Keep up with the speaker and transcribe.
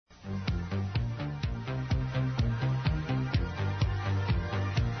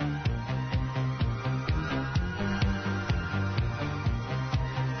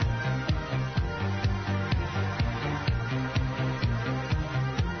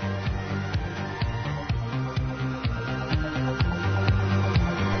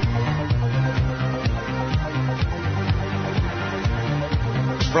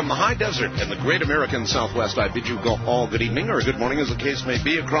From the high desert and the great American Southwest, I bid you all good evening or good morning, as the case may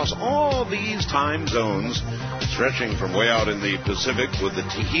be, across all these time zones, stretching from way out in the Pacific with the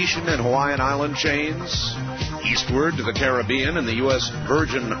Tahitian and Hawaiian island chains, eastward to the Caribbean and the U.S.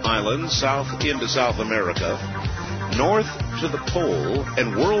 Virgin Islands, south into South America, north to the pole,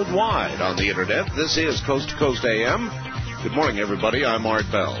 and worldwide on the Internet. This is Coast to Coast AM. Good morning, everybody. I'm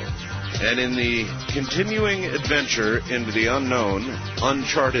Art Bell. And in the continuing adventure into the unknown,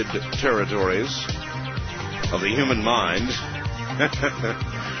 uncharted territories of the human mind,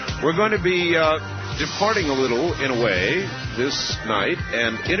 we're going to be departing a little, in a way, this night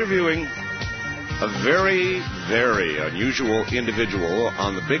and interviewing a very, very unusual individual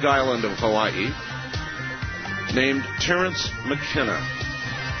on the big island of Hawaii named Terrence McKenna.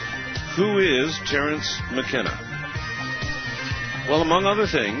 Who is Terrence McKenna? Well, among other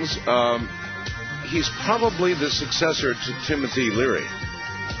things, he's probably the successor to Timothy Leary.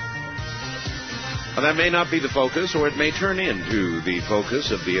 Now, that may not be the focus, or it may turn into the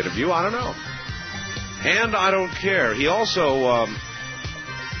focus of the interview. I don't know. And I don't care. He also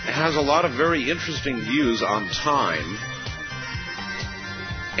has a lot of very interesting views on time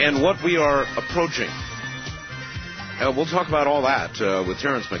and what we are approaching. We'll talk about all that with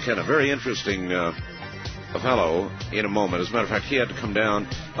Terrence McKenna. Very interesting a fellow in a moment. As a matter of fact, he had to come down.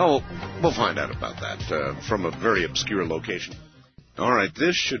 Oh, we'll find out about that from a very obscure location. All right,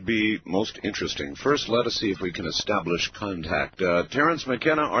 this should be most interesting. First, let us see if we can establish contact. Terrence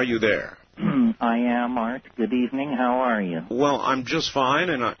McKenna, are you there? I am, Art. Good evening. How are you? Well, I'm just fine,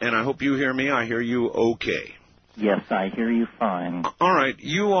 and I hope you hear me. I hear you okay. Yes, I hear you fine. All right,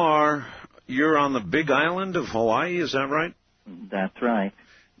 you're on the big island of Hawaii, is that right? That's right.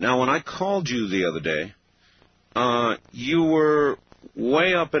 Now, when I called you the other day, you were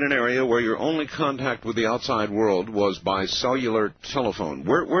way up in an area where your only contact with the outside world was by cellular telephone.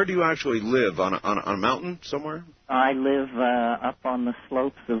 Where do you actually live? On a mountain somewhere? I live up on the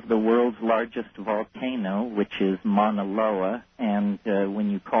slopes of the world's largest volcano, which is Mauna Loa. And when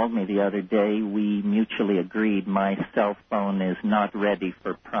you called me the other day, we mutually agreed my cell phone is not ready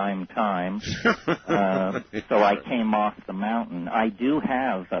for prime time. So I came off the mountain. I do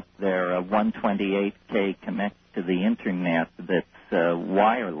have up there a 128K connect to the Internet that's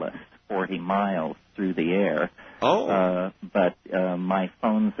wireless, 40 miles through the air. Oh. But my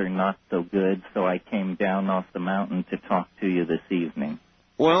phones are not so good, so I came down off the mountain to talk to you this evening.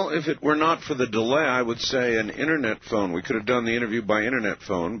 Well, if it were not for the delay, I would say an Internet phone. We could have done the interview by Internet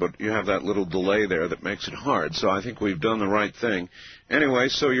phone, but you have that little delay there that makes it hard, so I think we've done the right thing. Anyway,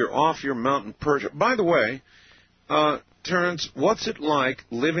 so you're off your mountain perch. By the way, Terrence, what's it like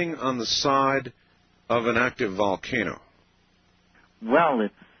living on the side of an active volcano? Well,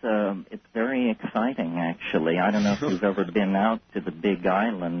 it's very exciting, actually. I don't know if you've ever been out to the Big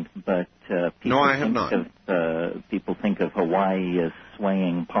Island, but no, I have not. People think of Hawaii as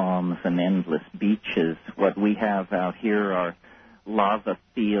swaying palms and endless beaches. What we have out here are lava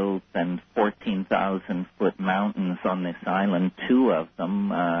fields and 14,000-foot mountains on this island, two of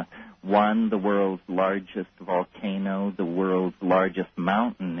them. One, the world's largest volcano, the world's largest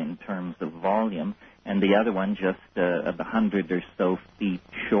mountain in terms of volume, and the other one just 100 or so feet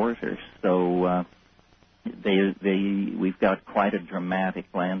shorter. So we've got quite a dramatic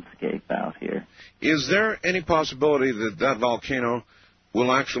landscape out here. Is there any possibility that that volcano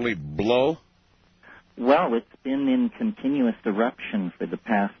will actually blow? Well, it's been in continuous eruption for the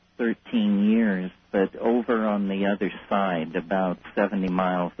past 13 years, but over on the other side, about 70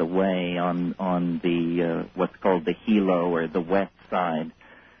 miles away on the what's called the Hilo, or the wet side.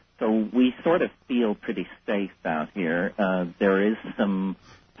 So we sort of feel pretty safe out here. There is some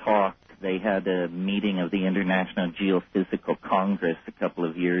talk. They had a meeting of the International Geophysical Congress a couple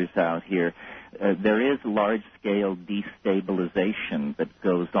of years out here. There is large-scale destabilization that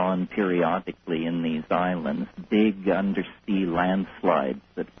goes on periodically in these islands, big undersea landslides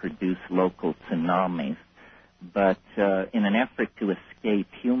that produce local tsunamis. But in an effort to escape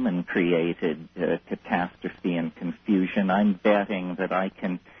human-created catastrophe and confusion, I'm betting that I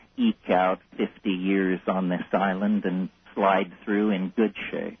can eke out 50 years on this island and slide through in good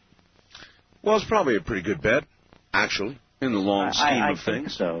shape. Well, it's probably a pretty good bet, actually, in the long scheme of things. I think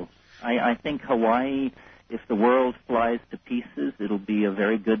so. I think Hawaii, if the world flies to pieces, it'll be a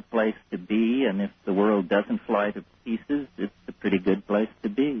very good place to be, and if the world doesn't fly to pieces, it's a pretty good place to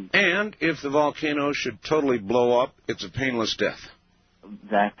be. And if the volcano should totally blow up, it's a painless death.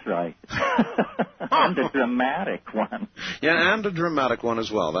 That's right. And a dramatic one. Yeah, and a dramatic one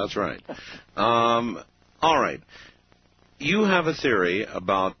as well. That's right. All right. You have a theory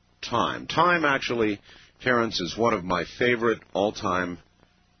about time. Time, actually, Terrence, is one of my favorite all-time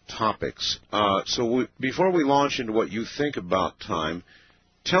topics. Before we launch into what you think about time,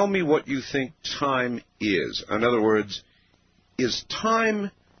 tell me what you think time is. In other words, is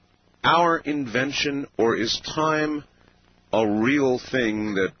time our invention, or is time a real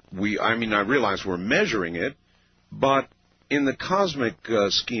thing that I realize we're measuring it, but in the cosmic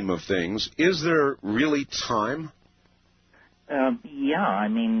scheme of things, is there really time?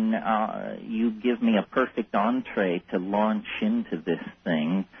 You give me a perfect entree to launch into this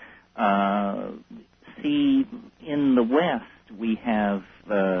thing. See, in the West, we have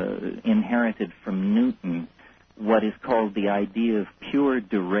inherited from Newton what is called the idea of pure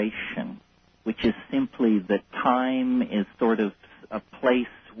duration, which is simply that time is sort of a place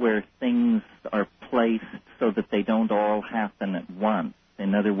where things are placed so that they don't all happen at once.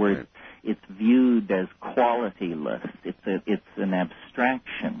 In other words, it's viewed as qualityless. It's an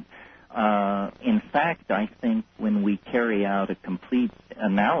abstraction. In fact, I think when we carry out a complete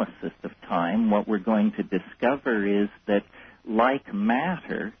analysis of time, what we're going to discover is that, like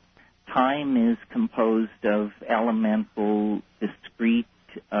matter, time is composed of elemental, discrete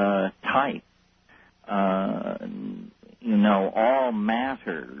types. All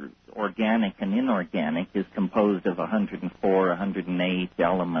matter, organic and inorganic, is composed of 104, 108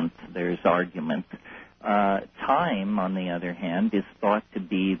 elements. There's argument. Time, on the other hand, is thought to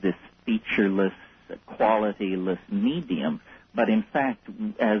be this featureless, qualityless medium. But in fact,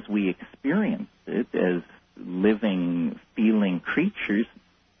 as we experience it as living, feeling creatures,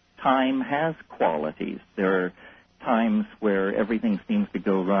 time has qualities. There are times where everything seems to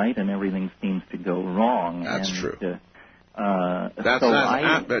go right and everything seems to go wrong. That's true.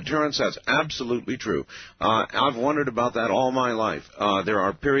 Terrence, that's absolutely true. I've wondered about that all my life. There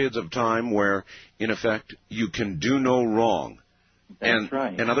are periods of time where, in effect, you can do no wrong. That's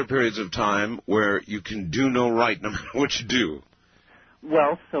right. And other periods of time where you can do no right, no matter what you do.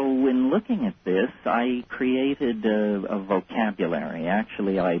 Well, so in looking at this, I created a vocabulary.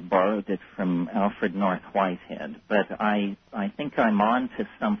 Actually, I borrowed it from Alfred North Whitehead, but I think I'm on to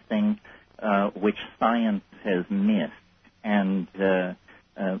something which science has missed, and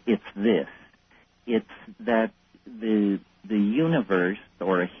it's this. It's that the universe,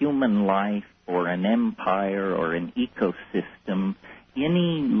 or a human life, or an empire, or an ecosystem,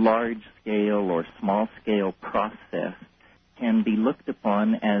 any large-scale or small-scale process can be looked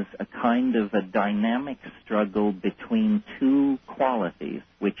upon as a kind of a dynamic struggle between two qualities,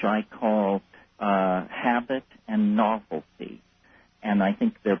 which I call habit and novelty. And I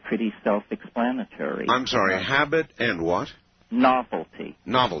think they're pretty self-explanatory. I'm sorry, habit and what? Novelty.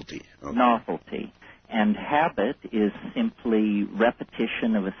 Novelty. Okay. Novelty. And habit is simply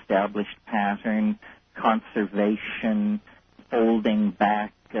repetition of established pattern, conservation, folding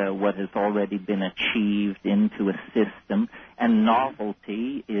back what has already been achieved into a system, and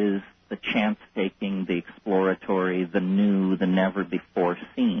novelty is the chance-taking, the exploratory, the new, the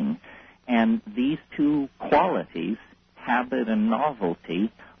never-before-seen. And these two qualities, habit and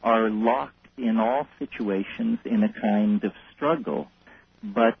novelty, are locked in all situations in a kind of struggle.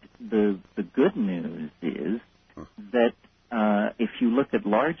 But the good news is that if you look at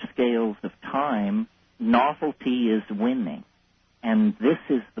large scales of time, novelty is winning. And this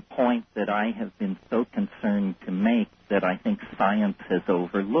is the point that I have been so concerned to make that I think science has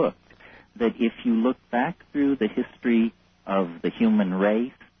overlooked. That if you look back through the history of the human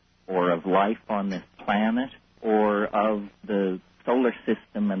race, or of life on this planet, or of the solar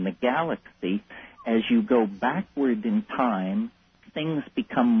system and the galaxy, as you go backward in time, things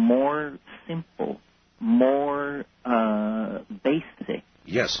become more simple, more basic.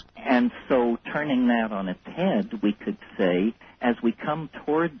 Yes. And so turning that on its head, we could say, as we come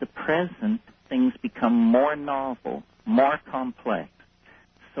toward the present, things become more novel, more complex.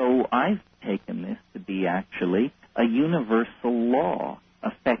 So I've taken this to be actually a universal law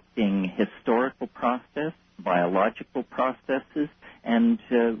affecting historical process, biological processes, and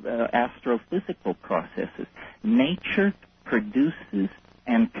astrophysical processes. Nature produces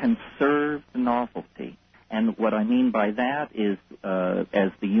and conserves novelty. And what I mean by that is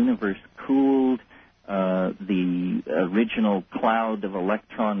as the universe cooled, the original cloud of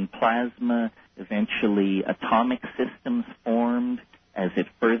electron plasma, eventually atomic systems formed. As it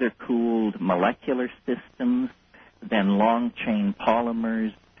further cooled, molecular systems, then long-chain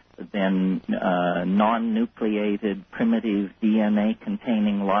polymers, then non-nucleated primitive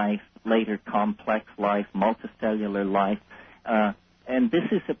DNA-containing life, later complex life, multicellular life. And this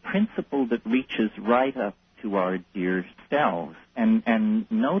is a principle that reaches right up to our dear selves.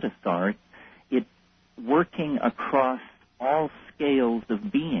 And notice, Art, it's working across all scales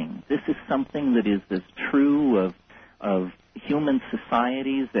of being. This is something that is as true of human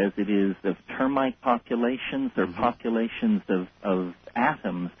societies as it is of termite populations or populations of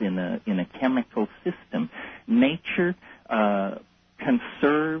atoms in a chemical system. Nature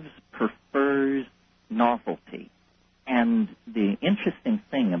conserves, prefers novelty. And the interesting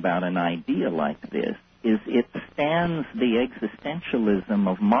thing about an idea like this is it stands the existentialism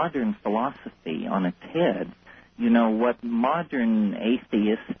of modern philosophy on its head. You know, what modern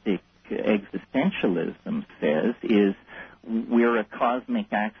atheistic existentialism says is we're a cosmic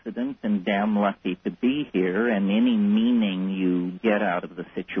accident and damn lucky to be here, and any meaning you get out of the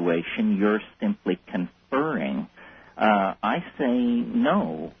situation, you're simply conferring. I say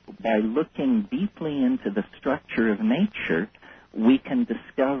no. By looking deeply into the structure of nature, we can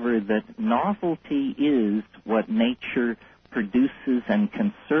discover that novelty is what nature produces and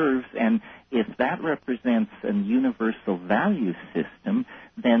conserves, and if that represents a universal value system,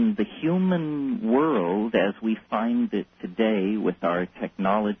 then the human world as we find it today with our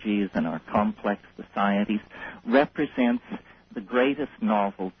technologies and our complex societies represents the greatest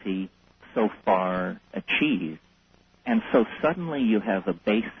novelty so far achieved. And so suddenly you have a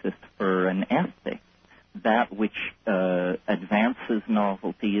basis for an ethic. That which advances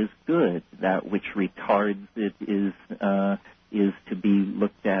novelty is good. That which retards it is to be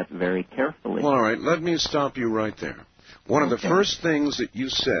looked at very carefully. Well, all right, let me stop you right there. One of the first things that you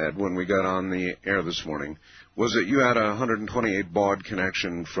said when we got on the air this morning was that you had a 128 baud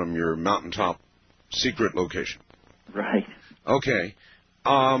connection from your mountaintop secret location. Right. Okay.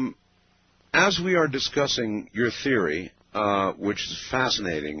 As we are discussing your theory, which is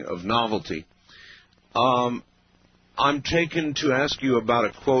fascinating, of novelty, I'm taken to ask you about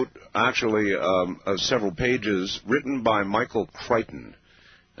a quote, actually, of several pages, written by Michael Crichton,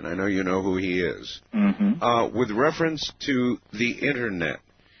 and I know you know who he is, with reference to the Internet.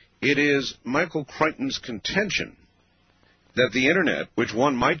 It is Michael Crichton's contention that the Internet, which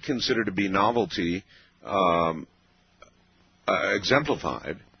one might consider to be novelty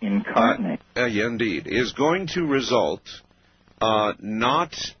exemplified, incarnate, yeah, indeed, is going to result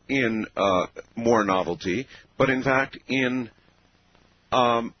not in more novelty, but in fact in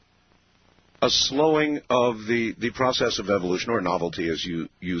a slowing of the process of evolution, or novelty as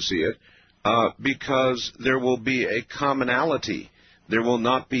you see it, because there will be a commonality. There will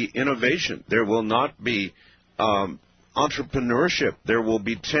not be innovation. There will not be entrepreneurship. There will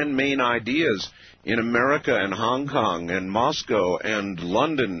be 10 main ideas in America and Hong Kong and Moscow and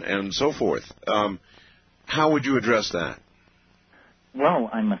London and so forth. How would you address that? Well,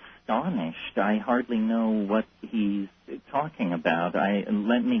 I'm astonished. I hardly know what he's talking about.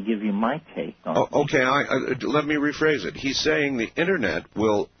 Let me give you my take on it. Okay, let me rephrase it. He's saying the Internet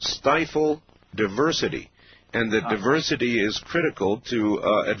will stifle diversity, and that diversity is critical to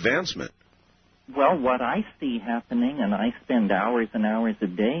advancement. Well, what I see happening, and I spend hours and hours a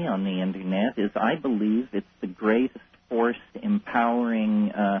day on the Internet, is I believe it's the greatest force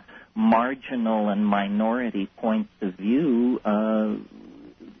empowering marginal and minority points of view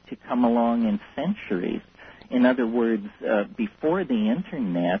to come along in centuries. In other words, before the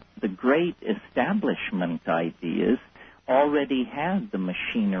Internet, the great establishment ideas already had the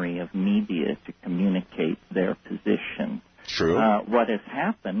machinery of media to communicate their position. True. What has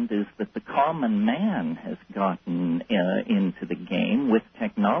happened is that the common man has gotten into the game with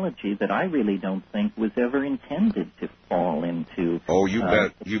technology that I really don't think was ever intended to fall into. Oh, you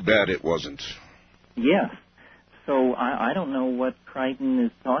bet it wasn't. Yes. So I don't know what Crichton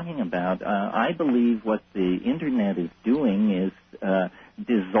is talking about. I believe what the Internet is doing is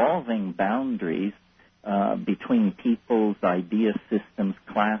dissolving boundaries between people's idea systems,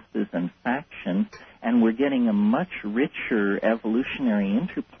 classes, and factions, and we're getting a much richer evolutionary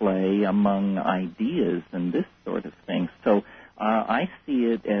interplay among ideas and this sort of thing. So I see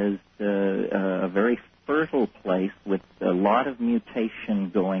it as a very fertile place with a lot of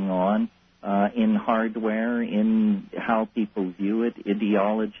mutation going on in hardware, in how people view it,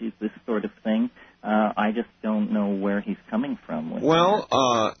 ideologies, this sort of thing. I just don't know where he's coming from with Well,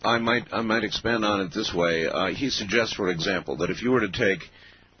 I might expand on it this way. He suggests, for example, that if you were to take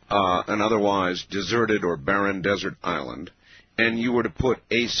an otherwise deserted or barren desert island, and you were to put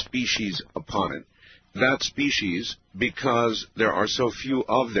a species upon it, that species, because there are so few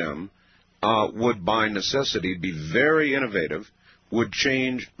of them, would by necessity be very innovative, would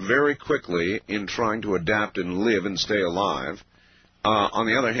change very quickly in trying to adapt and live and stay alive. On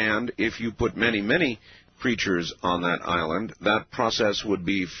the other hand, if you put many, many creatures on that island, that process would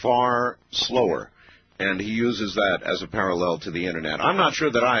be far slower. And he uses that as a parallel to the Internet. I'm not sure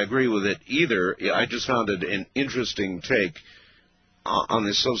that I agree with it either. I just found it an interesting take on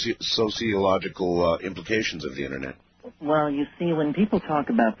the sociological implications of the Internet. Well, you see, when people talk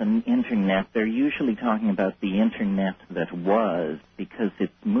about the Internet, they're usually talking about the Internet that was, because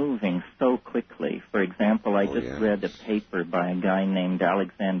it's moving so quickly. For example, I just read a paper by a guy named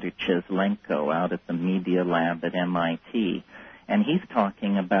Alexander Cheslenko out at the Media Lab at MIT, and he's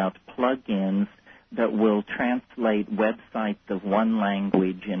talking about plugins that will translate websites of one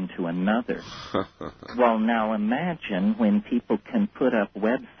language into another. Well, now imagine when people can put up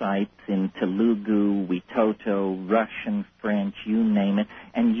websites in Telugu, Witoto, Russian, French, you name it,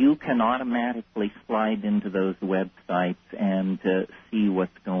 and you can automatically slide into those websites and see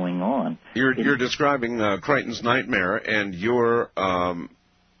what's going on. You're describing Crichton's nightmare and your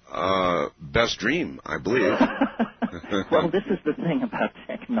best dream, I believe. Well, this is the thing about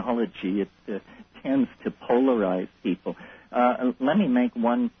technology. It tends to polarize people. Let me make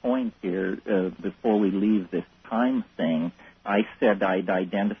one point here before we leave this time thing. I said I'd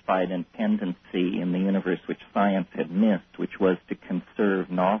identified a tendency in the universe which science had missed, which was to conserve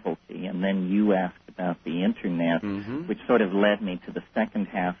novelty. And then you asked about the Internet, which sort of led me to the second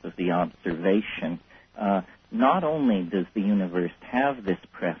half of the observation. Not only does the universe have this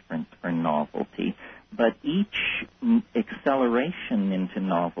preference for novelty, but each acceleration into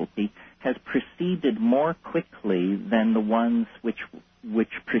novelty has proceeded more quickly than the ones which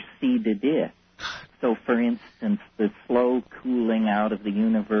preceded it. So, for instance, the slow cooling out of the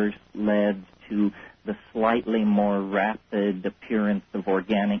universe led to the slightly more rapid appearance of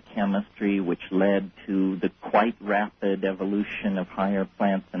organic chemistry, which led to the quite rapid evolution of higher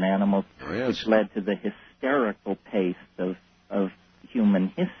plants and animals, which led to the hysterical pace of human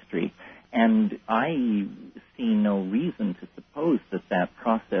history. And I see no reason to suppose that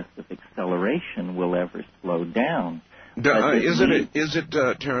process of acceleration will ever slow down. Is it,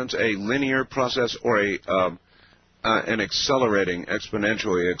 Terrence, a linear process or an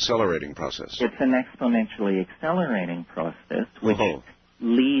exponentially accelerating process? It's an exponentially accelerating process, which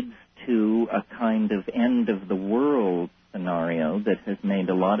leads to a kind of end-of-the-world scenario that has made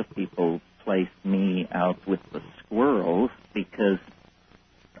a lot of people place me out with the squirrels, because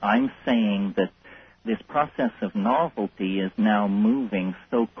I'm saying that this process of novelty is now moving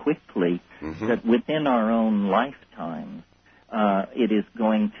so quickly that within our own lifetime, it is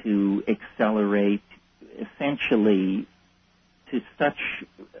going to accelerate essentially to such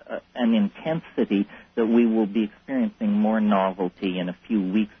an intensity that we will be experiencing more novelty in a few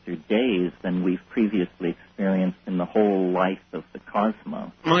weeks or days than we've previously experienced in the whole life of the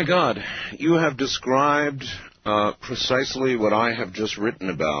cosmos. My God, you have described precisely what I have just written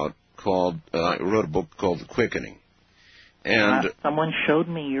about. I wrote a book called The Quickening. And someone showed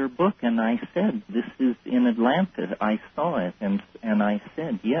me your book, and I said, this is in Atlanta. I saw it, and I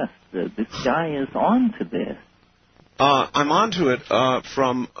said, yes, this guy is on to this. I'm on to it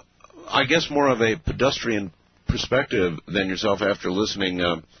from, I guess, more of a pedestrian perspective than yourself after listening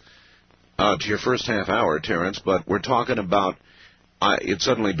to your first half hour, Terrence, but we're talking about it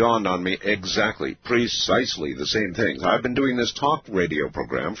suddenly dawned on me precisely the same things. I've been doing this talk radio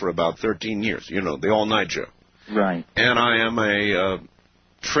program for about 13 years, the all-night show. Right. And I am a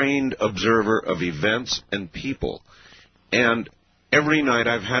trained observer of events and people. And every night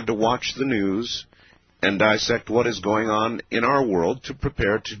I've had to watch the news and dissect what is going on in our world to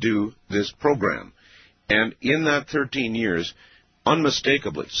prepare to do this program. And in that 13 years,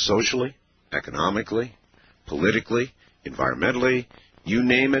 unmistakably, socially, economically, politically, environmentally, you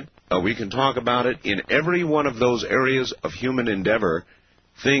name it, we can talk about it. In every one of those areas of human endeavor,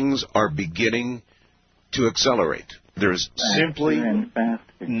 things are beginning to accelerate. There's simply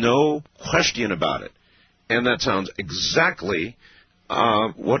no question about it. And that sounds exactly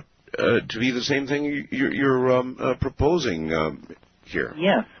to be the same thing you're proposing here.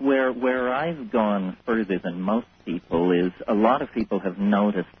 Yes, where I've gone further than most people is a lot of people have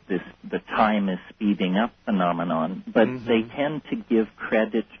noticed the time is speeding up phenomenon, but they tend to give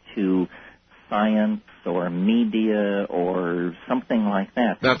credit to science or media or something like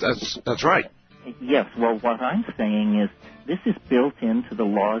that. That's right. Yes, well, what I'm saying is this is built into the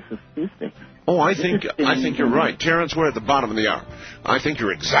laws of physics. Oh, I think you're right. Terrence, we're at the bottom of the hour. I think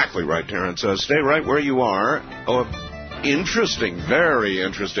you're exactly right, Terrence. Stay right where you are. Oh, interesting, very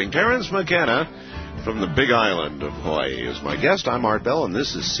interesting. Terrence McKenna from the Big Island of Hawaii is my guest. I'm Art Bell, and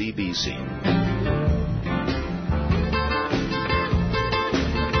this is CBC.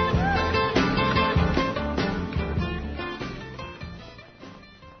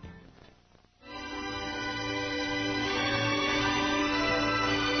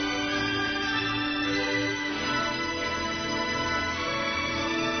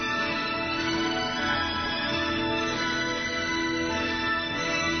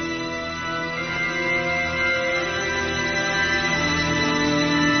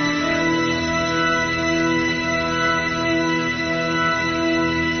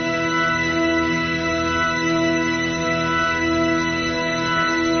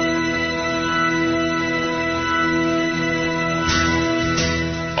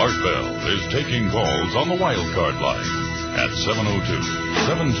 taking calls on the wildcard line at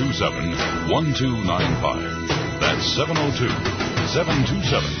 702-727-1295. That's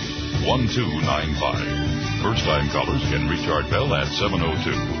 702-727-1295. First-time callers can reach Art Bell at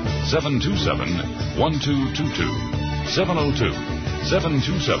 702-727-1222.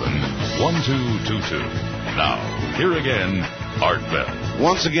 702-727-1222. Now, here again, Art Bell.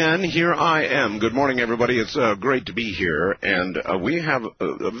 Once again, here I am. Good morning, everybody. It's great to be here. And we have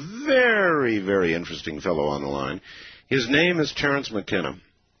a very, very interesting fellow on the line. His name is Terrence McKenna,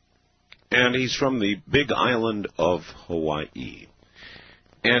 and he's from the big island of Hawaii.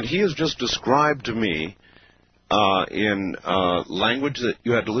 And he has just described to me in language that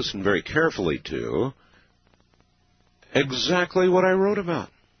you had to listen very carefully to exactly what I wrote about.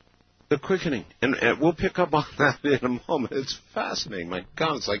 The quickening. And we'll pick up on that in a moment. It's fascinating. My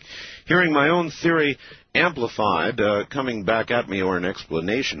God, it's like hearing my own theory amplified coming back at me, or an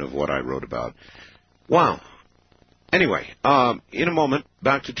explanation of what I wrote about. Wow. Anyway, in a moment,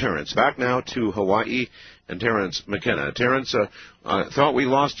 back to Terrence. Back now to Hawaii and Terrence McKenna. Terrence, I thought we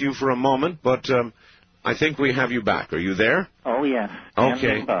lost you for a moment, but I think we have you back. Are you there? Oh, yes.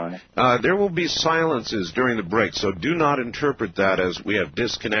 Okay. There will be silences during the break, so do not interpret that as we have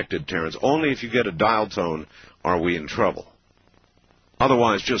disconnected Terrence. Only if you get a dial tone are we in trouble.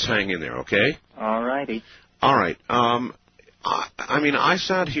 Otherwise, just hang in there, okay? All righty. All right. I mean, I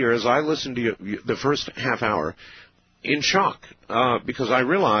sat here as I listened to you the first half hour in shock because I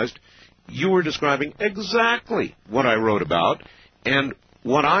realized you were describing exactly what I wrote about. And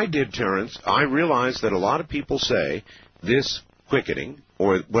what I did, Terrence, I realized that a lot of people say this quickening,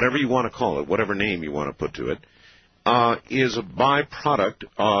 or whatever you want to call it, whatever name you want to put to it, is a byproduct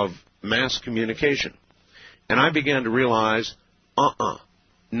of mass communication. And I began to realize,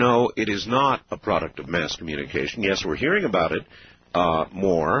 no, it is not a product of mass communication. Yes, we're hearing about it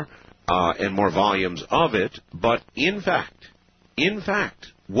more, and more volumes of it, but in fact,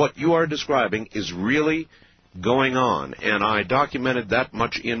 what you are describing is really going on, and I documented that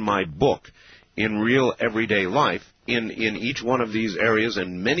much in my book, in real everyday life, in each one of these areas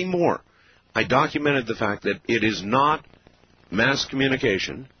and many more. I documented the fact that it is not mass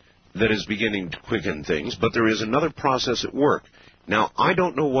communication that is beginning to quicken things, but there is another process at work. Now, I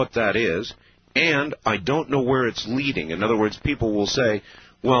don't know what that is, and I don't know where it's leading. In other words, people will say,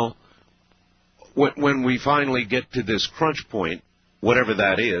 well, when we finally get to this crunch point, whatever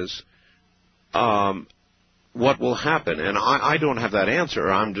that is, what will happen? And I don't have that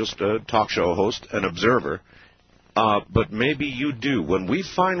answer. I'm just a talk show host, an observer. But maybe you do. When we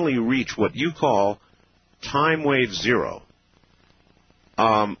finally reach what you call Timewave Zero,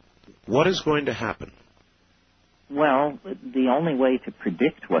 what is going to happen? Well, the only way to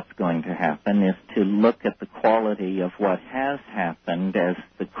predict what's going to happen is to look at the quality of what has happened as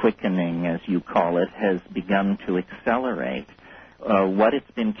the quickening, as you call it, has begun to accelerate. What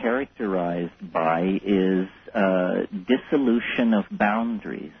it's been characterized by is dissolution of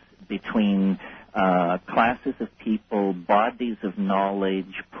boundaries between classes of people, bodies of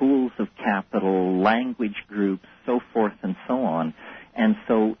knowledge, pools of capital, language groups, so forth and so on. And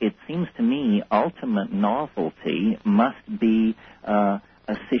so it seems to me ultimate novelty must be a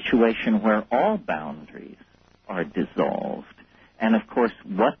situation where all boundaries are dissolved. And, of course,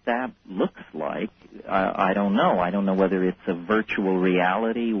 what that looks like, I don't know. I don't know whether it's a virtual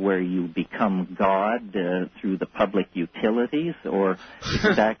reality where you become God through the public utilities or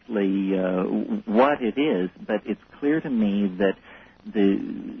exactly what it is. But it's clear to me that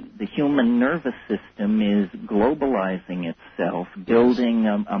the human nervous system is globalizing itself, building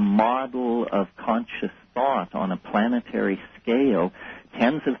a model of conscious thought on a planetary scale.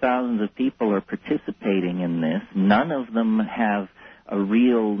 Tens of thousands of people are participating in this. None of them have a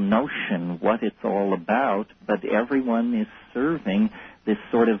real notion what it's all about, but everyone is serving this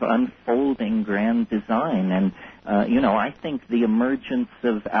sort of unfolding grand design. And, I think the emergence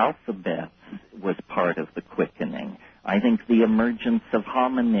of alphabets was part of the quickening. I think the emergence of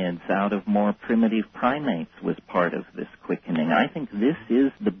hominids out of more primitive primates was part of this quickening. I think this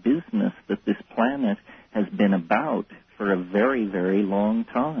is the business that this planet has been about for a very, very long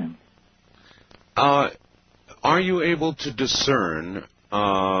time. Are you able to discern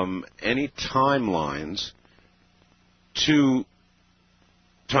any timelines to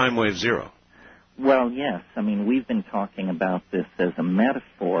Timewave Zero? Well, yes. I mean, we've been talking about this as a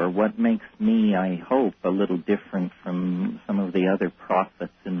metaphor. What makes me, I hope, a little different from some of the other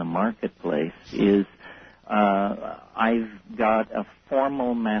prophets in the marketplace is I've got a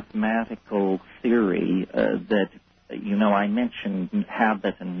formal mathematical theory that, I mentioned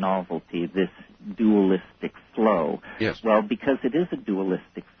habit and novelty, this dualistic flow. Yes. Well, because it is a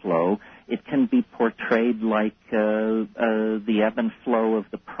dualistic flow, it portrayed like the ebb and flow of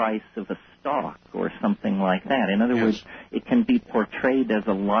the price of a stock or something like that. In other words, it can be portrayed as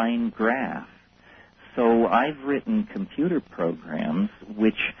a line graph. So I've written computer programs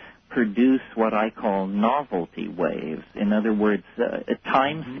which produce what I call novelty waves. In other words,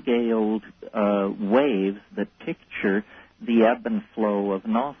 time-scaled waves that picture the ebb and flow of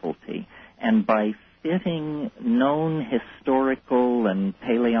novelty. And by fitting known historical and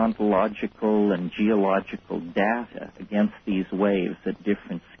paleontological and geological data against these waves at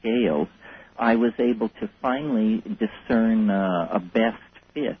different scales, I was able to finally discern a best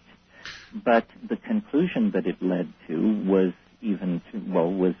fit. But the conclusion that it led to was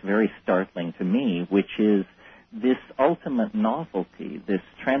was very startling to me, which is this ultimate novelty, this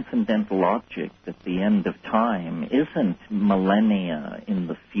transcendental object at the end of time, isn't millennia in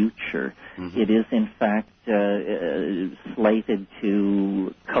the future. Mm-hmm. It is, in fact, slated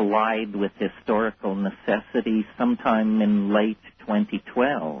to collide with historical necessity sometime in late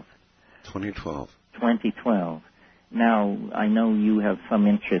 2012. 2012. Now, I know you have some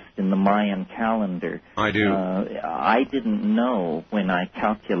interest in the Mayan calendar. I do. I didn't know when I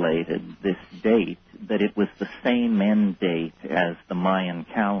calculated this date that it was the same end date as the Mayan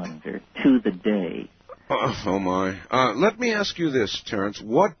calendar, to the day. Oh, my. Let me ask you this, Terrence.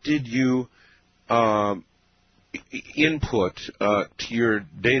 What did you input to your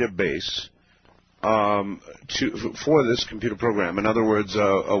database for this computer program? In other words,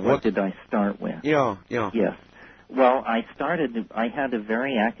 what did I start with? Yeah. Yes. Well, I had a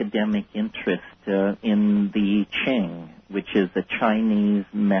very academic interest in the Qing, which is a Chinese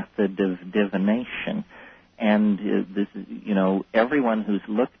method of divination. And this is, everyone who's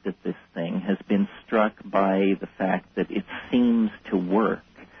looked at this thing has been struck by the fact that it seems to work.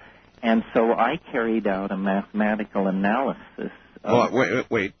 And so I carried out a mathematical analysis.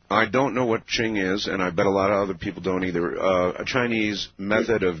 Wait. I don't know what Qing is, and I bet a lot of other people don't either. A Chinese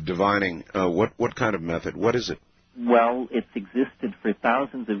method of divining. What kind of method? What is it? Well, it's existed for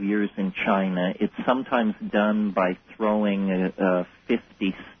thousands of years in China. It's sometimes done by throwing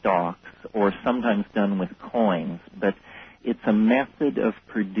 50 stalks, or sometimes done with coins. But it's a method of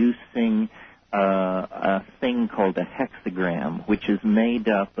producing a thing called a hexagram, which is made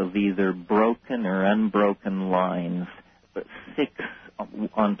up of either broken or unbroken lines, but 6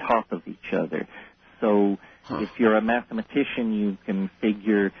 on top of each other. So if you're a mathematician, you can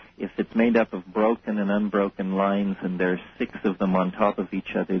figure if it's made up of broken and unbroken lines and there are 6 of them on top of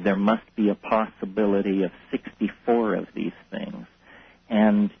each other, there must be a possibility of 64 of these things.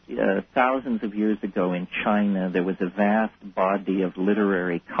 And thousands of years ago in China, there was a vast body of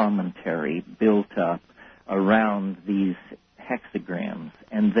literary commentary built up around these hexagrams,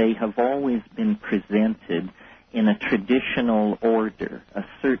 and they have always been presented in a traditional order, a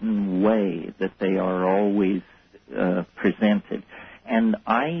certain way that they are always presented. And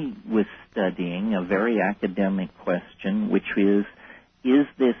I was studying a very academic question, which is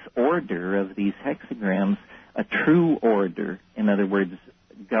this order of these hexagrams a true order, in other words,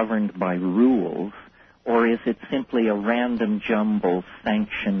 governed by rules, or is it simply a random jumble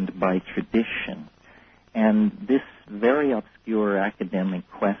sanctioned by tradition? And this very obscure academic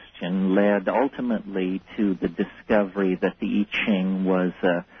question led ultimately to the discovery that the I Ching was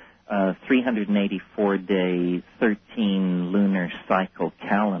a 384-day, 13 lunar cycle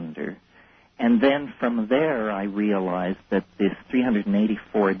calendar. And then from there I realized that this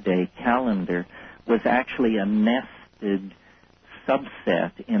 384-day calendar was actually a nested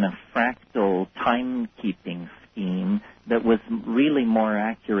subset in a fractal timekeeping scheme that was really more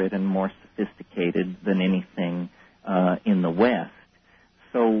accurate and more sophisticated than anything in the West.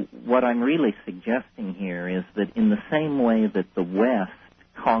 So what I'm really suggesting here is that in the same way that the West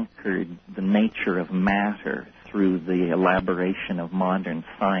conquered the nature of matter through the elaboration of modern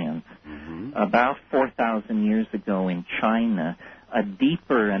science, about 4,000 years ago in China, a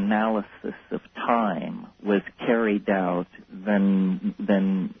deeper analysis of time was carried out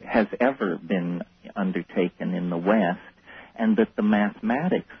than has ever been undertaken in the West, and that the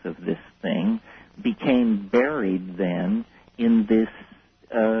mathematics of this thing became buried then in this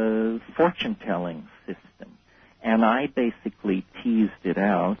fortune-telling system. And I basically teased it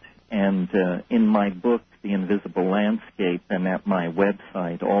out, and in my book, The Invisible Landscape, and at my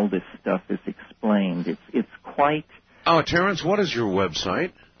website, all this stuff is explained. It's quite... Oh, Terrence, what is your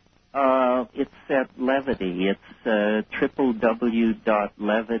website? It's at Levity. It's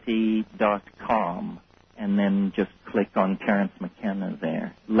www.levity.com, and then just click on Terrence McKenna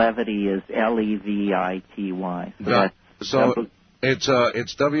there. Levity is Levity. So it's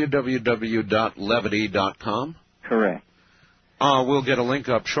www.levity.com? Correct. We'll get a link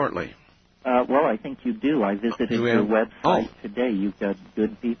up shortly. Well, I think you do. I visited your website today. You've got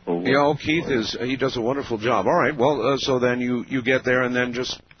good people. Yeah, Keith he does a wonderful job. All right, well, so then you get there and then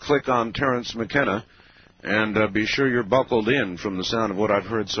just click on Terrence McKenna and be sure you're buckled in from the sound of what I've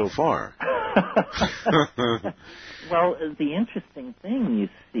heard so far. Well, the interesting thing, you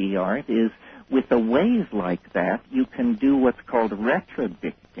see, Art, is with a wave like that, you can do what's called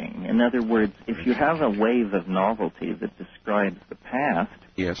retrodicting. In other words, if you have a wave of novelty that describes the past,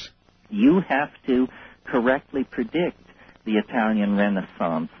 yes, you have to correctly predict the Italian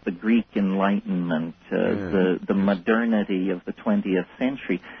Renaissance, the Greek Enlightenment, the modernity of the 20th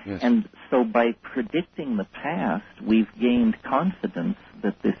century. Yes. And so by predicting the past, we've gained confidence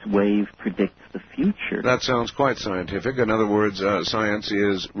that this wave predicts the future. That sounds quite scientific. In other words, science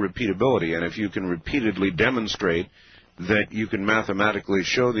is repeatability, and if you can repeatedly demonstrate that you can mathematically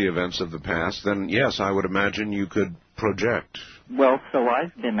show the events of the past, then yes, I would imagine you could project. Well, so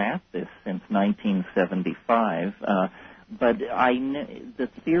I've been at this since 1975, but the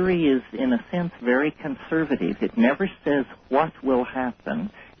theory is, in a sense, very conservative. It never says what will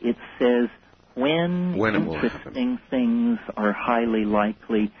happen. It says when interesting things are highly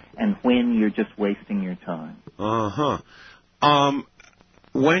likely and when you're just wasting your time.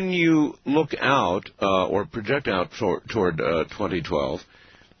 When you look out or project out toward 2012,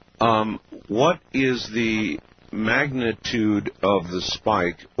 what is the magnitude of the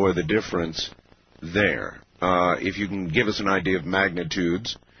spike or the difference there? If you can give us an idea of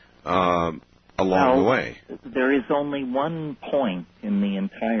magnitudes along the way. There is only one point in the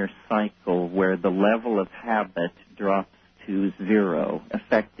entire cycle where the level of habit drops to zero.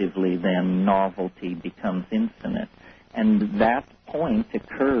 Effectively, then novelty becomes infinite. And that point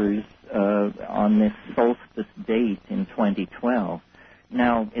occurs on this solstice date in 2012.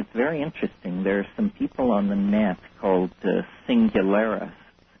 Now, it's very interesting. There are some people on the net called singularists,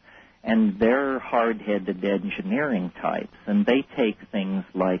 and they're hard-headed engineering types, and they take things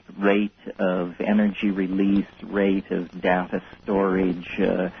like rate of energy release, rate of data storage,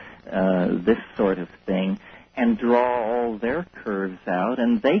 this sort of thing, and draw all their curves out,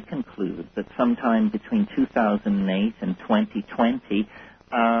 and they conclude that sometime between 2008 and 2020,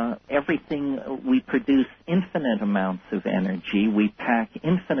 we produce infinite amounts of energy. We pack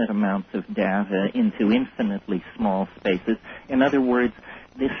infinite amounts of data into infinitely small spaces. In other words,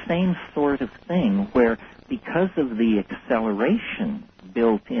 this same sort of thing where because of the acceleration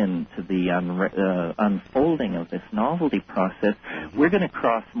built into the unfolding of this novelty process, we're going to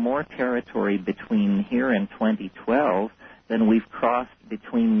cross more territory between here and 2012 than we've crossed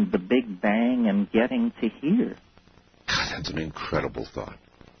between the Big Bang and getting to here. God, that's an incredible thought.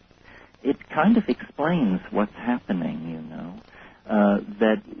 It kind of explains what's happening, you know.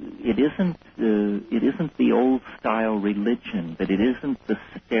 That it isn't the old style religion, that it isn't the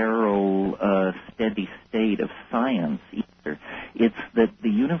sterile steady state of science either. It's that the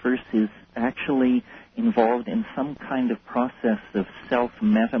universe is actually involved in some kind of process of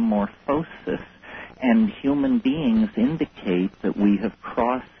self-metamorphosis, and human beings indicate that we have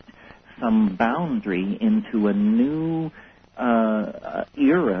crossed some boundary into a new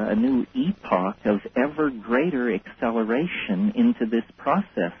era, a new epoch of ever greater acceleration into this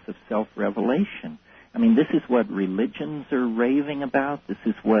process of self-revelation. I mean, this is what religions are raving about. This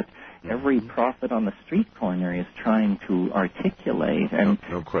is what every prophet on the street corner is trying to articulate. And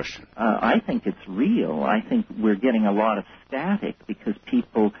no question. I think it's real. I think we're getting a lot of static because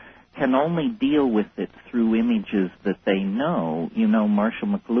people can only deal with it through images that they know. You know, Marshall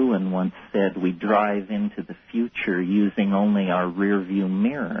McLuhan once said we drive into the future using only our rear-view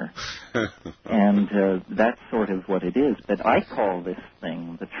mirror. And that's sort of what it is. But I call this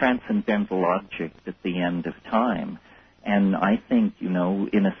thing the transcendental object at the end of time. And I think, you know,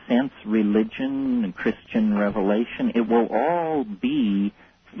 in a sense, religion and Christian revelation, it will all be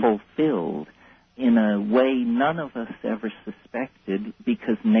fulfilled in a way none of us ever suspected,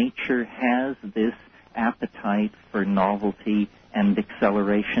 because nature has this appetite for novelty and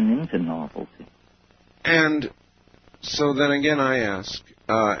acceleration into novelty. And so then again I ask,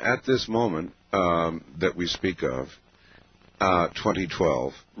 at this moment that we speak of,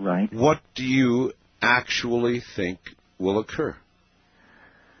 2012, right? What do you actually think will occur?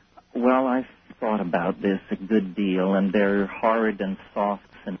 Well, I've thought about this a good deal, and they're hard and soft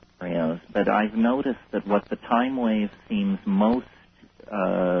scenarios, but I've noticed that what the Timewave seems most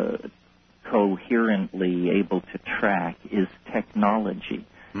coherently able to track is technology.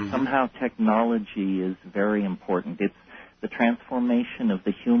 Mm-hmm. Somehow technology is very important. It's the transformation of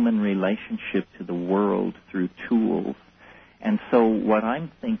the human relationship to the world through tools. And so what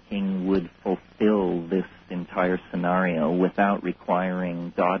I'm thinking would fulfill this entire scenario without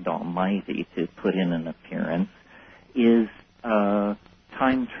requiring God Almighty to put in an appearance is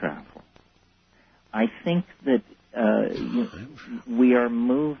time travel. I think that we are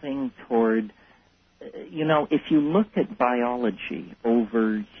moving toward, if you look at biology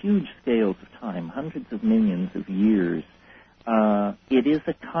over huge scales of time, hundreds of millions of years, it is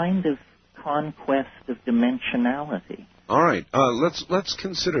a kind of conquest of dimensionality. All right, let's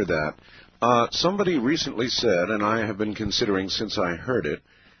consider that. Somebody recently said, and I have been considering since I heard it,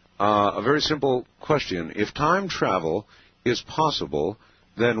 a very simple question. If time travel is possible,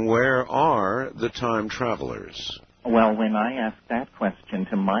 then where are the time travelers? Well, when I asked that question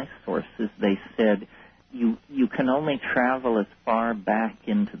to my sources, they said you can only travel as far back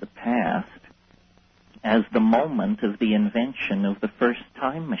into the past as the moment of the invention of the first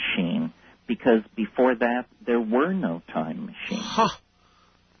time machine, because before that there were no time machines.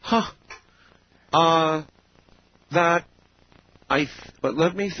 But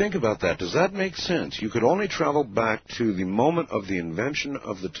let me think about that. Does that make sense? You could only travel back to the moment of the invention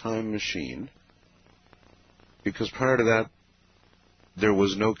of the time machine, because prior to that, there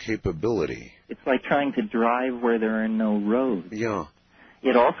was no capability. It's like trying to drive where there are no roads. Yeah.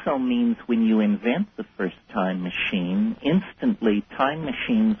 It also means when you invent the first time machine, instantly time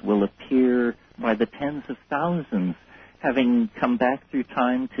machines will appear by the tens of thousands, having come back through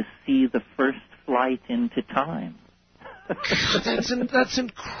time to see the first flight into time. That's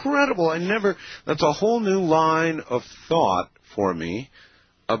incredible. That's a whole new line of thought for me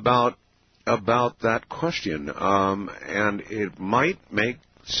about that question. And it might make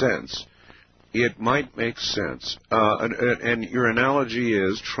sense. It might make sense. And your analogy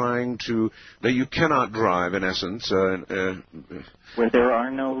is that you cannot drive, in essence, where there are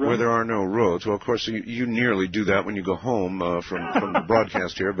no roads. Where there are no roads. Well, of course, you nearly do that when you go home from the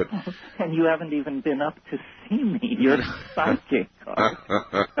broadcast here, but... And you haven't even been up to see me. You're psychic.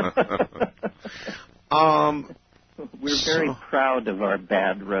 We're very proud of our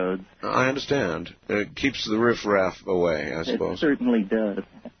bad roads. I understand. It keeps the riffraff away, I suppose. It certainly does.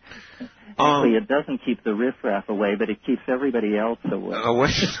 Actually, it doesn't keep the riffraff away, but it keeps everybody else away.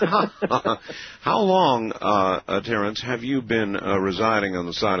 How long, Terrence, have you been residing on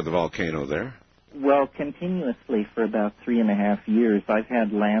the side of the volcano there? Well, continuously for about 3.5 years. I've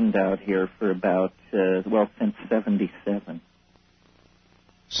had land out here for about, since 1977.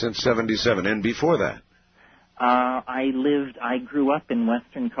 Since 1977, and before that? I grew up in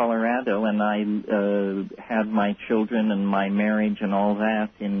western Colorado, and I had my children and my marriage and all that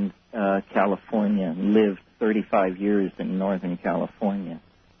in California, and lived 35 years in Northern California.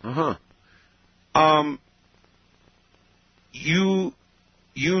 You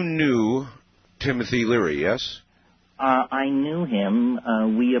knew Timothy Leary, yes? I knew him.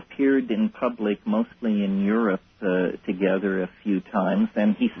 We appeared in public, mostly in Europe, together a few times,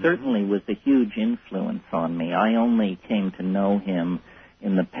 and he certainly was a huge influence on me. I only came to know him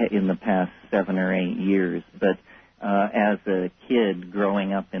in the past 7 or 8 years, but as a kid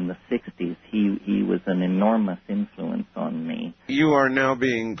growing up in the 60s, he was an enormous influence on me. You are now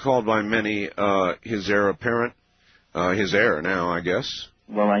being called by many his heir apparent, his heir now, I guess.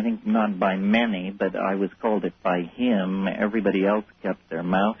 Well, I think not by many, but I was called it by him. Everybody else kept their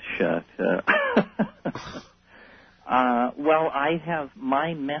mouth shut. Well, I have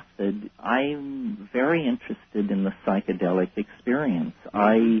my method. I'm very interested in the psychedelic experience.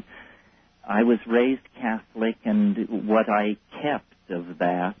 I was raised Catholic, and what I kept of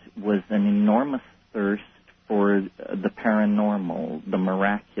that was an enormous thirst for the paranormal, the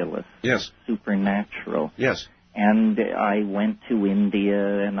miraculous, yes, supernatural. Yes. And I went to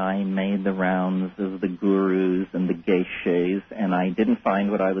India, and I made the rounds of the gurus and the geishas, and I didn't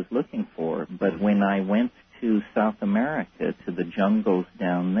find what I was looking for. But when I went to South America, to the jungles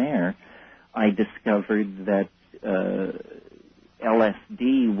down there, I discovered that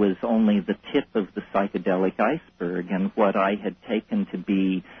LSD was only the tip of the psychedelic iceberg, and what I had taken to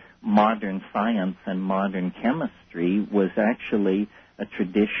be modern science and modern chemistry was actually a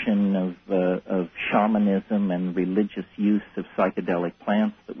tradition of shamanism and religious use of psychedelic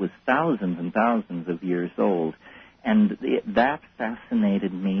plants that was thousands and thousands of years old. And that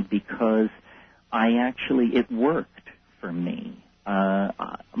fascinated me because it worked for me.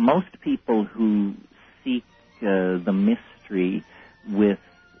 Most people who seek the mystery with...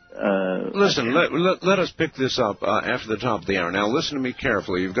 Listen, let us pick this up after the top of the hour. Now, listen to me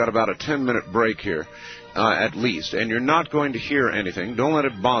carefully. You've got about a 10-minute break here, at least, and you're not going to hear anything. Don't let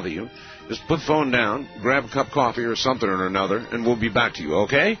it bother you. Just put the phone down, grab a cup of coffee or something or another, and we'll be back to you,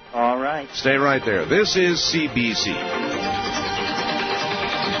 okay? All right. Stay right there. This is CBC.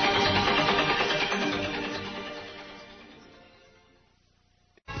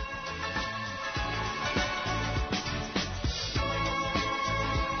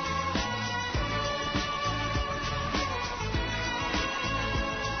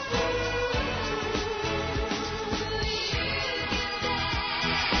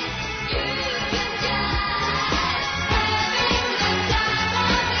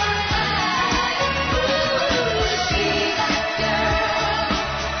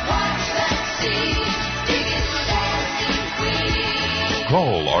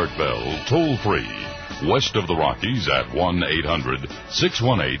 Art Bell toll-free. West of the Rockies at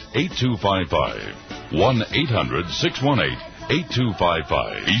 1-800-618-8255.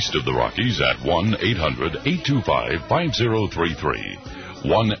 1-800-618-8255. East of the Rockies at 1-800-825-5033.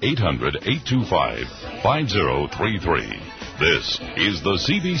 1-800-825-5033. This is the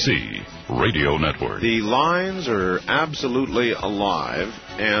CBC Radio Network. The lines are absolutely alive,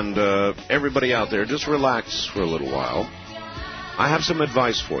 and everybody out there, just relax for a little while. I have some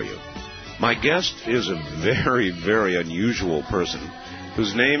advice for you. My guest is a very, very unusual person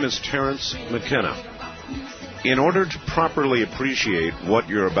whose name is Terrence McKenna. In order to properly appreciate what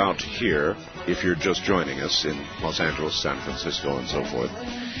you're about to hear, if you're just joining us in Los Angeles, San Francisco, and so forth,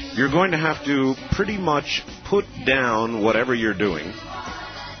 you're going to have to pretty much put down whatever you're doing.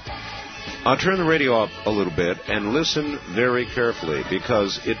 I'll turn the radio up a little bit and listen very carefully,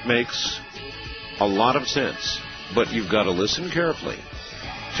 because it makes a lot of sense, but you've got to listen carefully.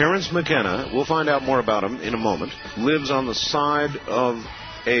 Terrence McKenna, we'll find out more about him in a moment, lives on the side of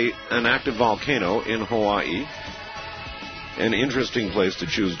an active volcano in Hawaii. An interesting place to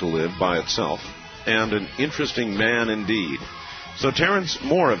choose to live by itself, and an interesting man indeed. So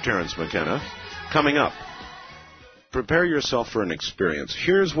more of Terrence McKenna coming up. Prepare yourself for an experience.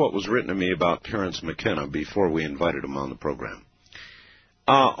 Here's what was written to me about Terrence McKenna before we invited him on the program.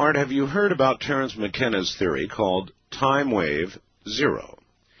 Art, have you heard about Terrence McKenna's theory called Timewave Zero?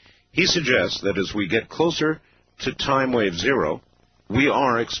 He suggests that as we get closer to Timewave Zero, we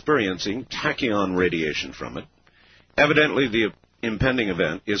are experiencing tachyon radiation from it. Evidently, the impending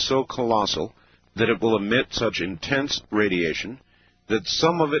event is so colossal that it will emit such intense radiation that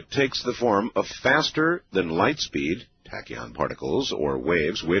some of it takes the form of faster than light speed tachyon particles or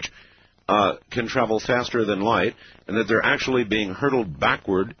waves, which can travel faster than light, and that they're actually being hurtled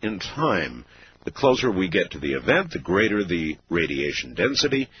backward in time. The closer we get to the event, the greater the radiation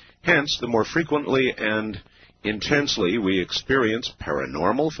density. Hence, the more frequently and intensely we experience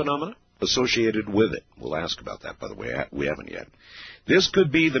paranormal phenomena associated with it. We'll ask about that, by the way. We haven't yet. This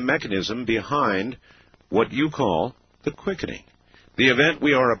could be the mechanism behind what you call the quickening. The event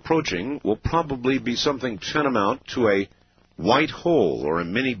we are approaching will probably be something tantamount to a white hole or a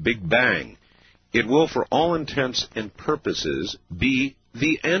mini Big Bang. It will, for all intents and purposes, be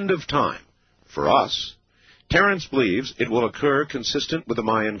the end of time. For us, Terrence believes it will occur consistent with the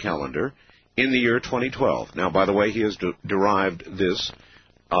Mayan calendar in the year 2012. Now, by the way, he has derived this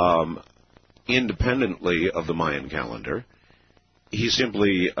independently of the Mayan calendar. He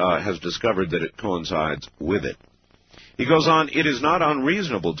simply has discovered that it coincides with it. He goes on, it is not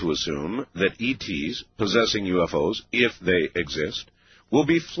unreasonable to assume that ETs possessing UFOs, if they exist, will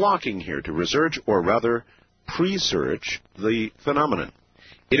be flocking here to research, or rather pre-search, the phenomenon.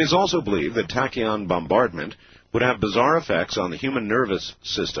 It is also believed that tachyon bombardment would have bizarre effects on the human nervous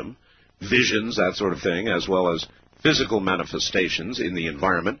system, visions, that sort of thing, as well as physical manifestations in the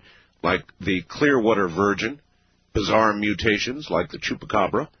environment, like the Clearwater Virgin, bizarre mutations like the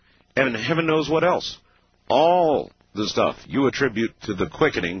chupacabra, and heaven knows what else. All the stuff you attribute to the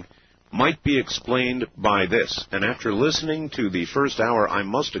quickening might be explained by this. And after listening to the first hour, I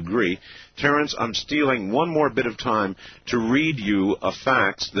must agree, Terrence, I'm stealing one more bit of time to read you a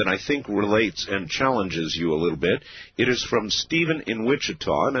fax that I think relates and challenges you a little bit. It is from Stephen in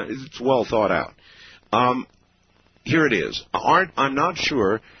Wichita, and it's well thought out. Here it is. Art, I'm not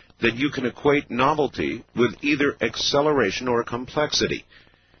sure that you can equate novelty with either acceleration or complexity.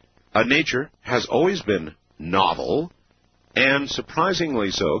 Nature has always been novel, and surprisingly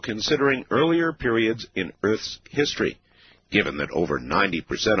so, considering earlier periods in Earth's history, given that over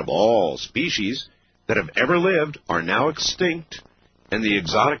 90% of all species that have ever lived are now extinct, and the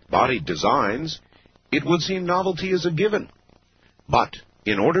exotic body designs, it would seem novelty is a given. But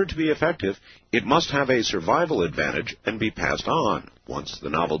in order to be effective, it must have a survival advantage and be passed on. Once the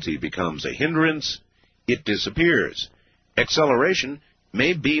novelty becomes a hindrance, it disappears. Acceleration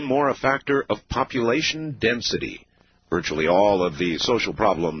may be more a factor of population density. Virtually all of the social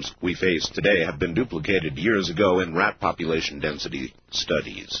problems we face today have been duplicated years ago in rat population density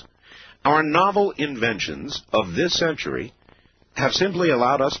studies. Our novel inventions of this century have simply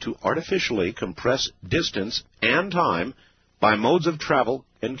allowed us to artificially compress distance and time by modes of travel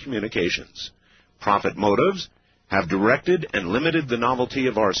and communications. Profit motives have directed and limited the novelty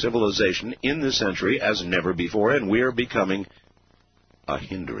of our civilization in this century as never before, and we are becoming a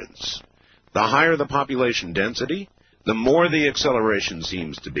hindrance. The higher the population density, the more the acceleration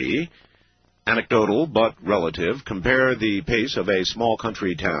seems to be. Anecdotal but relative. Compare the pace of a small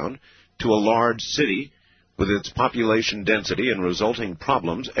country town to a large city with its population density and resulting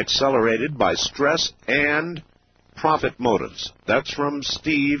problems accelerated by stress and profit motives. That's from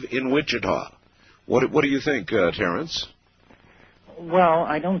Steve in Wichita. What do you think, Terrence? Well,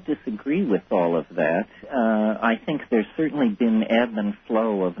 I don't disagree with all of that. I think there's certainly been ebb and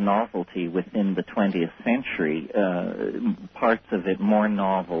flow of novelty within the 20th century, parts of it more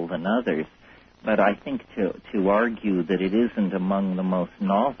novel than others. But I think to argue that it isn't among the most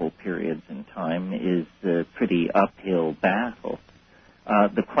novel periods in time is a pretty uphill battle.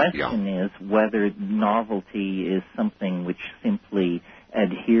 The question is whether novelty is something which simply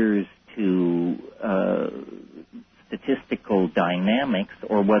adheres to statistical dynamics,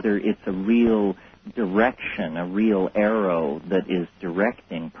 or whether it's a real direction, a real arrow that is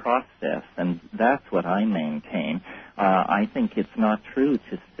directing process, and that's what I maintain. I think it's not true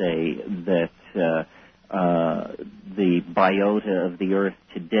to say that the biota of the Earth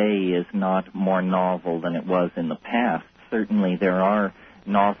today is not more novel than it was in the past. Certainly there are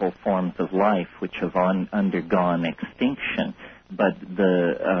novel forms of life which have undergone extinction, but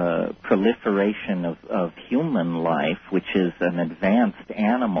the proliferation of human life, which is an advanced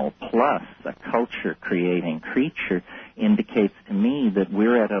animal plus a culture-creating creature, indicates to me that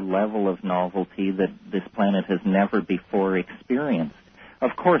we're at a level of novelty that this planet has never before experienced.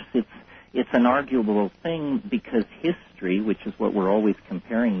 Of course, it's an arguable thing because history, which is what we're always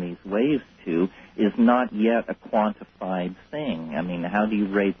comparing these waves to, is not yet a quantified thing. I mean, how do you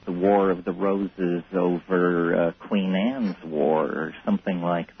rate the War of the Roses over Queen Anne's War or something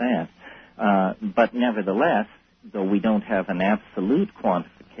like that? But nevertheless, though we don't have an absolute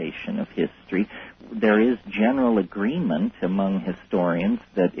quantification of history, there is general agreement among historians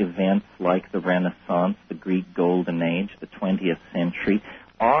that events like the Renaissance, the Greek Golden Age, the 20th century,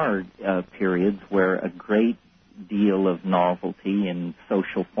 are periods where a great deal of novelty in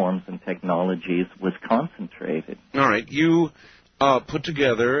social forms and technologies was concentrated. All right. You put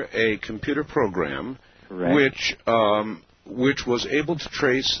together a computer program which was able to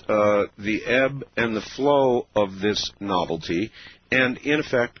trace the ebb and the flow of this novelty and, in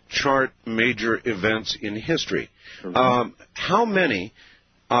effect, chart major events in history. How many,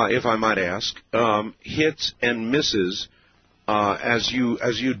 if I might ask, hits and misses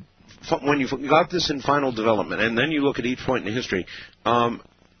when you got this in final development, and then you look at each point in history,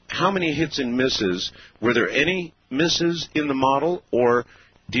 how many hits and misses? Were there any misses in the model, or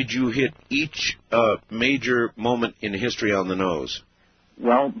did you hit each major moment in history on the nose?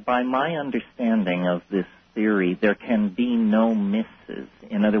 Well, by my understanding of this theory, there can be no misses.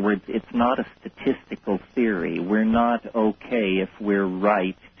 In other words, it's not a statistical theory. We're not okay if we're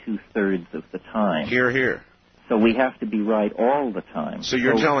right two-thirds of the time. Hear, hear. So we have to be right all the time. So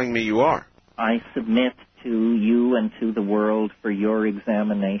you're telling me you are? I submit to you and to the world for your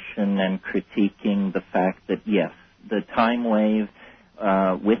examination and critiquing the fact that, yes, the time wave,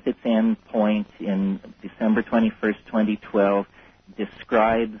 with its end point in December 21st, 2012,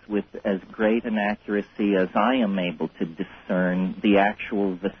 describes with as great an accuracy as I am able to discern the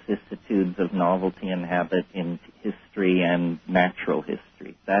actual vicissitudes of novelty and habit in history and natural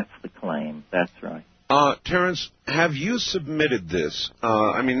history. That's the claim. That's right. Terrence, have you submitted this?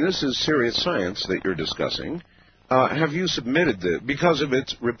 I mean, this is serious science that you're discussing. Have you submitted this because of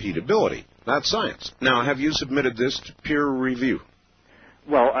its repeatability? That's science. Now, have you submitted this to peer review?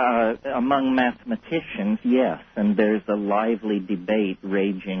 Well, among mathematicians, yes, and there's a lively debate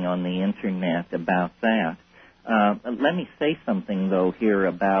raging on the Internet about that. Let me say something, though, here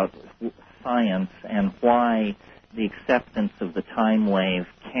about science and why the acceptance of the time wave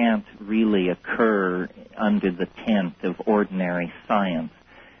can't really occur under the tent of ordinary science.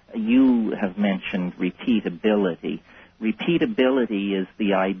 You have mentioned repeatability. Repeatability is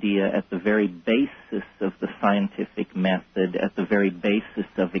the idea at the very basis of the scientific method, at the very basis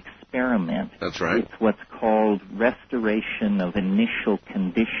of experiment. That's right. It's what's called restoration of initial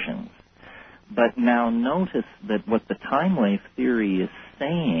conditions. But now notice that what the time wave theory is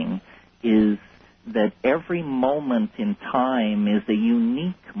saying is that every moment in time is a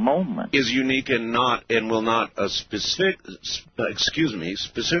unique moment. Is unique and will not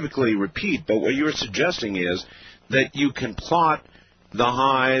specifically repeat. But what you're suggesting is that you can plot the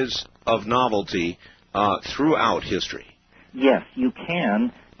highs of novelty throughout history. Yes, you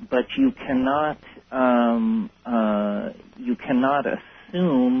can, but you cannot assume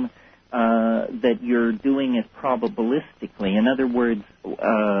that you're doing it probabilistically. In other words,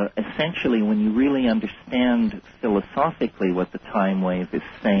 essentially, when you really understand philosophically what the time wave is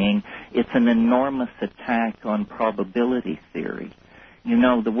saying, it's an enormous attack on probability theory. You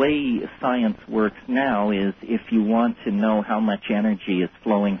know, the way science works now is if you want to know how much energy is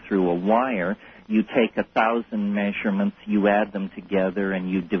flowing through a wire, you take 1,000 measurements, you add them together, and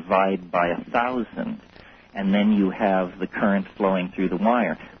you divide by 1,000. and then you have the current flowing through the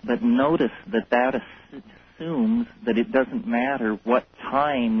wire. But notice that assumes that it doesn't matter what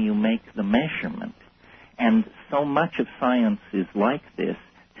time you make the measurement. And so much of science is like this,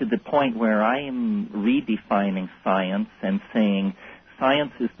 to the point where I am redefining science and saying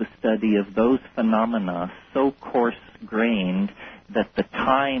science is the study of those phenomena so coarse-grained that the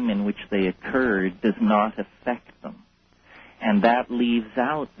time in which they occurred does not affect them. And that leaves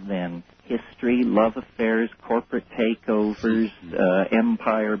out, then, history, love affairs, corporate takeovers,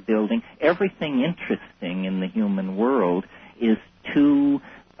 empire building. Everything interesting in the human world is too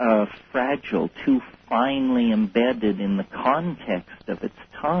fragile, too finely embedded in the context of its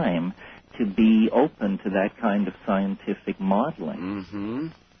time to be open to that kind of scientific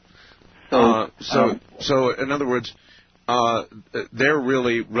modeling. So, in other words, they're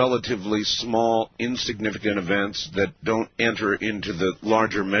really relatively small, insignificant events that don't enter into the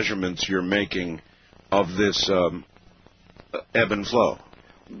larger measurements you're making of this ebb and flow.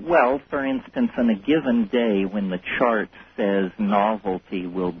 Well, for instance, on a given day when the chart says novelty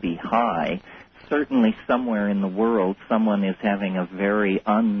will be high, certainly somewhere in the world someone is having a very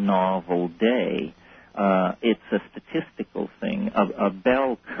unnovel day. It's a statistical thing, a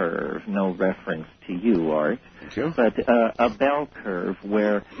bell curve, no reference to you, Art, but a bell curve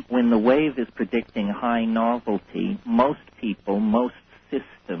where when the wave is predicting high novelty, most people, most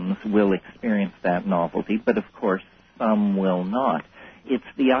systems will experience that novelty, but of course some will not. It's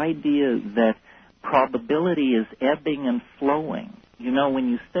the idea that probability is ebbing and flowing. You know, when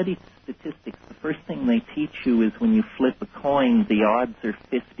you study statistics, the first thing they teach you is when you flip a coin, the odds are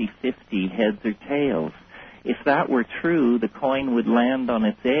 50-50, heads or tails. If that were true, the coin would land on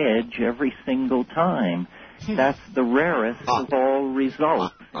its edge every single time. That's the rarest of all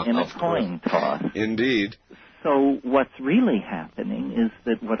results in a coin toss. Indeed. So what's really happening is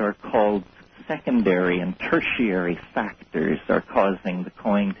that what are called secondary and tertiary factors are causing the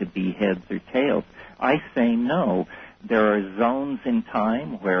coin to be heads or tails. I say no. There are zones in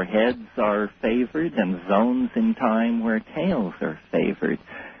time where heads are favored and zones in time where tails are favored.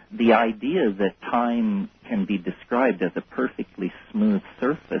 The idea that time can be described as a perfectly smooth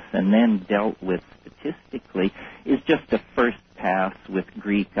surface and then dealt with statistically is just a first pass with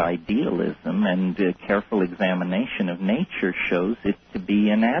Greek idealism, and careful examination of nature shows it to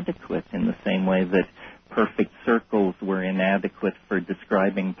be inadequate in the same way that perfect circles were inadequate for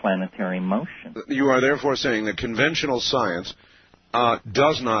describing planetary motion. You are therefore saying that conventional science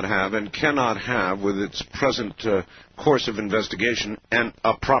does not have and cannot have, with its present course of investigation, and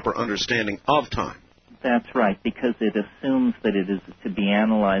a proper understanding of time. That's right, because it assumes that it is to be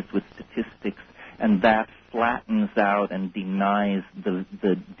analyzed with statistics, and that flattens out and denies the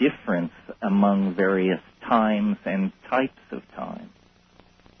difference among various times and types of time.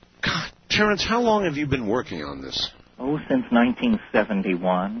 God, Terrence, how long have you been working on this? Oh, since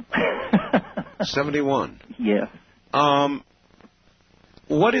 1971. 71? Yes.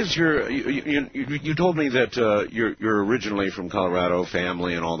 What is your... You told me that you're originally from Colorado,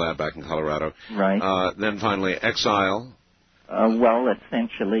 family and all that back in Colorado. Right. Then finally exile. Well,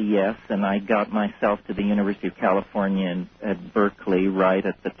 essentially, yes, and I got myself to the University of California at Berkeley right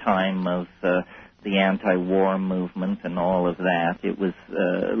at the time of the anti-war movement and all of that. It was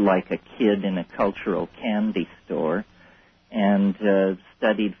like a kid in a cultural candy store, and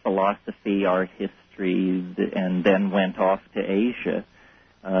studied philosophy, art history, and then went off to Asia,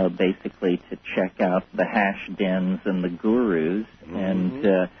 basically to check out the hash dens and the gurus, and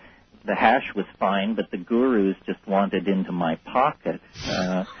the hash was fine, but the gurus just wanted into my pocket.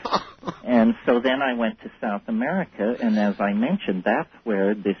 And so then I went to South America, and as I mentioned, that's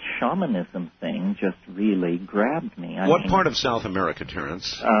where this shamanism thing just really grabbed me. What part of South America,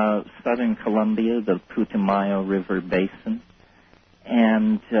 Terrence? Southern Colombia, the Putumayo River Basin.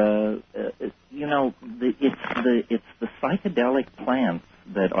 And, you know, it's the psychedelic plants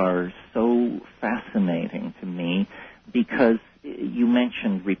that are so fascinating to me, because you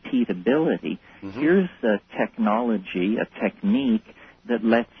mentioned repeatability. Here's a technology, a technique that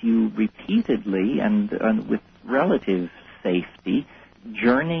lets you repeatedly and with relative safety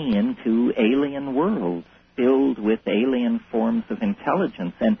journey into alien worlds filled with alien forms of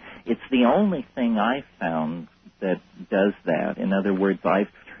intelligence. And it's the only thing I've found that does that. In other words, I've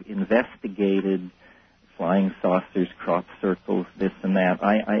investigated flying saucers, crop circles, this and that.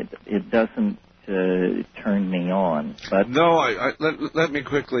 It doesn't turn me on. But no, let me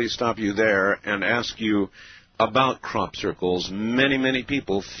quickly stop you there and ask you about crop circles. Many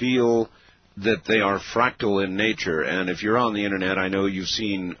people feel that they are fractal in nature, and if you're on the internet, I know you've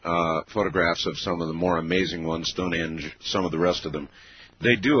seen photographs of some of the more amazing ones, Stonehenge, some of the rest of them.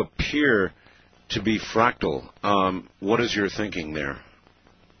 They do appear to be fractal. What is your thinking there?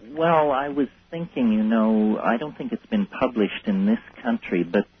 Well, I was thinking, I don't think it's been published in this country,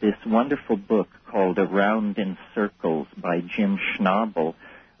 but this wonderful book called Around in Circles by Jim Schnabel,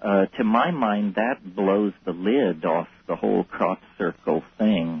 to my mind, that blows the lid off the whole crop circle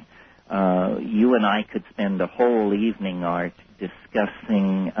thing. You and I could spend a whole evening, Art,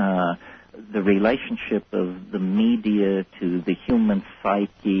 discussing the relationship of the media to the human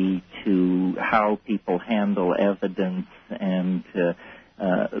psyche, to how people handle evidence, and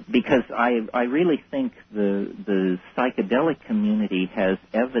because I really think the psychedelic community has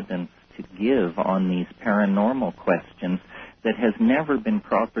evidence to give on these paranormal questions that has never been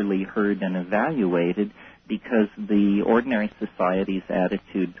properly heard and evaluated, because the ordinary society's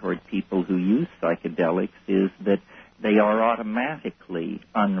attitude toward people who use psychedelics is that they are automatically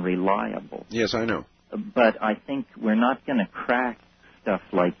unreliable. Yes, I know. But I think we're not going to crack stuff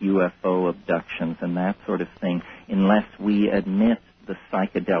like UFO abductions and that sort of thing unless we admit the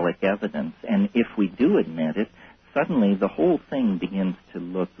psychedelic evidence. And if we do admit it, suddenly the whole thing begins to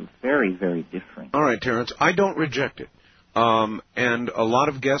look very, very different. All right, Terrence, I don't reject it. And a lot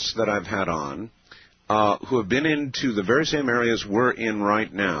of guests that I've had on who have been into the very same areas we're in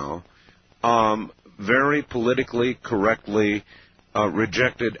right now, very politically correctly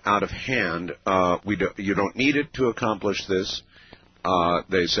rejected out of hand. You don't need it to accomplish this.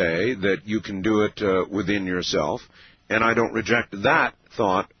 They say that you can do it within yourself. And I don't reject that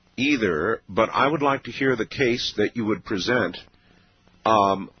thought either, but I would like to hear the case that you would present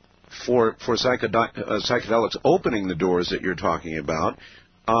for psychedelics opening the doors that you're talking about,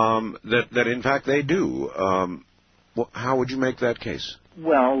 that in fact they do. How would you make that case?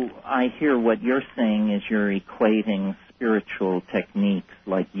 Well, I hear what you're saying is you're equating spiritual techniques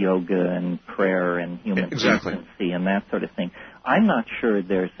like yoga and prayer and human decency and that sort of thing. I'm not sure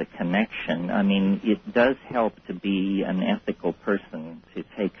there's a connection. I mean, it does help to be an ethical person to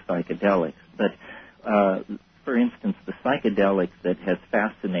take psychedelics, but for instance, the psychedelic that has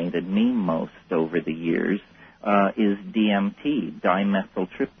fascinated me most over the years is DMT,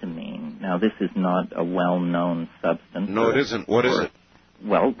 dimethyltryptamine. Now, this is not a well-known substance. No, it isn't. What is it?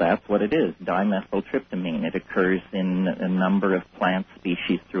 Well, that's what it is, dimethyltryptamine. It occurs in a number of plant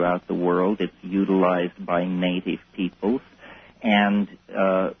species throughout the world. It's utilized by native peoples. And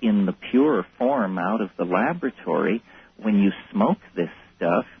in the pure form out of the laboratory, when you smoke this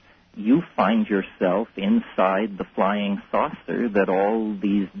stuff, you find yourself inside the flying saucer that all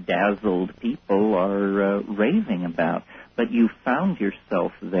these dazzled people are raving about. But you found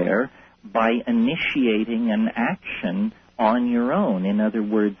yourself there by initiating an action on your own. In other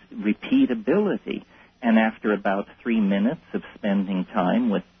words, repeatability. And after about 3 minutes of spending time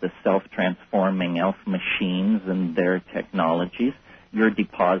with the self-transforming elf machines and their technologies, you're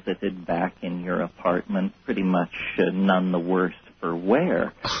deposited back in your apartment, pretty much none the worse for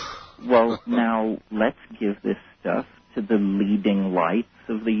wear. Well, now let's give this stuff to the leading lights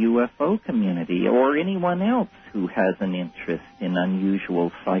of the UFO community or anyone else who has an interest in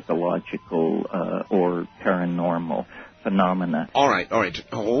unusual psychological or paranormal phenomena. All right.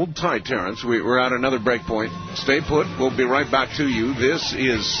 Hold tight, Terrence. We're at another break point. Stay put. We'll be right back to you. This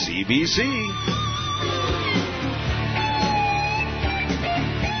is CBC.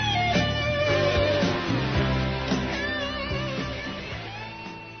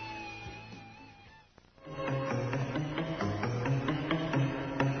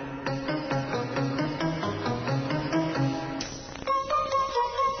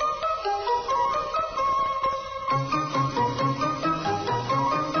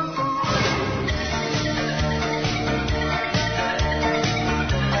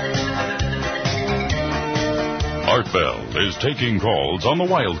 Is taking calls on the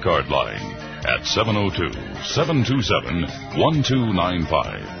wildcard line at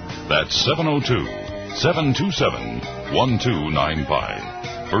 702-727-1295. That's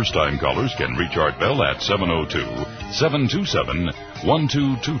 702-727-1295. First-time callers can reach Art Bell at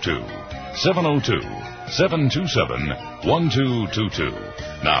 702-727-1222.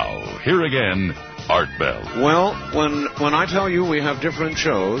 702-727-1222. Now, here again, Art Bell. Well, when I tell you we have different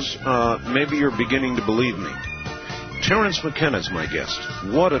shows, maybe you're beginning to believe me. Terrence McKenna's my guest.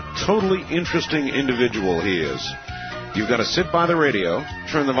 What a totally interesting individual he is. You've got to sit by the radio,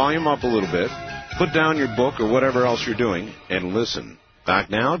 turn the volume up a little bit, put down your book or whatever else you're doing, and listen. Back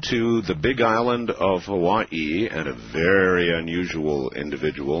now to the big island of Hawaii and a very unusual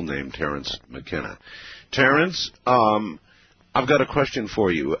individual named Terrence McKenna. Terrence, I've got a question for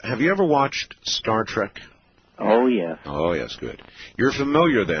you. Have you ever watched Star Trek? Oh, yes. Oh, yes, good. You're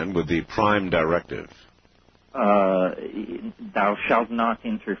familiar, then, with the Prime Directive. thou shalt not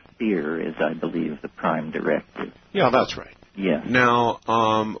interfere is, I believe, the prime directive. Yeah, that's right. Yes. Now,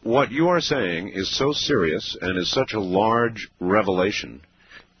 what you are saying is so serious and is such a large revelation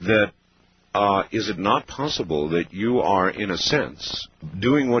that is it not possible that you are, in a sense,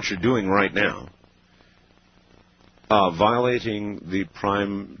 doing what you're doing right now, violating the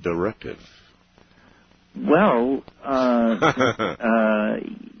prime directive? Well,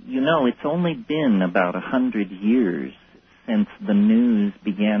 it's only been about 100 years since the news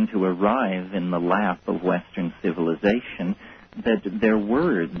began to arrive in the lap of Western civilization that there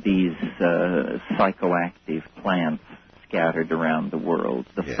were these psychoactive plants scattered around the world.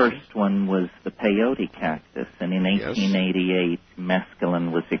 The first one was the peyote cactus, and in 1888,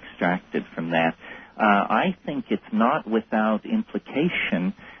 mescaline was extracted from that. I think it's not without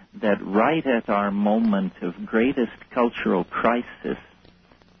implication that right at our moment of greatest cultural crisis,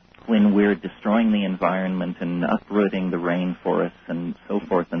 when we're destroying the environment and uprooting the rainforests and so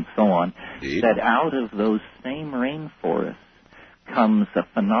forth and so on, that out of those same rainforests comes a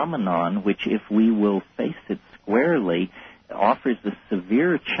phenomenon which, if we will face it squarely, offers a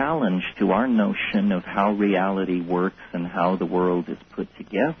severe challenge to our notion of how reality works and how the world is put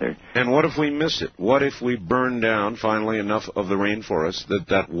together. And what if we miss it? What if we burn down, finally, enough of the rainforest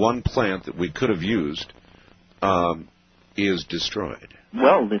that one plant that we could have used is destroyed?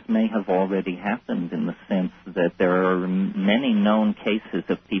 Well, this may have already happened in the sense that there are many known cases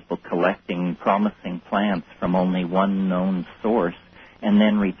of people collecting promising plants from only one known source and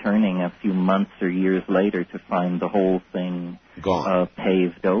then returning a few months or years later to find the whole thing gone,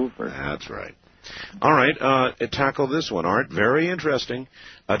 paved over. That's right. All right, tackle this one, Art. Very interesting.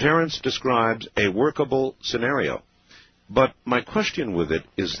 Terrence describes a workable scenario. But my question with it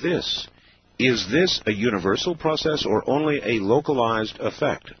is this. Is this a universal process or only a localized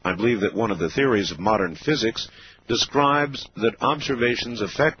effect? I believe that one of the theories of modern physics describes that observations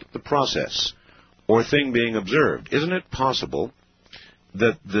affect the process or thing being observed. Isn't it possible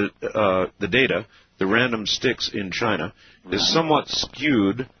that the data, the random sticks in China, is somewhat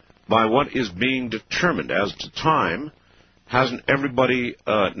skewed by what is being determined as to time? Hasn't everybody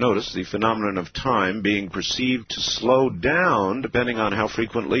noticed the phenomenon of time being perceived to slow down depending on how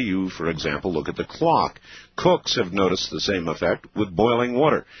frequently you, for example, look at the clock? Cooks have noticed the same effect with boiling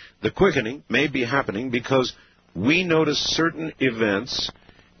water. The quickening may be happening because we notice certain events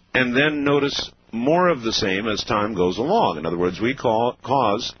and then notice more of the same as time goes along. In other words, we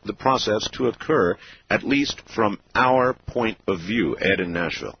cause the process to occur, at least from our point of view. Ed in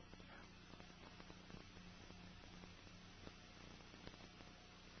Nashville.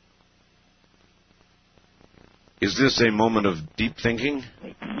 Is this a moment of deep thinking?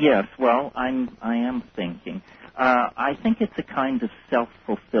 Yes, well, I am thinking. I think it's a kind of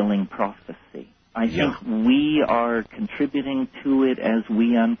self-fulfilling prophecy. I think we are contributing to it as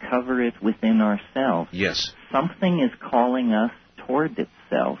we uncover it within ourselves. Yes. Something is calling us toward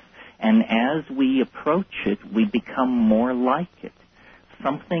itself, and as we approach it, we become more like it.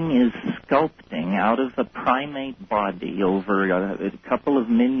 Something is sculpting out of the primate body over a couple of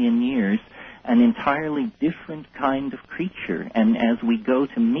million years an entirely different kind of creature. And as we go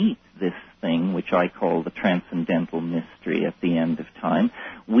to meet this thing, which I call the transcendental mystery at the end of time,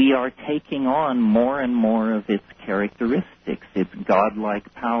 we are taking on more and more of its characteristics, its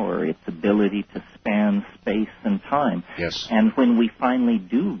godlike power, its ability to span space and time. Yes. And when we finally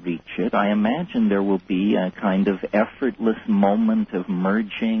do reach it, I imagine there will be a kind of effortless moment of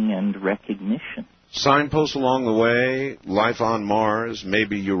merging and recognition. Signposts along the way, life on Mars,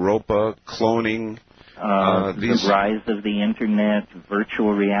 maybe Europa, cloning. The rise of the Internet,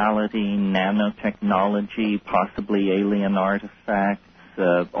 virtual reality, nanotechnology, possibly alien artifacts,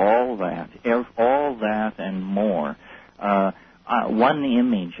 all that and more. One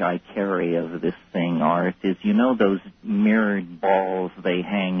image I carry of this thing, Art, is, you know those mirrored balls they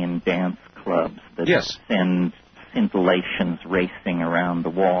hang in dance clubs that send scintillations racing around the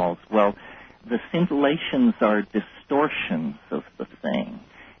walls? Well, the scintillations are distortions of the thing.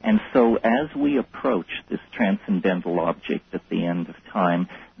 And so as we approach this transcendental object at the end of time,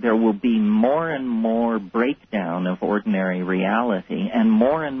 there will be more and more breakdown of ordinary reality and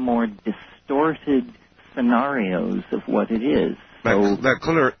more distorted scenarios of what it is. So,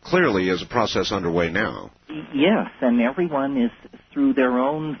 that clearly is a process underway now. Yes, and everyone is, through their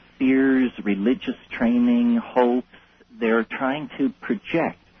own fears, religious training, hopes, they're trying to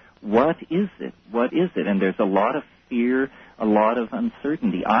project. What is it? What is it? And there's a lot of fear, a lot of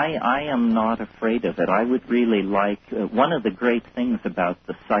uncertainty. I am not afraid of it. I would really like, one of the great things about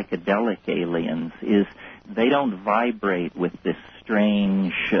the psychedelic aliens is They don't vibrate with this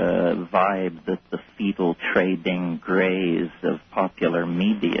strange vibe that the fetal trading greys of popular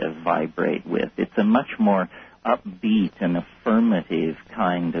media vibrate with. It's a much more upbeat and affirmative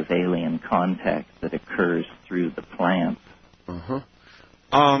kind of alien contact that occurs through the plants.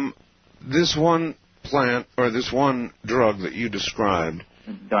 This one plant, or this one drug that you described,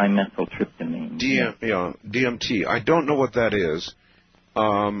 dimethyltryptamine. DMT. I don't know what that is.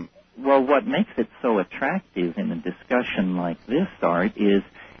 Well, what makes it so attractive in a discussion like this, Art, is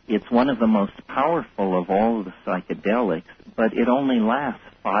it's one of the most powerful of all the psychedelics, but it only lasts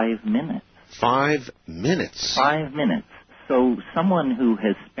 5 minutes. 5 minutes? 5 minutes. So someone who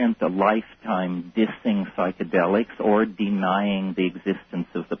has spent a lifetime dissing psychedelics or denying the existence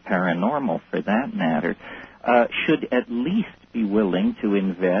of the paranormal, for that matter, should at least be willing to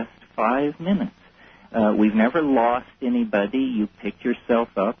invest 5 minutes. We've never lost anybody. You pick yourself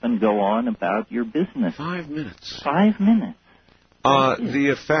up and go on about your business. 5 minutes. 5 minutes. The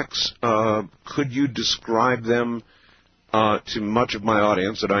effects, could you describe them to much of my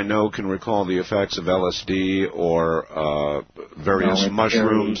audience that I know can recall the effects of LSD or various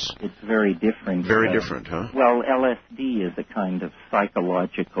mushrooms? It's very different. Very different, huh? Well, LSD is a kind of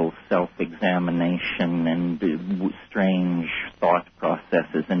psychological self-examination and strange thought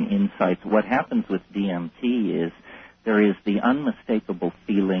processes and insights. What happens with DMT is there is the unmistakable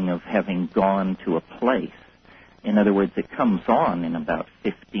feeling of having gone to a place. In other words, it comes on in about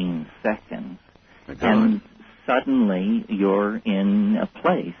 15 seconds. And suddenly you're in a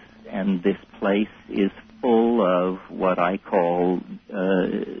place, and this place is full of what I call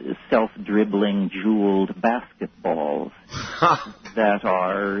self-dribbling, jeweled basketballs that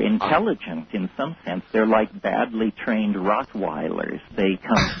are intelligent in some sense. They're like badly trained Rottweilers. They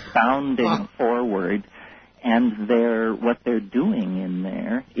come bounding forward, and what they're doing in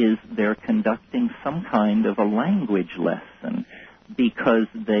there is they're conducting some kind of a language lesson because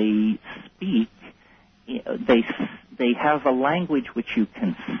they speak. They have a language which you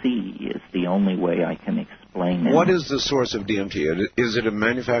can see is the only way I can explain it. What is the source of DMT? Is it a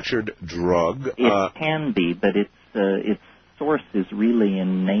manufactured drug? It can be, but its source is really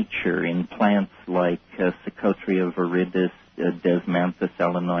in nature, in plants like Psychotria viridis, Desmanthus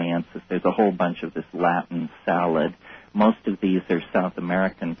illinoisensis. There's a whole bunch of this Latin salad. Most of these are South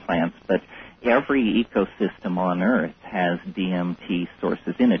American plants, but every ecosystem on Earth has DMT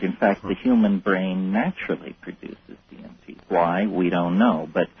sources in it. In fact, the human brain naturally produces DMT. Why? We don't know.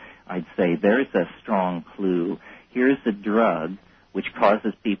 But I'd say there's a strong clue. Here's a drug which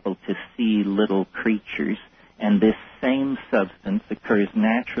causes people to see little creatures, and this same substance occurs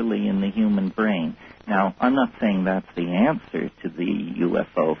naturally in the human brain. Now, I'm not saying that's the answer to the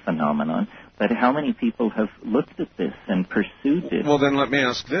UFO phenomenon, but how many people have looked at this and pursued it? Well, then let me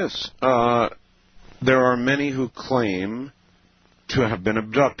ask this. There are many who claim to have been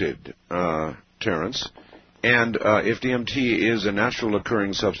abducted, Terrence, and if DMT is a natural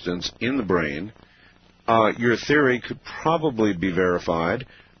occurring substance in the brain, your theory could probably be verified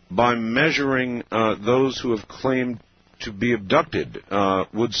by measuring those who have claimed to be abducted.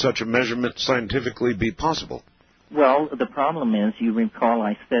 Would such a measurement scientifically be possible? Well, the problem is, you recall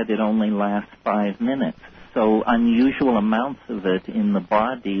I said it only lasts 5 minutes. So unusual amounts of it in the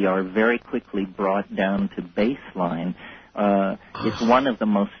body are very quickly brought down to baseline. It's one of the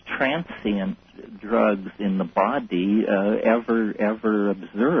most transient drugs in the body ever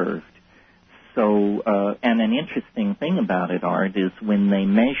observed. So, and an interesting thing about it, Art, is when they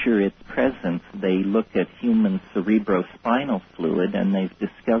measure its presence, they look at human cerebrospinal fluid, and they've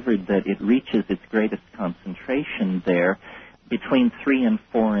discovered that it reaches its greatest concentration there between 3 and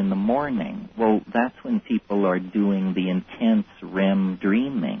 4 in the morning. Well, that's when people are doing the intense REM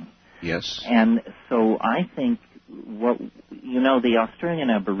dreaming. Yes. And so I think the Australian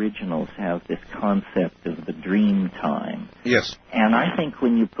Aboriginals have this concept of the dream time. Yes. And I think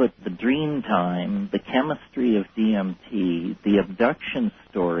when you put the dream time, the chemistry of DMT, the abduction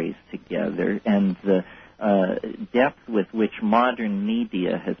stories together, and the depth with which modern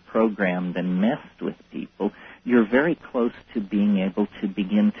media has programmed and messed with people, you're very close to being able to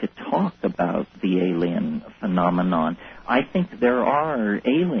begin to talk about the alien phenomenon. I think there are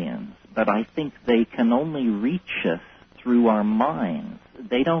aliens, but I think they can only reach us through our minds.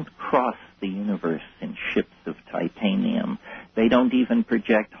 They don't cross the universe in ships of titanium. They don't even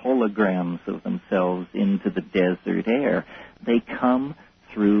project holograms of themselves into the desert air. They come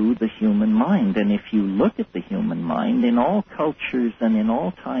through the human mind. And if you look at the human mind, in all cultures and in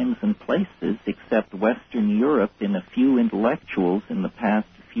all times and places, except Western Europe, in a few intellectuals in the past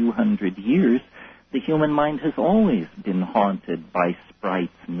few hundred years, The human mind has always been haunted by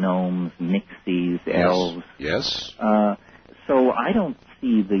sprites, gnomes, nixies, elves. Yes. So I don't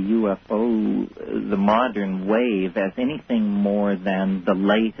see the UFO, the modern wave, as anything more than the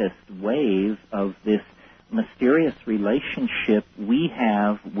latest wave of this mysterious relationship we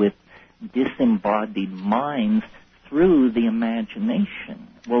have with disembodied minds through the imagination.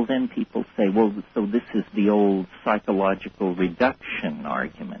 Well, then people say, well, so this is the old psychological reduction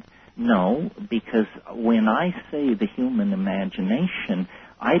argument. No, because when I say the human imagination,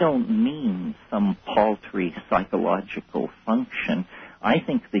 I don't mean some paltry psychological function. I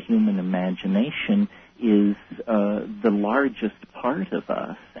think the human imagination is the largest part of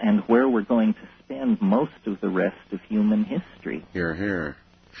us and where we're going to spend most of the rest of human history. Hear, hear.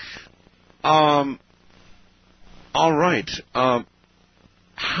 All right.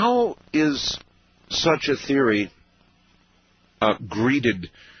 How is such a theory greeted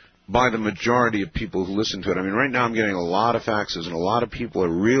by the majority of people who listen to it? I mean, right now I'm getting a lot of faxes, and a lot of people are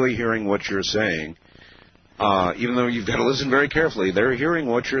really hearing what you're saying. Even though you've got to listen very carefully, they're hearing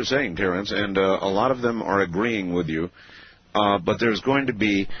what you're saying, Terrence, and a lot of them are agreeing with you. But there's going to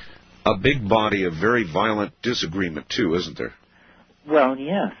be a big body of very violent disagreement, too, isn't there? Well,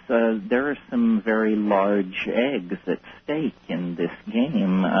 yes. There are some very large eggs at stake in this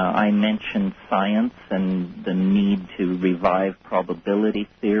game. I mentioned science and the need to revive probability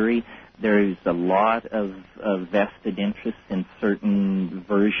theory. There's a lot of vested interest in certain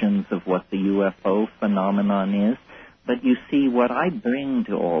versions of what the UFO phenomenon is. But you see, what I bring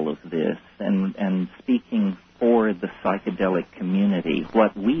to all of this, and speaking for the psychedelic community,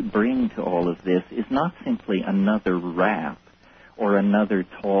 what we bring to all of this is not simply another rap or another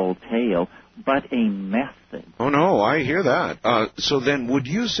tall tale, but a method. Oh, no, I hear that. So then would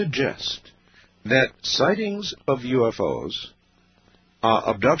you suggest that sightings of UFOs,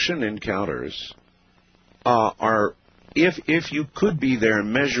 abduction encounters, are, if you could be there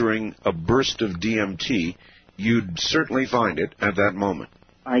measuring a burst of DMT, you'd certainly find it at that moment?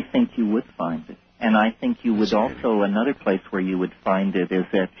 I think you would find it. And I think you would also, another place where you would find it is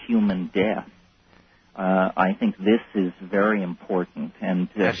at human death. I think this is very important. And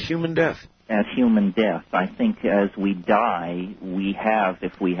at human death? At human death. I think as we die, we have,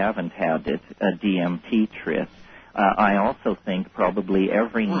 if we haven't had it, a DMT trip. I also think probably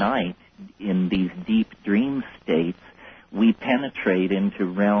every night in these deep dream states, we penetrate into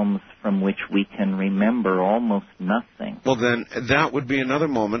realms from which we can remember almost nothing. Well, then, that would be another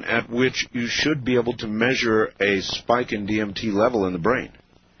moment at which you should be able to measure a spike in DMT level in the brain.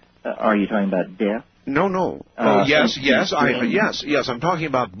 Are you talking about death? No. Yes. I'm talking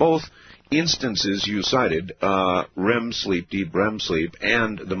about both instances you cited, REM sleep, deep REM sleep,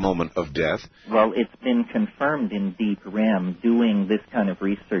 and the moment of death. Well, it's been confirmed in deep REM. Doing this kind of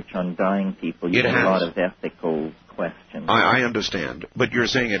research on dying people, you have a lot of ethical questions. I understand. But you're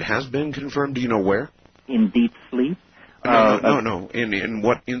saying it has been confirmed? Do you know where? In deep sleep? No. In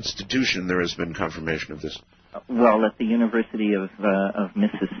what institution there has been confirmation of this? Well, at the University of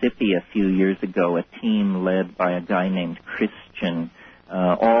Mississippi a few years ago, a team led by a guy named Christian,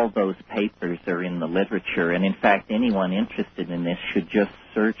 all those papers are in the literature, and in fact anyone interested in this should just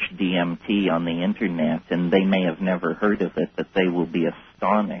search DMT on the Internet, and they may have never heard of it, but they will be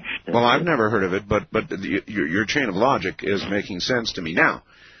astonished. Well, I've never heard of it, but your chain of logic is making sense to me. Now,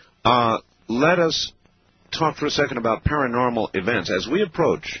 let us talk for a second about paranormal events. As we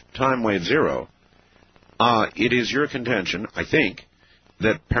approach Timewave Zero, it is your contention, I think,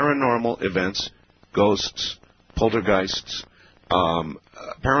 that paranormal events, ghosts, poltergeists,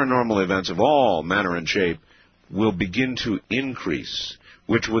 paranormal events of all manner and shape will begin to increase,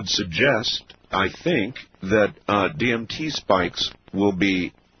 which would suggest, I think, that DMT spikes will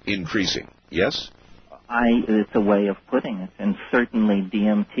be increasing. Yes? It's a way of putting it, and certainly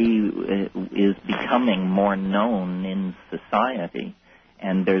DMT is becoming more known in society.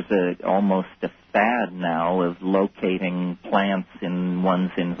 And there's almost a fad now of locating plants in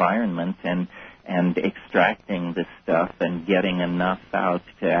one's environment and extracting the stuff and getting enough out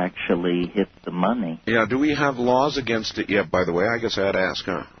to actually hit the money. Yeah, do we have laws against it yet, by the way? I guess I'd ask,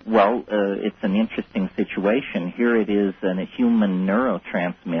 huh? Well, it's an interesting situation. Here it is a human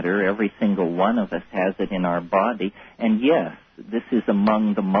neurotransmitter. Every single one of us has it in our body. And yes, this is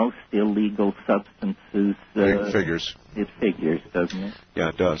among the most illegal substances. It figures. It figures, doesn't it? Yeah,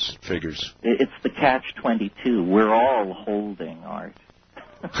 it does. It figures. It's the catch-22. We're all holding, Art.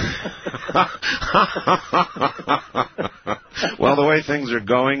 Well, the way things are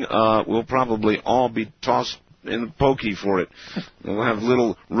going, we'll probably all be tossed in the pokey for it. We'll have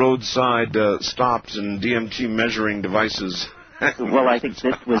little roadside stops and DMT measuring devices Well, I think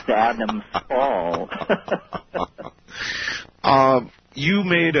this was Adam's fall. You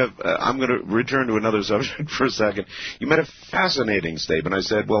made I'm going to return to another subject for a second. You made a fascinating statement. I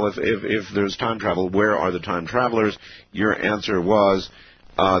said, well, if there's time travel, where are the time travelers? Your answer was,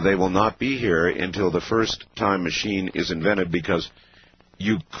 they will not be here until the first time machine is invented, because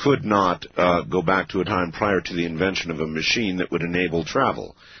you could not go back to a time prior to the invention of a machine that would enable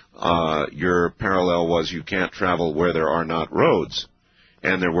travel. Your parallel was you can't travel where there are not roads.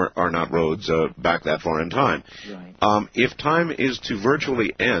 And there are not roads back that far in time. Right. If time is to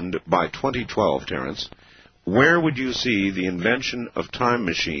virtually end by 2012, Terrence, where would you see the invention of time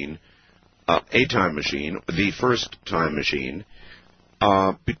machine, a time machine, the first time machine,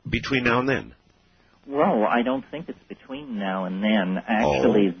 between now and then? Well, I don't think it's between now and then.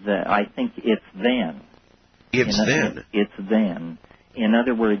 Actually, I think it's then. It's then? It's then. In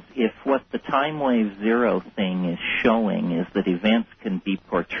other words, if what the Timewave Zero thing is showing is that events can be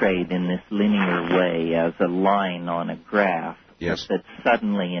portrayed in this linear way as a line on a graph, yes, that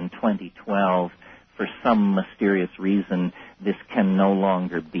suddenly in 2012, for some mysterious reason, this can no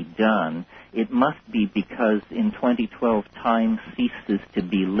longer be done, it must be because in 2012 time ceases to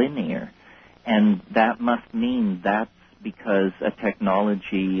be linear. And that must mean that's because a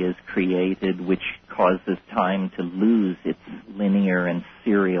technology is created which causes time to lose its linear and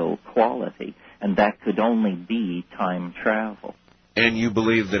serial quality, and that could only be time travel. And you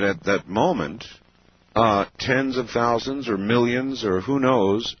believe that at that moment, tens of thousands or millions or who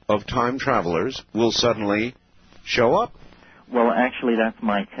knows of time travelers will suddenly show up? Well, actually, that's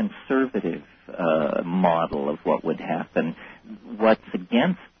my conservative model of what would happen. What's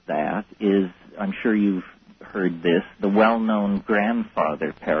against that is, I'm sure you've heard this, the well-known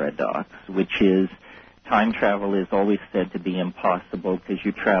grandfather paradox, which is time travel is always said to be impossible because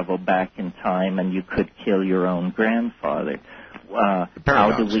you travel back in time and you could kill your own grandfather.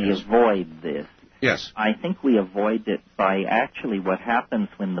 How do we avoid this? Yes. I think we avoid it by actually what happens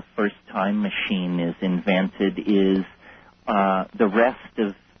when the first time machine is invented is the rest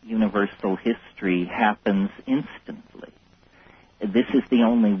of universal history happens instantly. This is the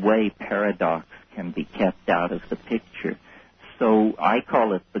only way paradox can be kept out of the picture. So I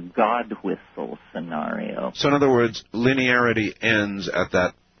call it the God whistle scenario. So in other words, linearity ends at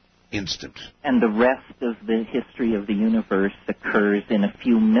that instant. And the rest of the history of the universe occurs in a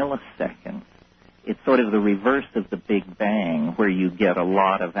few milliseconds. It's sort of the reverse of the Big Bang, where you get a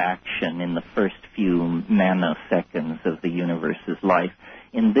lot of action in the first few nanoseconds of the universe's life.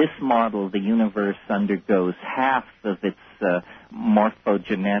 In this model, the universe undergoes half of its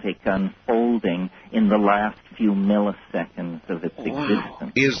morphogenetic unfolding in the last few milliseconds of its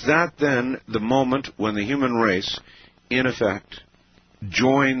existence. Is that then the moment when the human race, in effect,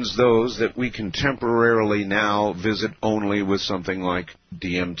 joins those that we can temporarily now visit only with something like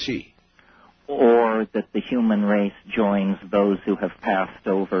DMT? Or that the human race joins those who have passed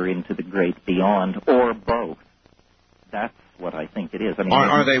over into the great beyond, or both. That's what I think it is. I mean,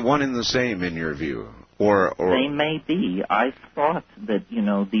 are they one and the same in your view? Or they may be. I've thought that,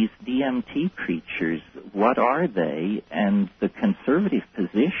 these DMT creatures, what are they? And the conservative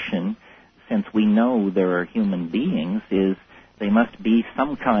position, since we know there are human beings, is they must be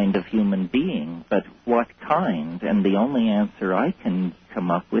some kind of human being. But what kind? And the only answer I can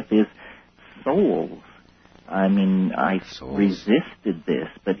come up with is souls. I mean, I resisted this,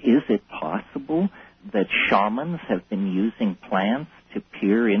 but is it possible that shamans have been using plants to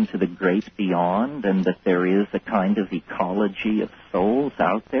peer into the great beyond, and that there is a kind of ecology of souls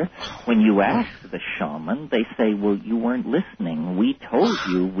out there? When you ask the shaman, they say, well, you weren't listening. We told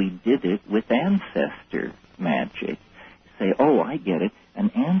you we did it with ancestor magic. You say, oh, I get it. An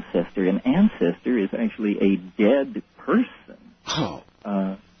ancestor is actually a dead person. Oh.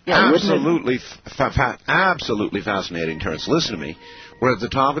 Yeah, absolutely fascinating, Terrence. Listen to me. We're at the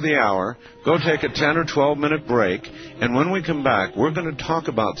top of the hour. Go take a 10 or 12-minute break, and when we come back, we're going to talk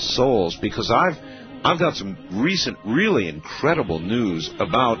about souls, because I've got some recent, really incredible news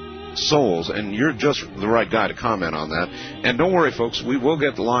about souls, and you're just the right guy to comment on that. And don't worry, folks, we will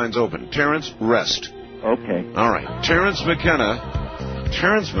get the lines open. Terrence, rest. Okay. All right. Terrence McKenna.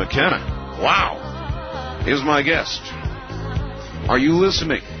 Terrence McKenna, wow, is my guest. Are you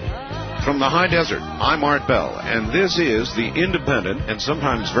listening? From the high desert, I'm Art Bell, and this is the independent and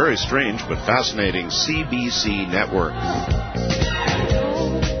sometimes very strange but fascinating CBC network.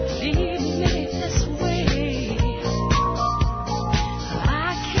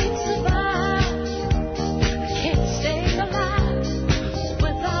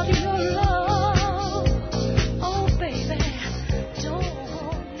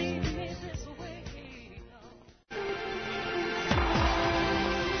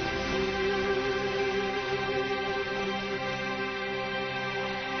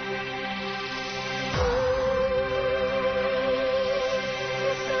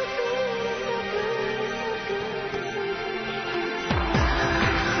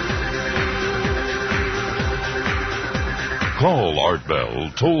 Call Art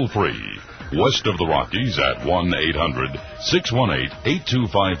Bell toll-free, west of the Rockies at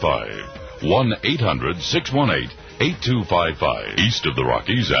 1-800-618-8255. 1-800-618-8255. East of the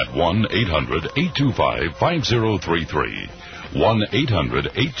Rockies at 1-800-825-5033.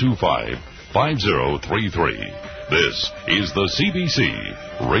 1-800-825-5033. This is the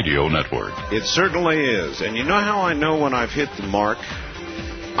CBC Radio Network. It certainly is. And you know how I know when I've hit the mark?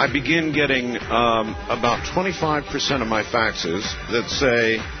 I begin getting about 25% of my faxes that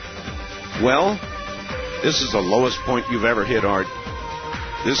say, well, this is the lowest point you've ever hit, Art.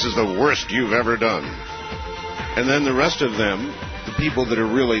 This is the worst you've ever done. And then the rest of them, the people that are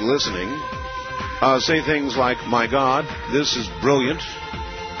really listening, say things like, my God, this is brilliant.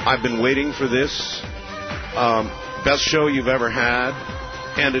 I've been waiting for this. Best show you've ever had.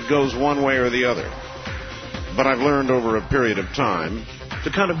 And it goes one way or the other. But I've learned over a period of time to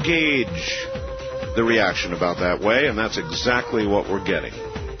kind of gauge the reaction about that way, and that's exactly what we're getting.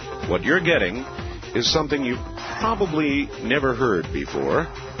 What you're getting is something you've probably never heard before,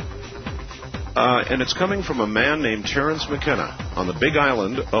 and it's coming from a man named Terrence McKenna on the big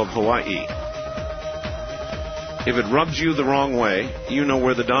island of Hawaii. If it rubs you the wrong way, you know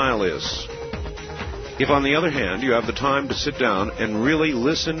where the dial is. If, on the other hand, you have the time to sit down and really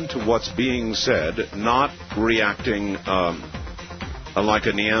listen to what's being said, not reacting like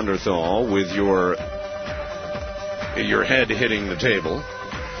a Neanderthal with your head hitting the table,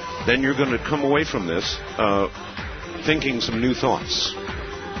 then you're going to come away from this thinking some new thoughts.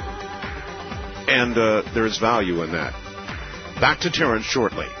 And there's value in that. Back to Terrence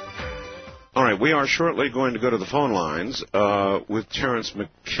shortly. All right, we are shortly going to go to the phone lines with Terrence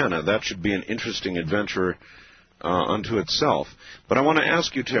McKenna. That should be an interesting adventure unto itself. But I want to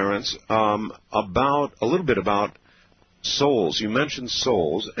ask you, Terrence, about a little bit about souls. You mentioned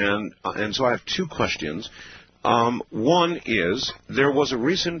souls, and so I have two questions. One is, there was a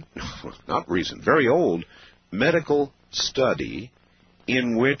very old medical study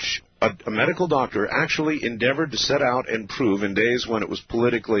in which a medical doctor actually endeavored to set out and prove, in days when it was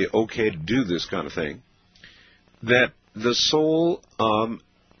politically okay to do this kind of thing, that the soul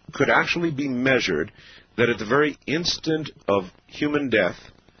could actually be measured, that at the very instant of human death,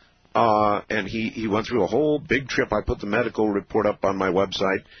 and he went through a whole big trip. I put the medical report up on my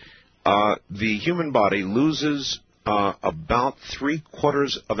website. The human body loses about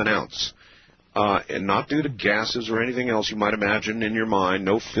 3/4 of an ounce, and not due to gases or anything else you might imagine in your mind,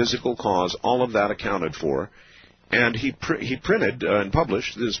 no physical cause, all of that accounted for. And he printed and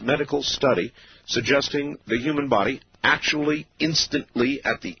published this medical study suggesting the human body actually instantly,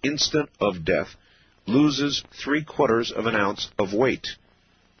 at the instant of death, loses 3/4 of an ounce of weight.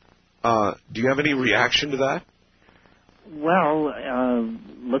 Do you have any reaction to that? Well,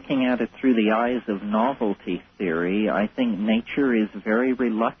 looking at it through the eyes of novelty theory, I think nature is very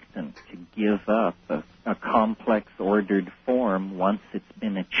reluctant to give up a complex ordered form once it's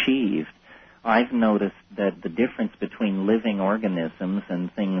been achieved. I've noticed that the difference between living organisms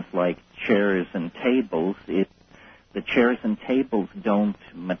and things like chairs and tables is the chairs and tables don't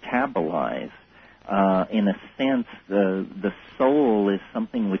metabolize. In a sense, the soul is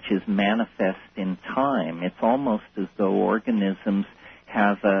something which is manifest in time. It's almost as though organisms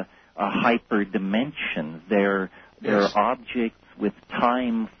have a hyperdimension. They're objects with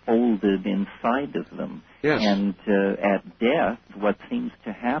time folded inside of them. Yes. And at death, what seems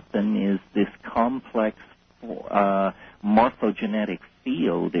to happen is this complex morphogenetic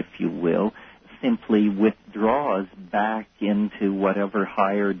field, if you will, simply withdraws back into whatever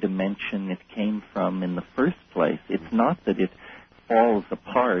higher dimension it came from in the first place. It's not that it falls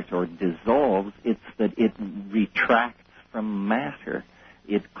apart or dissolves, it's that it retracts from matter.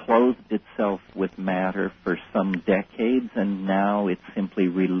 It clothed itself with matter for some decades, and now it's simply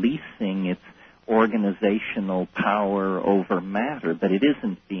releasing its organizational power over matter, but it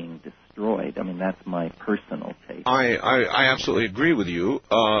isn't being destroyed. I mean, that's my personal take. I absolutely agree with you,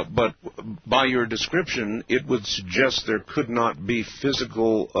 but by your description, it would suggest there could not be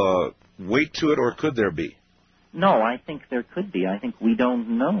physical weight to it, or could there be? No, I think there could be. I think we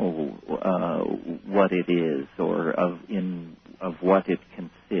don't know what it is or of what it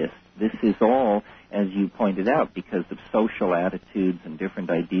consists. This is all, as you pointed out, because of social attitudes and different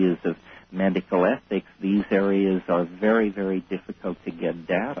ideas of medical ethics. These areas are very, very difficult to get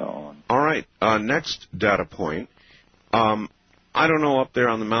data on. All right. Next data point. I don't know up there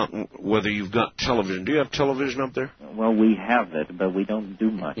on the mountain whether you've got television. Do you have television up there? Well, we have it, but we don't do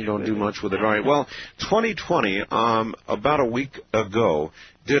much. You don't do much with it. All right. Well, 2020, about a week ago,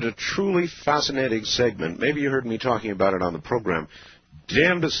 did a truly fascinating segment. Maybe you heard me talking about it on the program.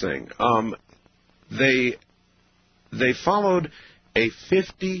 Damnedest thing. They they followed a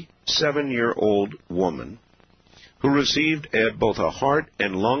 57-year-old woman who received both a heart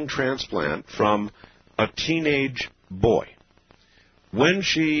and lung transplant from a teenage boy. When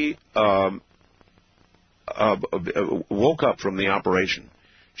she woke up from the operation,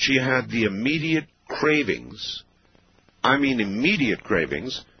 she had the immediate cravings,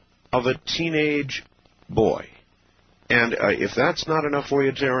 of a teenage boy. And if that's not enough for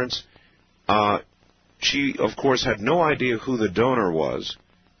you, Terrence, she, of course, had no idea who the donor was,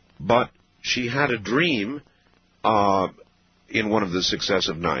 but she had a dream in one of the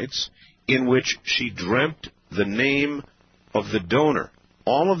successive nights in which she dreamt the name of the donor.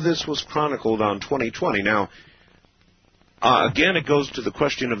 All of this was chronicled on 2020. Now, again, it goes to the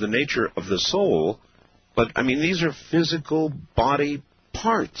question of the nature of the soul, but, these are physical body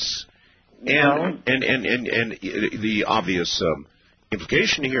parts. And the obvious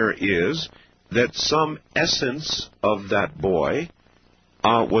implication here is that some essence of that boy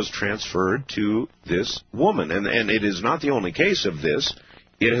was transferred to this woman. And it is not the only case of this.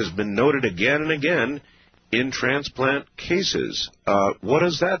 It has been noted again and again in transplant cases. What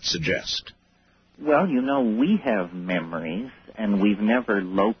does that suggest? Well, we have memories, and we've never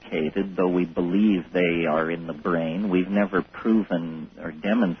located, though we believe they are in the brain. We've never proven or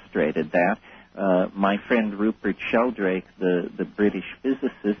demonstrated that. My friend Rupert Sheldrake, the British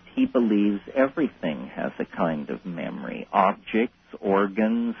physicist, he believes everything has a kind of memory, objects,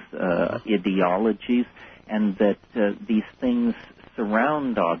 organs, ideologies, and that these things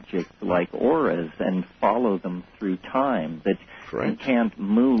surround objects like auras and follow them through time, that you can't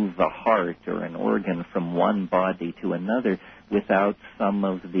move a heart or an organ from one body to another without some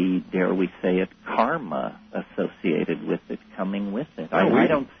of the, dare we say it, karma associated with it coming with it. I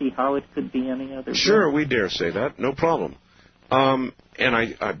don't see how it could be any other way. Sure, we dare say that. No problem. And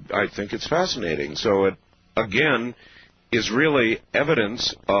I think it's fascinating. So it, again, is really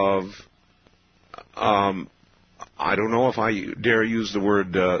evidence of, I don't know if I dare use the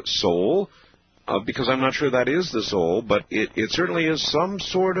word soul, because I'm not sure that is the soul, but it certainly is some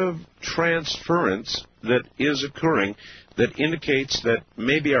sort of transference that is occurring that indicates that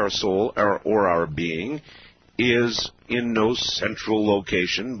maybe our soul or our being is in no central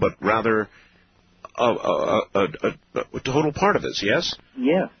location, but rather a total part of us, yes?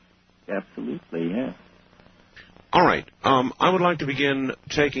 Yes, absolutely, yes. All right. I would like to begin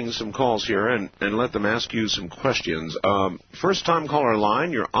taking some calls here and let them ask you some questions. First-time caller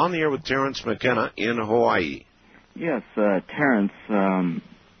line, you're on the air with Terrence McKenna in Hawaii. Yes, Terrence,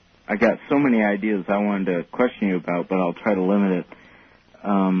 I got so many ideas I wanted to question you about, but I'll try to limit it.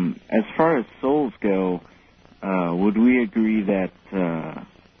 As far as souls go, would we agree that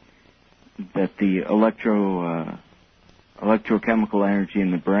the electrochemical energy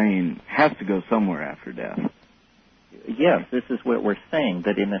in the brain has to go somewhere after death? Yes, this is what we're saying,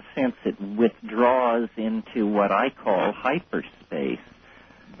 that in a sense it withdraws into what I call hyperspace.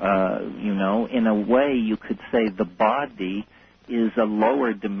 In a way you could say the body is a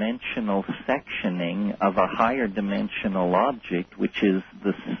lower dimensional sectioning of a higher dimensional object, which is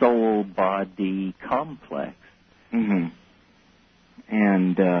the soul-body complex. Mm-hmm.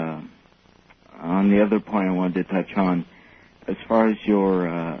 And on the other point I wanted to touch on, as far as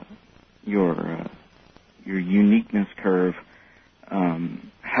your uniqueness curve,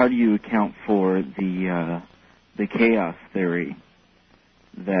 how do you account for the chaos theory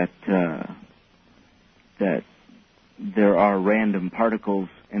that there are random particles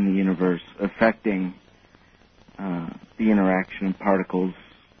in the universe affecting the interaction of particles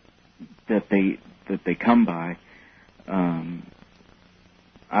that they come by?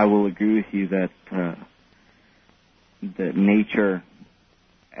 I will agree with you that nature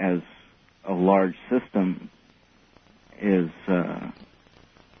as a large system is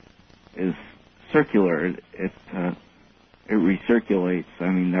circular. It recirculates.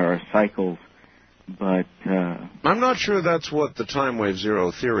 There are cycles, but I'm not sure that's what the Timewave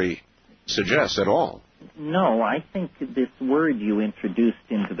Zero theory suggests at all. No, I think this word you introduced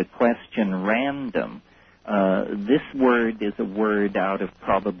into the question, random, this word is a word out of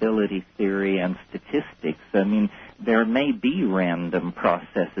probability theory and statistics. There may be random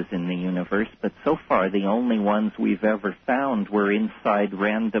processes in the universe, but so far the only ones we've ever found were inside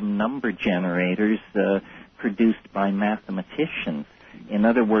random number generators produced by mathematicians. In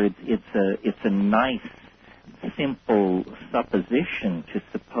other words, it's a nice, simple supposition to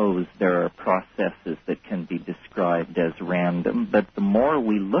suppose there are processes that can be described as random, but the more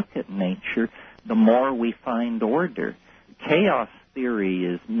we look at nature, the more we find order. Chaos theory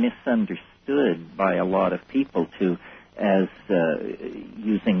is misunderstood by a lot of people to as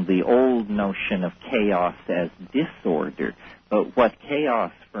using the old notion of chaos as disorder. But what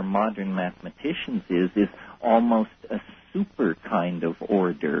chaos for modern mathematicians is almost a super kind of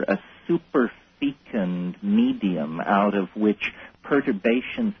order, a super fecund medium out of which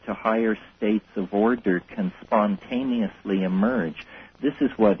perturbations to higher states of order can spontaneously emerge. This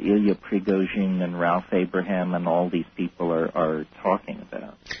is what Ilya Prigozhin and Ralph Abraham and all these people are talking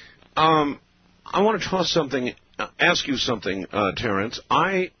about. I want to ask you something, Terrence.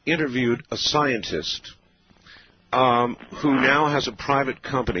 I interviewed a scientist who now has a private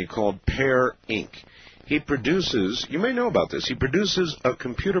company called Pear Inc. He produces, you may know about this, he produces a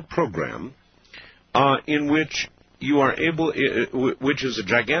computer program in which you are able, which is a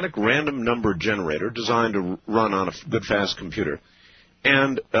gigantic random number generator designed to run on a good, fast computer.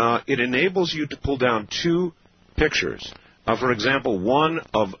 And it enables you to pull down two pictures. For example, one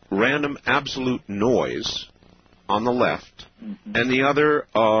of random absolute noise on the left, and the other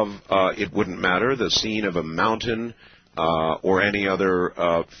of, it wouldn't matter, the scene of a mountain or any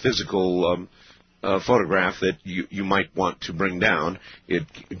other physical photograph that you might want to bring down. It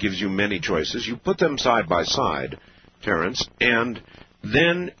gives you many choices. You put them side by side, Terrence, and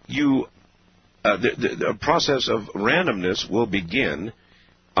then the process of randomness will begin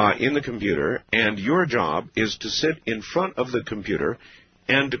in the computer, and your job is to sit in front of the computer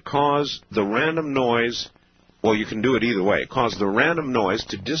and to cause the random noise, well, you can do it either way, cause the random noise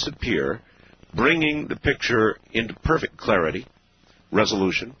to disappear, bringing the picture into perfect clarity,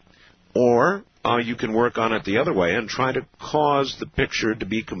 resolution, or you can work on it the other way and try to cause the picture to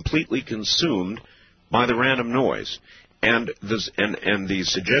be completely consumed by the random noise. And the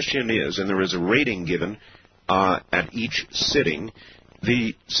suggestion is, and there is a rating given at each sitting,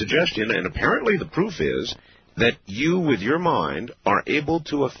 the suggestion, and apparently the proof is, that you, with your mind, are able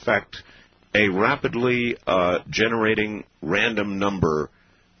to affect a rapidly generating random number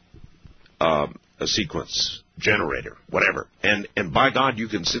a sequence generator, whatever. And by God, you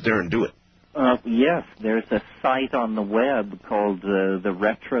can sit there and do it. Yes, there's a site on the web called the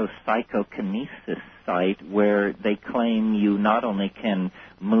Retropsychokinesis site where they claim you not only can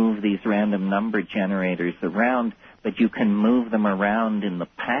move these random number generators around, but you can move them around in the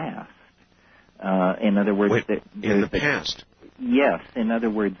past. In other words, in the past? Yes. In other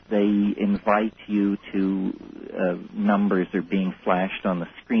words, they invite you to, numbers are being flashed on the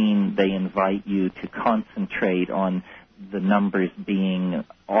screen. They invite you to concentrate on the numbers being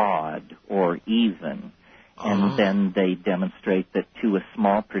odd or even. And then they demonstrate that to a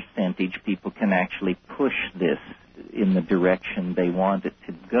small percentage, people can actually push this in the direction they want it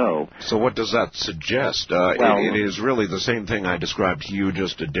to go. So what does that suggest? It is really the same thing I described to you,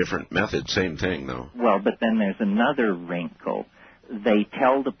 just a different method. Same thing, though. Well, but then there's another wrinkle. They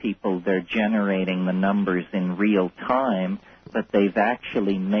tell the people they're generating the numbers in real time, but they've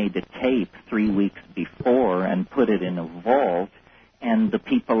actually made a tape 3 weeks before and put it in a vault, and the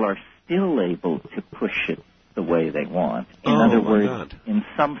people are still able to push it the way they want. In other words, in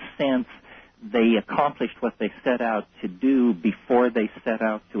some sense, they accomplished what they set out to do before they set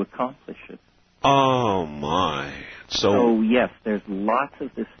out to accomplish it. Oh, my. So, yes, there's lots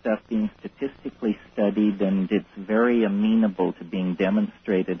of this stuff being statistically studied, and it's very amenable to being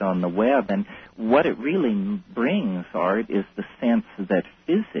demonstrated on the web. And what it really brings, Art, is the sense that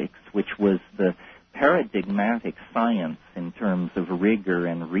physics, which was the paradigmatic science in terms of rigor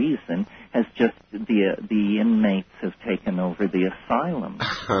and reason, has just, the inmates have taken over the asylum.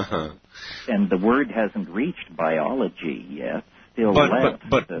 And the word hasn't reached biology yet, still left.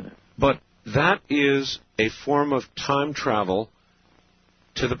 But that is a form of time travel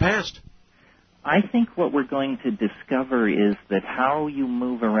to the past. I think what we're going to discover is that how you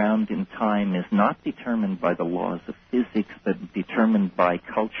move around in time is not determined by the laws of physics, but determined by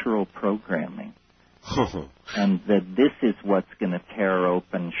cultural programming. And that this is what's going to tear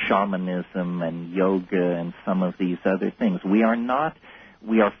open shamanism and yoga and some of these other things. We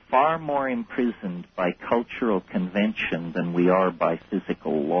are far more imprisoned by cultural convention than we are by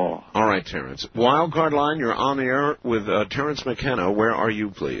physical law. All right, Terrence. Wildcard line, you're on the air with Terrence McKenna. Where are you,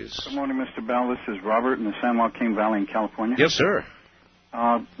 please? Good morning, Mr. Bell. This is Robert in the San Joaquin Valley in California. Yes, sir.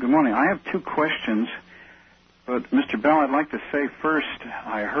 Good morning. I have two questions. But, Mr. Bell, I'd like to say first,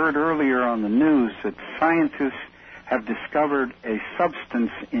 I heard earlier on the news that scientists have discovered a substance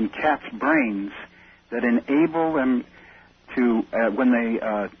in cats' brains that enable them to, when they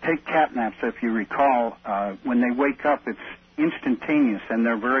take cat naps, if you recall, when they wake up, it's instantaneous and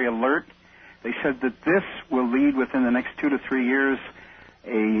they're very alert. They said that this will lead within the next 2 to 3 years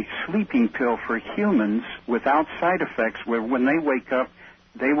a sleeping pill for humans without side effects, where when they wake up,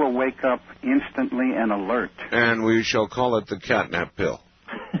 they will wake up instantly and alert. And we shall call it the catnap pill.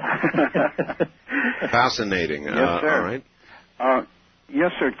 Fascinating. Yes, sir. All right.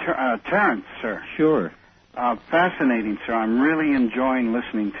 Yes, sir. Terrence, sir. Sure. Fascinating, sir. I'm really enjoying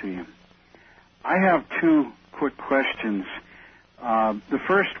listening to you. I have two quick questions. The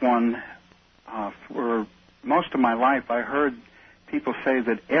first one, for most of my life, I heard people say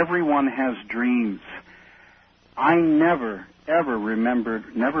that everyone has dreams. I never, ever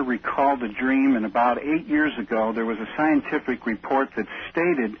never recalled a dream, and about 8 years ago, there was a scientific report that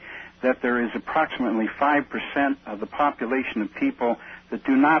stated that there is approximately 5% of the population of people that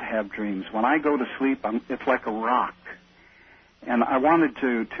do not have dreams. When I go to sleep, it's like a rock. And I wanted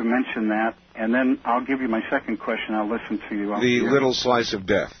to mention that, and then I'll give you my second question. I'll listen to you. The little slice of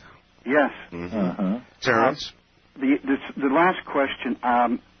death. Yes. Mm-hmm. Terrence? The last question.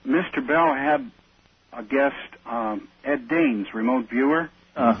 Mr. Bell had a guest, Ed Daines, remote viewer.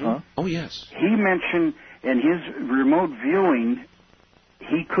 Uh-huh. Oh, yes. He mentioned in his remote viewing,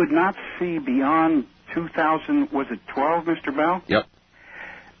 he could not see beyond 2000, was it 12, Mr. Bell? Yep.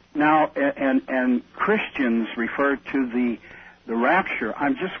 Now, and Christians refer to the rapture.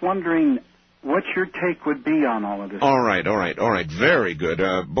 I'm just wondering what your take would be on all of this. All right. Very good.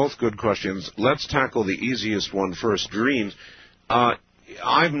 Both good questions. Let's tackle the easiest one first, dreams.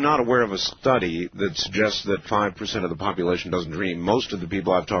 I'm not aware of a study that suggests that 5% of the population doesn't dream. Most of the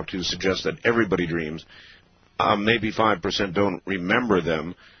people I've talked to suggest that everybody dreams. Maybe 5% don't remember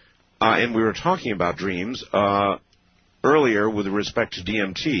them. And we were talking about dreams earlier with respect to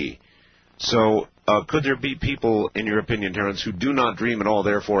DMT. So could there be people, in your opinion, Terrence, who do not dream at all,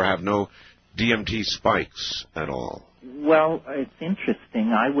 therefore have no DMT spikes at all? Well, it's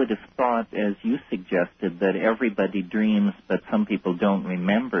interesting. I would have thought, as you suggested, that everybody dreams, but some people don't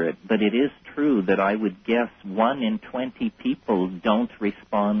remember it. But it is true that I would guess 1 in 20 people don't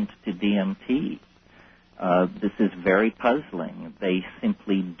respond to DMT. This is very puzzling. They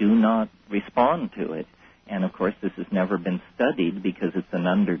simply do not respond to it. And, of course, this has never been studied because it's an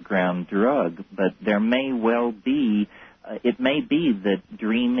underground drug. But there may well be, it may be that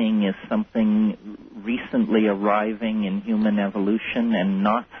dreaming is something recently arriving in human evolution and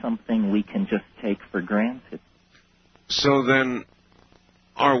not something we can just take for granted. So then,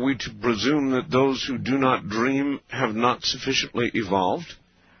 are we to presume that those who do not dream have not sufficiently evolved?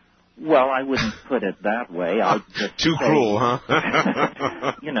 Well, I wouldn't put it that way. I'd just Too say, cruel, huh?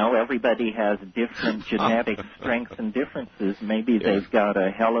 You know, everybody has different genetic strengths and differences. Maybe they've got a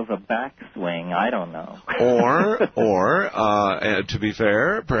hell of a backswing. I don't know. Or, to be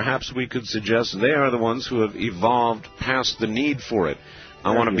fair, perhaps we could suggest they are the ones who have evolved past the need for it.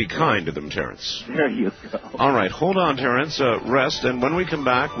 I want to be kind to them, Terrence. There you go. All right, hold on, Terrence. Rest, and when we come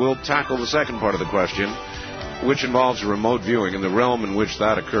back, we'll tackle the second part of the question, which involves remote viewing and the realm in which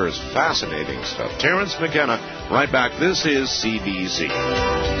that occurs. Fascinating stuff. Terrence McKenna, right back. This is CBC.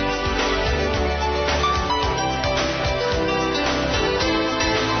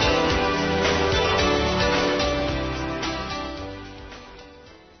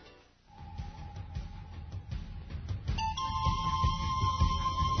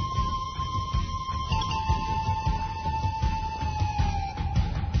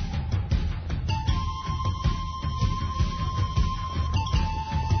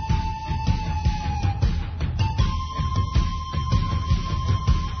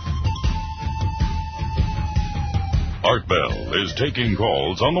 Art Bell is taking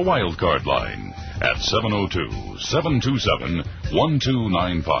calls on the wildcard line at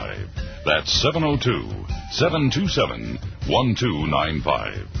 702-727-1295. That's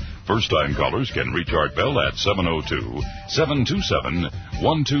 702-727-1295. First-time callers can reach Art Bell at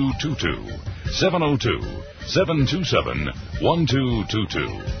 702-727-1222.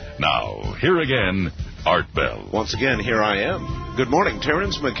 702-727-1222. Now, here again, Art Bell. Once again, here I am. Good morning.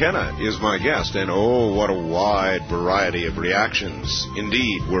 Terrence McKenna is my guest, and oh, what a wide variety of reactions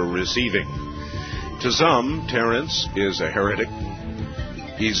indeed we're receiving. To some, Terrence is a heretic.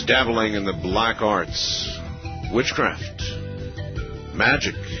 He's dabbling in the black arts, witchcraft,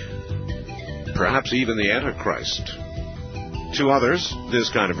 magic, perhaps even the Antichrist. To others, this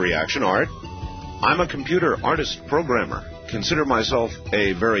kind of reaction, Art, I'm a computer artist programmer. Consider myself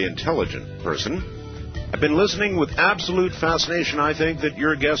a very intelligent person. I've been listening with absolute fascination. I think that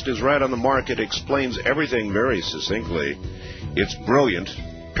your guest is right on the mark. It explains everything very succinctly. It's brilliant,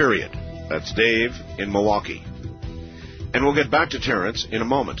 period. That's Dave in Milwaukee. And we'll get back to Terrence in a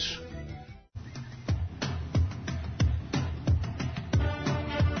moment.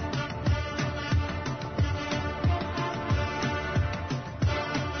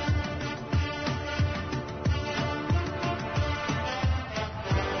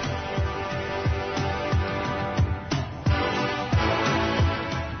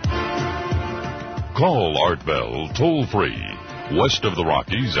 Call Art Bell toll-free. West of the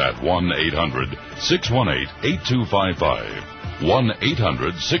Rockies at 1-800-618-8255.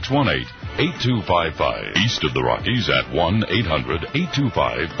 1-800-618-8255. East of the Rockies at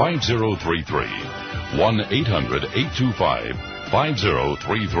 1-800-825-5033.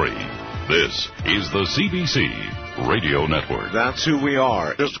 1-800-825-5033. This is the CBC Radio Network. That's who we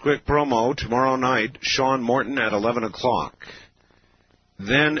are. Just a quick promo. Tomorrow night, Sean Morton at 11 o'clock.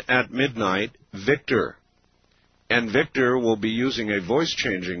 Then at midnight, Victor. And Victor will be using a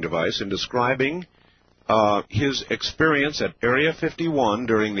voice-changing device in describing his experience at Area 51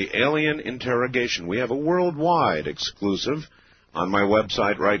 during the alien interrogation. We have a worldwide exclusive on my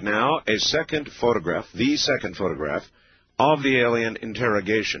website right now, the second photograph of the alien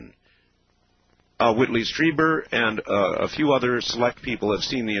interrogation. Whitley Strieber and a few other select people have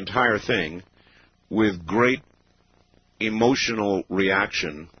seen the entire thing with great emotional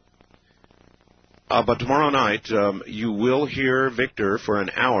reaction. But tomorrow night, you will hear Victor for an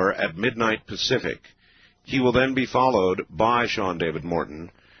hour at midnight Pacific. He will then be followed by Sean David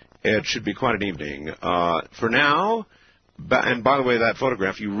Morton. It should be quite an evening. For now, and by the way, that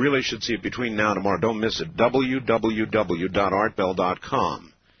photograph, you really should see it between now and tomorrow. Don't miss it.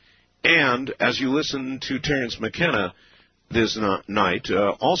 www.artbell.com. And as you listen to Terrence McKenna this night,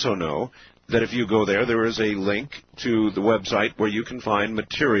 also know that if you go there is a link to the website where you can find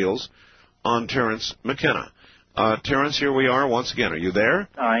materials on Terrence McKenna. Terrence, here we are once again. Are you there?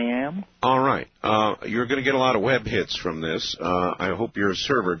 I am. All right. You're going to get a lot of web hits from this. I hope your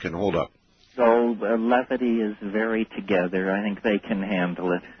server can hold up. So levity is very together. I think they can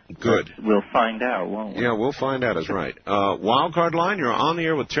handle it. Good. But we'll find out, won't we? Yeah, we'll find out is right. Wildcard line, you're on the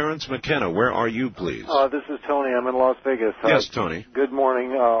air with Terrence McKenna. Where are you, please? This is Tony. I'm in Las Vegas. Yes, Tony. Good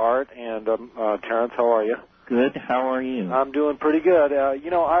morning, Art and Terrence. How are you? Good. How are you? I'm doing pretty good. I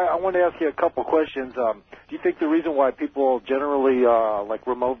wanted to ask you a couple questions. Do you think the reason why people generally, like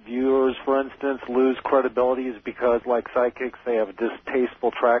remote viewers, for instance, lose credibility is because, like psychics, they have a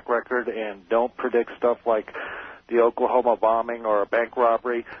distasteful track record and don't predict stuff like the Oklahoma bombing or a bank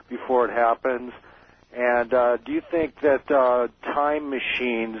robbery before it happens? And do you think that time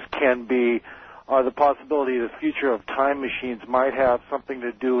machines can be, the possibility the future of time machines might have something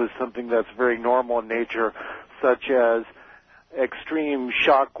to do with something that's very normal in nature, such as extreme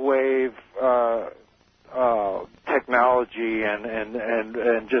shockwave technology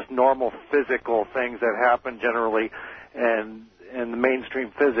and just normal physical things that happen generally and in the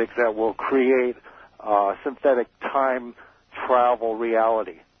mainstream physics that will create synthetic time travel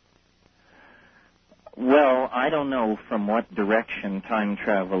reality? Well, I don't know from what direction time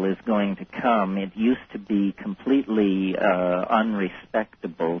travel is going to come. It used to be completely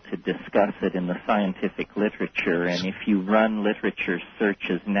unrespectable to discuss it in the scientific literature, and if you run literature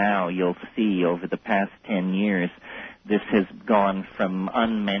searches now, you'll see over the past 10 years this has gone from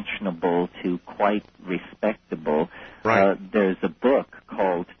unmentionable to quite respectable. Right. There's a book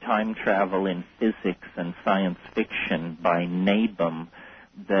called Time Travel in Physics and Science Fiction by Nabum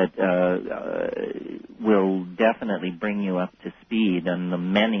that will definitely bring you up to speed on the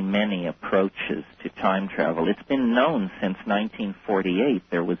many, many approaches to time travel. It's been known since 1948.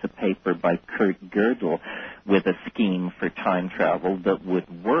 There was a paper by Kurt Gödel with a scheme for time travel that would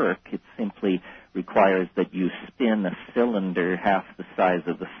work. It simply requires that you spin a cylinder half the size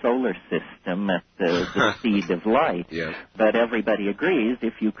of the solar system at the speed of light. Yes. But everybody agrees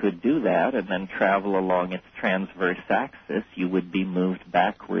if you could do that and then travel along its transverse axis, you would be moved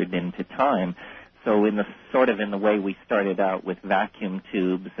backward into time. So in the way we started out with vacuum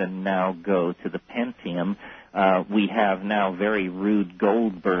tubes and now go to the Pentium, we have now very Rube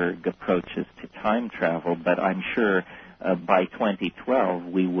Goldberg approaches to time travel, but I'm sure by 2012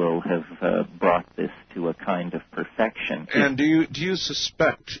 we will have brought this to a kind of perfection. And do you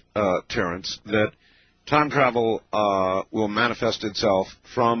suspect, Terrence, that time travel will manifest itself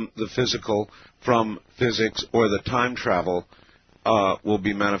from the physical, from physics, or that time travel will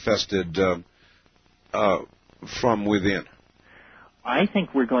be manifested from within? I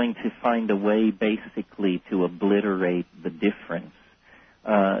think we're going to find a way basically to obliterate the difference.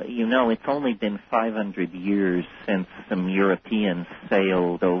 It's only been 500 years since some Europeans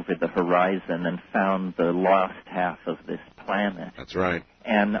sailed over the horizon and found the lost half of this planet. That's right.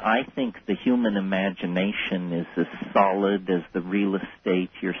 And I think the human imagination is as solid as the real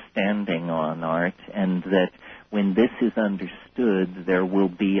estate you're standing on, Art, and that when this is understood, there will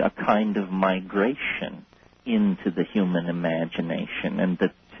be a kind of migration into the human imagination, and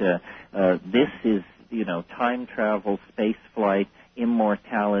that this is, time travel, space flight,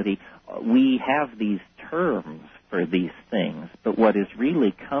 immortality. We have these terms for these things. But what is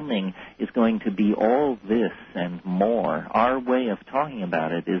really coming is going to be all this and more. Our way of talking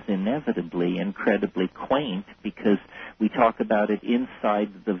about it is inevitably incredibly quaint because we talk about it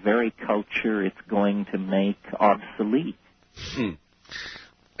inside the very culture it's going to make obsolete.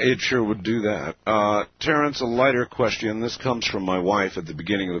 It sure would do that. Terrence, a lighter question. This comes from my wife at the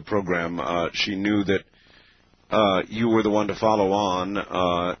beginning of the program. She knew that you were the one to follow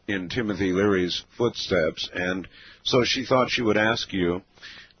on in Timothy Leary's footsteps, and so she thought she would ask you.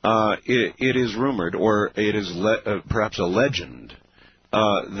 It is rumored, or it is perhaps a legend,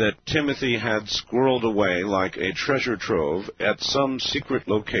 that Timothy had squirreled away like a treasure trove at some secret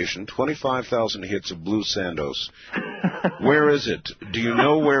location 25,000 hits of Blue Sandos. Where is it? Do you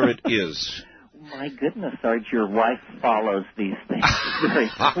know where it is? My goodness, Arch, your wife follows these things very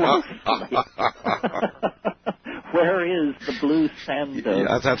closely. Where is the Blue Sandos?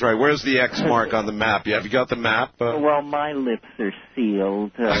 Yeah, that's right. Where's the X mark on the map? Have you got the map? Well, my lips are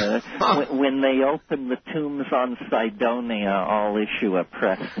sealed. When they open the tombs on Cydonia, I'll issue a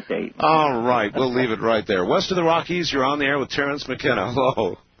press statement. All right. We'll leave it right there. West of the Rockies, you're on the air with Terrence McKenna.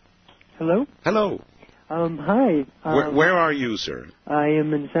 Hello. Hello? Hello. Hi. Where are you, sir? I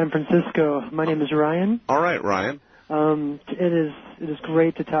am in San Francisco. My name is Ryan. All right, Ryan. It is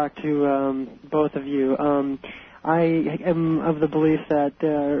great to talk to both of you. I am of the belief that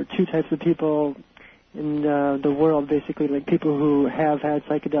there are two types of people in the world, basically, like people who have had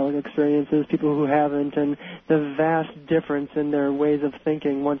psychedelic experiences, people who haven't, and the vast difference in their ways of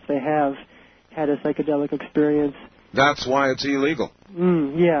thinking once they have had a psychedelic experience. That's why it's illegal.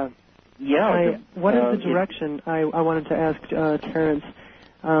 Yeah. Yeah. What is the direction, I wanted to ask Terrence,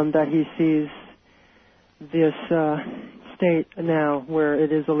 that he sees this state now where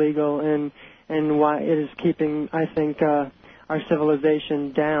it is illegal and why it is keeping, I think, our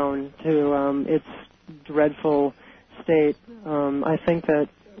civilization down to its dreadful state. I think that,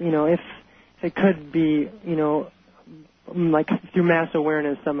 if it could be, like through mass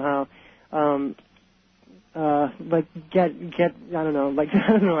awareness somehow, I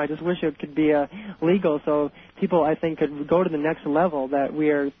just wish it could be legal so people, I think, could go to the next level that we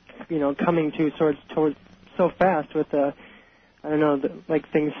are, coming to towards so fast with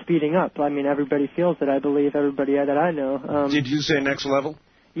things speeding up. I mean, everybody feels it, I believe, everybody that I know. Did you say next level?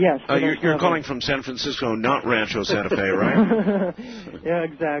 Yes. You're calling from San Francisco, not Rancho Santa Fe, right? Yeah,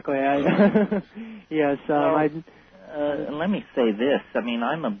 exactly. Yes. Let me say this. I mean,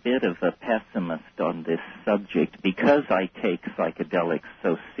 I'm a bit of a pessimist on this subject because I take psychedelics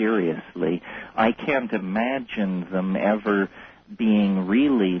so seriously. I can't imagine them ever being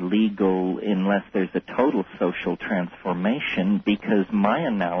really legal unless there's a total social transformation, because my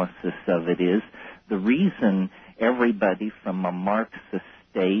analysis of it is the reason everybody from a Marxist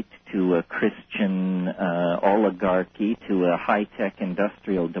state to a Christian oligarchy to a high-tech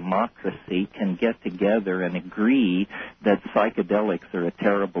industrial democracy can get together and agree that psychedelics are a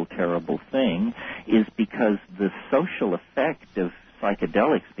terrible, terrible thing is because the social effect of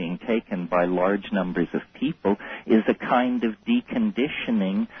psychedelics being taken by large numbers of people is a kind of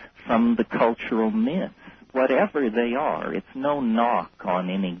deconditioning from the cultural myths. Whatever they are, it's no knock on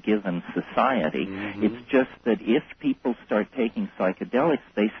any given society. Mm-hmm. It's just that if people start taking psychedelics,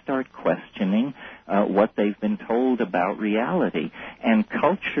 they start questioning what they've been told about reality. And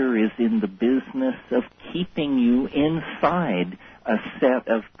culture is in the business of keeping you inside a set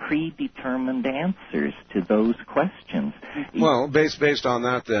of predetermined answers to those questions. Well, based on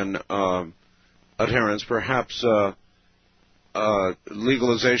that, then, Terrence, perhaps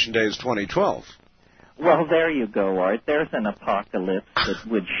legalization day is 2012. Well, there you go, Art. There's an apocalypse that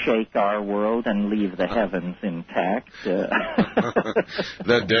would shake our world and leave the heavens intact. The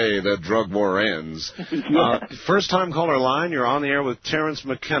day the drug war ends. Yeah. First-time caller line, you're on the air with Terrence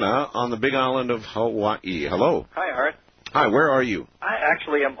McKenna on the Big Island of Hawaii. Hello. Hi, Art. Hi, where are you? I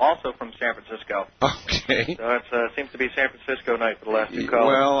actually am also from San Francisco. Okay. So it seems to be San Francisco night for the last two callers.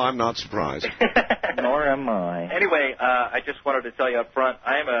 Well, I'm not surprised. Nor am I. Anyway, I just wanted to tell you up front,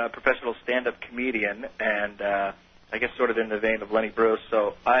 I am a professional stand-up comedian, and I guess sort of in the vein of Lenny Bruce.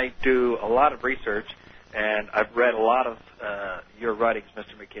 So I do a lot of research, and I've read a lot of your writings,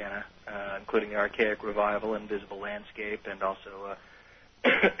 Mr. McKenna, including The Archaic Revival, Invisible Landscape, and also,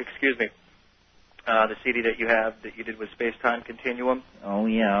 excuse me, the CD that you did with Space-Time Continuum. Oh,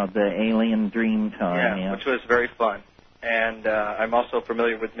 yeah, the Alien Dream Time. Yeah, which was very fun. And I'm also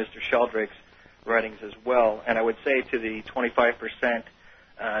familiar with Mr. Sheldrake's writings as well. And I would say to the 25%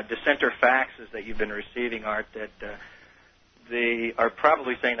 dissenter faxes that you've been receiving, Art, that they are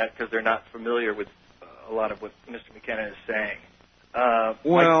probably saying that because they're not familiar with a lot of what Mr. McKenna is saying.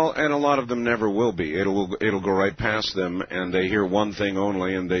 And a lot of them never will be. It'll go right past them, and they hear one thing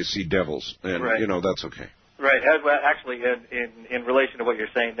only, and they see devils. And, that's okay. Right. Well, actually, in relation to what you're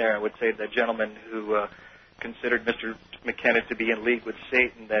saying there, I would say the gentleman who considered Mr. McKenna to be in league with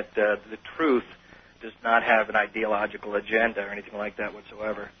Satan, that the truth does not have an ideological agenda or anything like that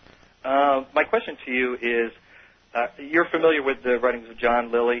whatsoever. My question to you is, you're familiar with the writings of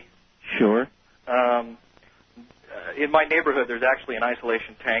John Lilly? Sure. In my neighborhood, there's actually an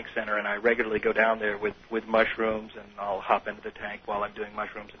isolation tank center, and I regularly go down there with mushrooms, and I'll hop into the tank while I'm doing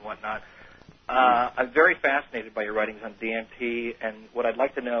mushrooms and whatnot. I'm very fascinated by your writings on DMT, and what I'd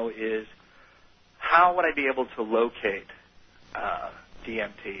like to know is, how would I be able to locate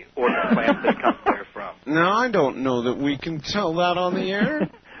DMT or the plants that it comes there from? Now, I don't know that we can tell that on the air.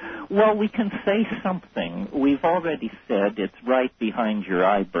 Well, we can say something. We've already said it's right behind your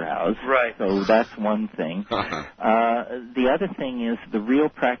eyebrows. Right. So that's one thing. The other thing is, the real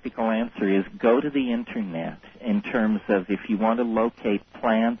practical answer is go to the Internet in terms of if you want to locate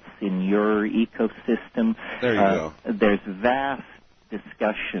plants in your ecosystem. There you go. There's vast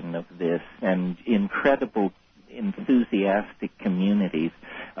discussion of this and incredible enthusiastic communities.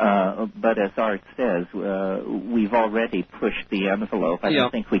 But as Art says, we've already pushed the envelope. I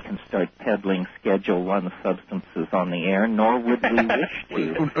don't think we can start peddling Schedule I substances on the air, nor would we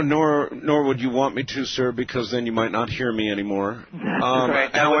wish to. Nor would you want me to, sir, because then you might not hear me anymore.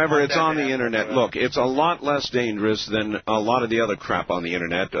 However, it's on the Internet. Look, it's a lot less dangerous than a lot of the other crap on the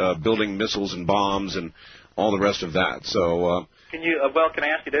Internet, building missiles and bombs and all the rest of that. So... Can you? Can I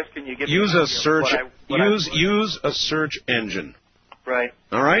ask you this? Can you give use me a search? Use a search engine. Right.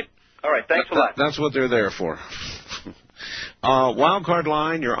 All right. All right. Thanks a lot. That's what they're there for. Wildcard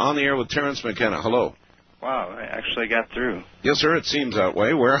line. You're on the air with Terrence McKenna. Hello. Wow, I actually got through. Yes, sir. It seems that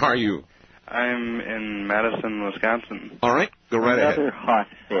way. Where are you? I'm in Madison, Wisconsin. All right. Go right ahead. Another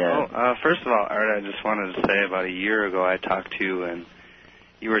hotbed. First of all, Art, I just wanted to say about a year ago I talked to you, and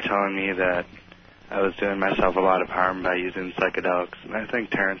you were telling me that I was doing myself a lot of harm by using psychedelics, and I think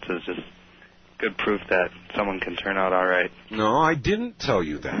Terrence is just good proof that someone can turn out all right. No, I didn't tell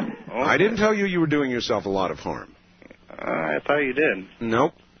you that. Okay. I didn't tell you were doing yourself a lot of harm. I thought you did.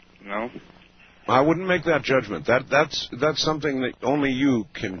 Nope. No? I wouldn't make that judgment. That's something that only you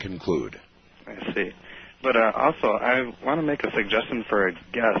can conclude. I see. But also, I want to make a suggestion for a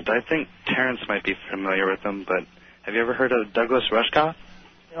guest. I think Terrence might be familiar with him, but have you ever heard of Douglas Rushkoff?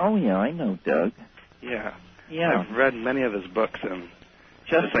 Oh, yeah, I know Doug. Yeah. Yeah. I've read many of his books, and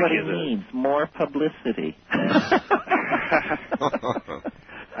just what he needs, more publicity. I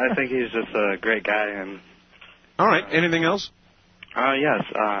think he's just a great guy. And all right. Anything else? Yes.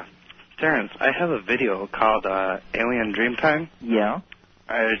 Terrence, I have a video called Alien Dreamtime. Yeah.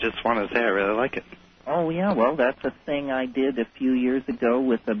 I just want to say I really like it. Oh, yeah. Well, that's a thing I did a few years ago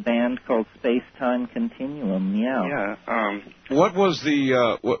with a band called Space Time Continuum. Yeah. Yeah. What was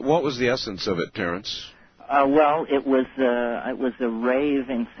the essence of it, Terrence? Well, it was a rave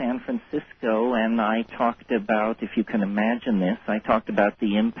in San Francisco, and I talked about, if you can imagine this, I talked about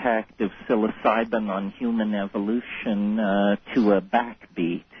the impact of psilocybin on human evolution to a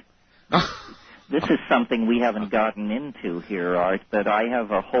backbeat. This is something we haven't gotten into here, Art, but I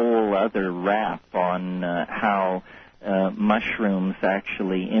have a whole other rap on how mushrooms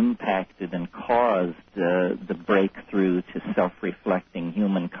actually impacted and caused the breakthrough to self-reflecting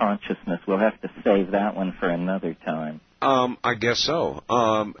human consciousness. We'll have to save that one for another time. I guess so.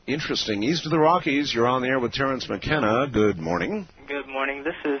 Interesting. East of the Rockies, you're on the air with Terrence McKenna. Good morning. Good morning.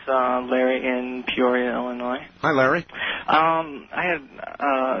 This is Larry in Peoria, Illinois. Hi, Larry.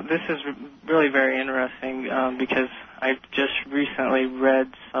 This is really very interesting because I just recently read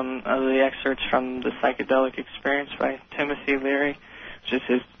some of the excerpts from the Psychedelic Experience by Timothy Leary, just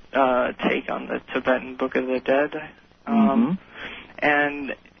his take on the Tibetan Book of the Dead.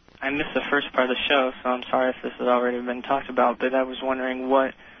 And I missed the first part of the show, so I'm sorry if this has already been talked about, but I was wondering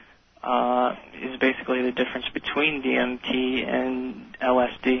what is basically the difference between DMT and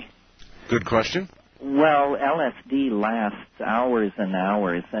LSD. Good question. Well, LSD lasts hours and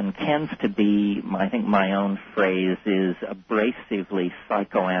hours and tends to be, I think my own phrase is abrasively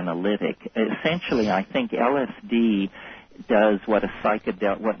psychoanalytic. Essentially, I think LSD does what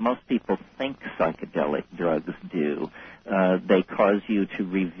what most people think psychedelic drugs do. They cause you to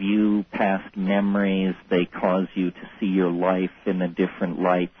review past memories. They cause you to see your life in a different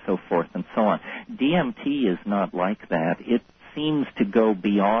light, so forth and so on. DMT is not like that. It seems to go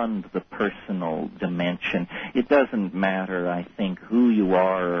beyond the personal dimension. It doesn't matter, I think, who you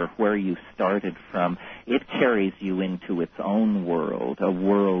are or where you started from. It carries you into its own world, a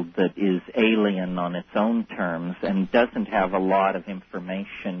world that is alien on its own terms and doesn't have a lot of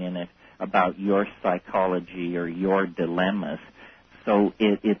information in it about your psychology or your dilemmas. So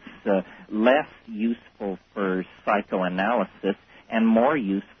it's less useful for psychoanalysis and more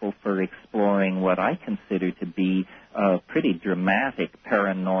useful for exploring what I consider to be pretty dramatic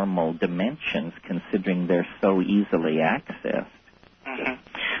paranormal dimensions, considering they're so easily accessed.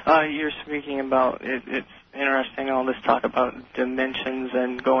 Mm-hmm. You're speaking about, it's interesting, all this talk about dimensions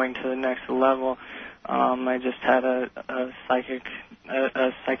and going to the next level. I just had a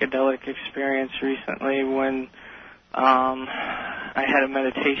psychedelic experience recently when I had a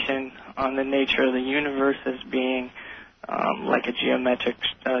meditation on the nature of the universe as being like a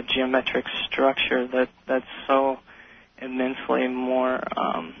geometric structure that's so immensely more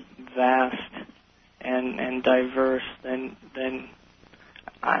vast and diverse than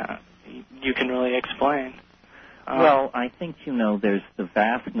you can really explain. Well, I think, there's the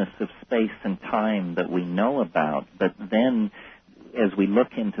vastness of space and time that we know about, but then as we look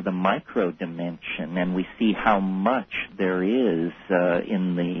into the micro dimension and we see how much there is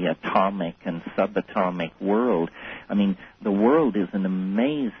in the atomic and subatomic world, I mean, the world is an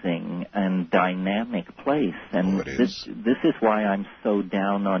amazing and dynamic place, and this is why I'm so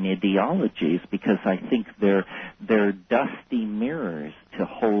down on ideologies, because I think they're dusty mirrors to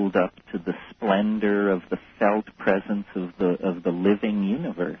hold up to the splendor of the felt presence of the living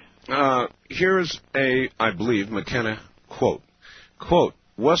universe. Here's I believe, McKenna quote. Quote,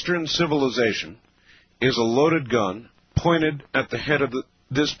 Western civilization is a loaded gun pointed at the head of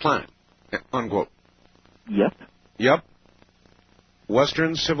this planet. Unquote. Yep.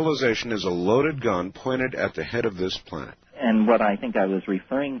 Western civilization is a loaded gun pointed at the head of this planet. And what I think I was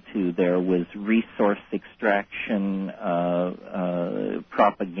referring to there was resource extraction,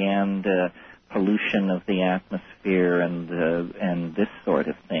 propaganda, pollution of the atmosphere, and this sort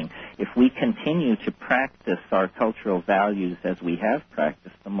of thing. If we continue to practice our cultural values as we have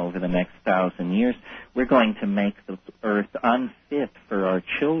practiced them over the next 1,000 years, we're going to make the earth unfit for our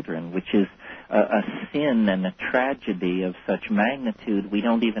children, which is a sin and a tragedy of such magnitude we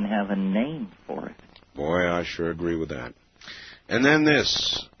don't even have a name for it. Boy, I sure agree with that. And then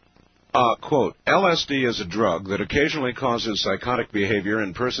this, quote, LSD is a drug that occasionally causes psychotic behavior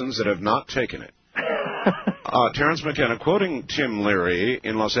in persons that have not taken it. Terrence McKenna, quoting Tim Leary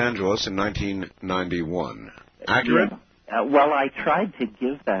in Los Angeles in 1991. Accurate? Yeah. Well, I tried to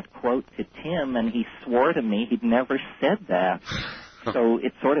give that quote to Tim, and he swore to me he'd never said that. So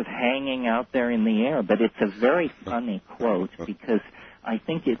it's sort of hanging out there in the air. But it's a very funny quote because I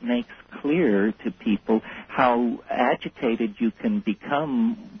think it makes clear to people how agitated you can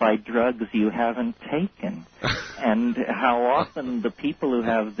become by drugs you haven't taken, and how often the people who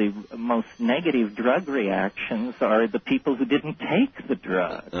have the most negative drug reactions are the people who didn't take the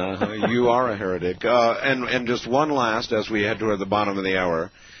drug. You are a heretic. And just one last, as we head toward the bottom of the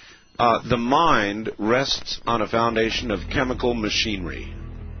hour, the mind rests on a foundation of chemical machinery.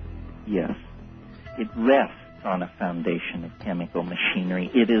 Yes, it rests on a foundation of chemical machinery.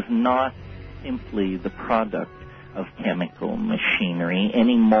 It is not simply the product of chemical machinery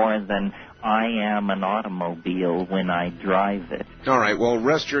any more than I am an automobile when I drive it. All right, well,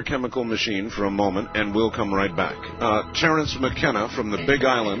 rest your chemical machine for a moment, and we'll come right back. Terrence McKenna from the Big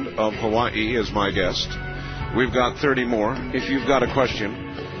Island of Hawaii is my guest. We've got 30 more. If you've got a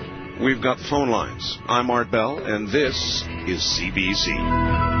question, we've got phone lines. I'm Art Bell, and this is CBC.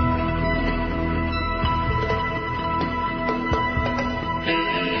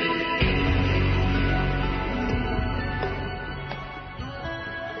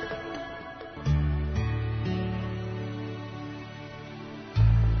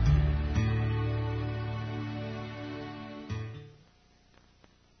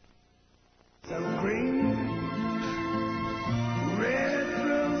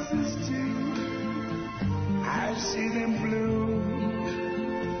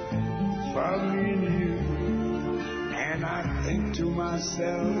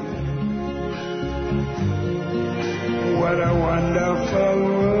 What a wonderful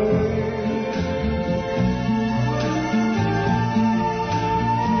world.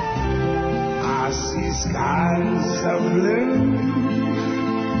 I see skies of blue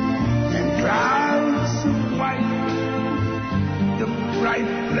and clouds of white, the bright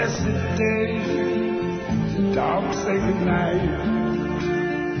blessed day, the dark sacred night,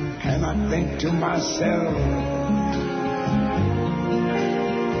 and I think to myself,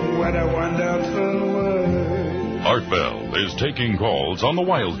 what a wonderful world. Art Bell is taking calls on the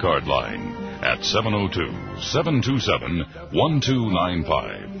wildcard line at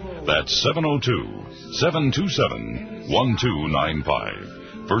 702-727-1295. That's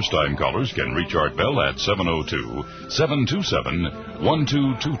 702-727-1295. First-time callers can reach Art Bell at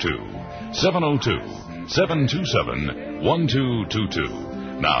 702-727-1222.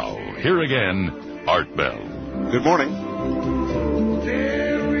 702-727-1222. Now, here again, Art Bell. Good morning.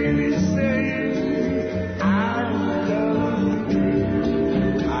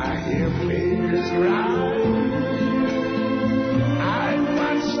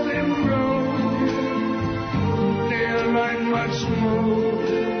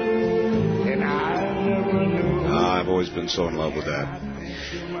 I've always been so in love with that.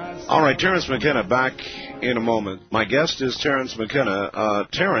 All right, Terrence McKenna back in a moment. My guest is Terrence McKenna.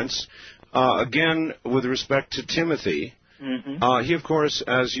 Terrence, again, with respect to Timothy, he, of course,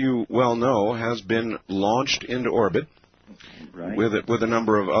 as you well know, has been launched into orbit with a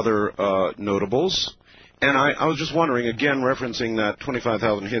number of other notables. And I was just wondering, again, referencing that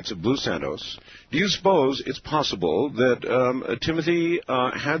 25,000 hits of Blue Santos, do you suppose it's possible that Timothy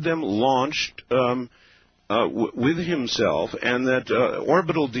had them launched with himself, and that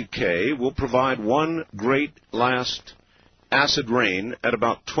orbital decay will provide one great last acid rain at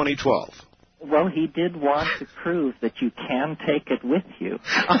about 2012? Well, he did want to prove that you can take it with you.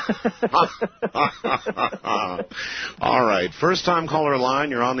 All right. First-time caller line,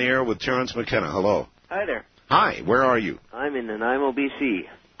 you're on the air with Terrence McKenna. Hello. Hi there. Hi. Where are you? I'm in Nanaimo, BC.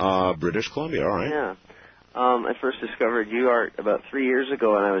 British Columbia. All right. Yeah. I first discovered you, Art, about 3 years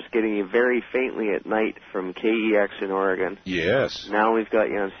ago, and I was getting you very faintly at night from KEX in Oregon. Yes. Now we've got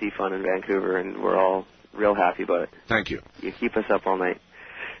you on CFUN in Vancouver, and we're all real happy about it. Thank you. You keep us up all night.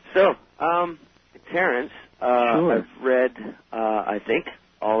 So, Terrence, Sure. I've read, I think,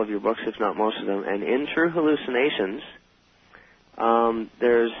 all of your books, if not most of them, and in True Hallucinations,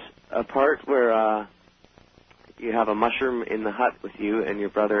 there's a part where you have a mushroom in the hut with you and your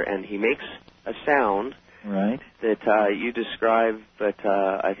brother, and he makes a sound that you describe, but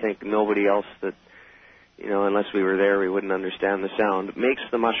I think nobody else that, unless we were there, we wouldn't understand the sound, makes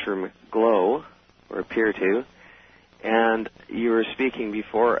the mushroom glow, or appear to. And you were speaking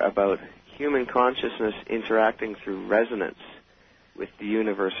before about human consciousness interacting through resonance with the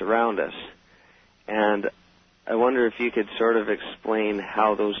universe around us. And I wonder if you could sort of explain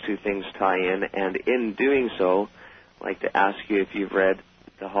how those two things tie in, and in doing so, I'd like to ask you if you've read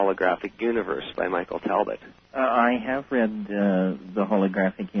The Holographic Universe by Michael Talbot. I have read The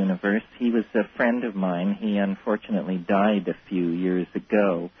Holographic Universe. He was a friend of mine. He unfortunately died a few years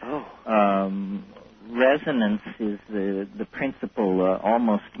ago. Resonance is the principle,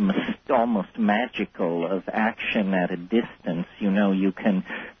 almost magical, of action at a distance. You can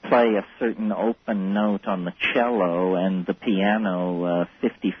play a certain open note on the cello, and the piano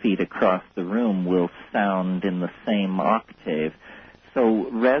 50 feet across the room will sound in the same octave. So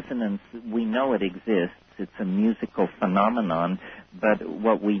resonance, we know it exists. It's a musical phenomenon, but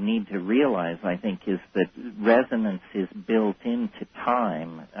what we need to realize, I think, is that resonance is built into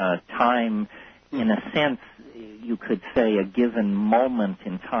time. Time, in a sense, you could say a given moment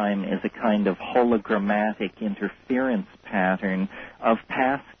in time is a kind of hologrammatic interference pattern of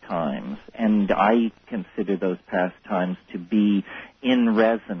past times, and I consider those past times to be in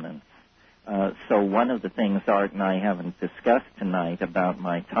resonance. So one of the things Art and I haven't discussed tonight about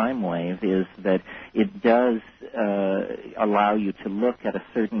my Timewave is that it does allow you to look at a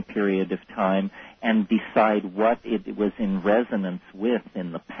certain period of time and decide what it was in resonance with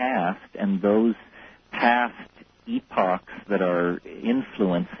in the past, and those past epochs that are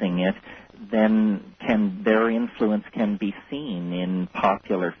influencing it, then their influence can be seen in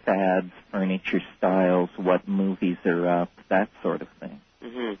popular fads, furniture styles, what movies are up, that sort of thing.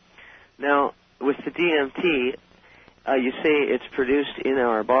 Mm-hmm. Now, with the DMT, you say it's produced in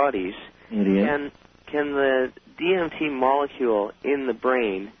our bodies. It is. Can the DMT molecule in the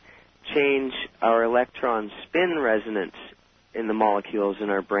brain change our electron spin resonance in the molecules in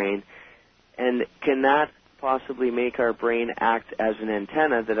our brain? And can that possibly make our brain act as an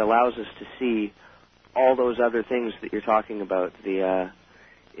antenna that allows us to see all those other things that you're talking about?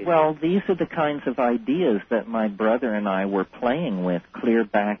 Well, these are the kinds of ideas that my brother and I were playing with clear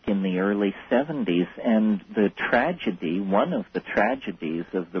back in the early 70s, and one of the tragedies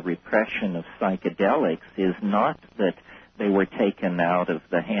of the repression of psychedelics is not that they were taken out of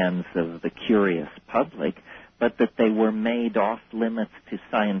the hands of the curious public, but that they were made off limits to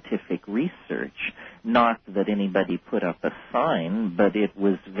scientific research. Not that anybody put up a sign, but it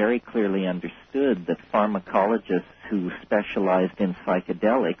was very clearly understood that pharmacologists who specialized in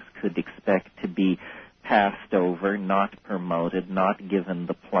psychedelics could expect to be passed over, not promoted, not given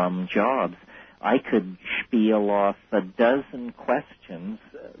the plum jobs. I could spiel off a dozen questions,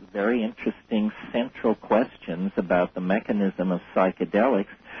 very interesting central questions about the mechanism of psychedelics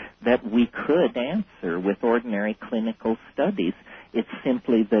that we could answer with ordinary clinical studies. It's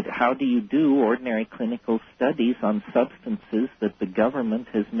simply that how do you do ordinary clinical studies on substances that the government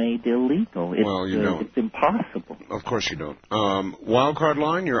has made illegal? It's impossible. Of course you don't. Wildcard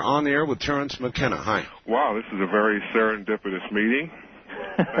line, you're on the air with Terrence McKenna. Hi. Wow, this is a very serendipitous meeting.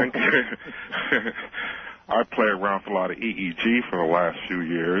 Thank you. I play around with a lot of EEG for the last few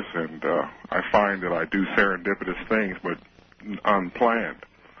years, and I find that I do serendipitous things, but unplanned.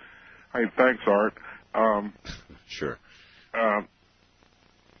 Hey, thanks, Art. Sure.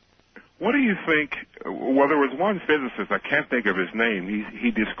 What do you think? Well, there was one physicist, I can't think of his name. He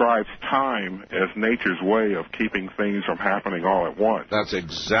describes time as nature's way of keeping things from happening all at once. That's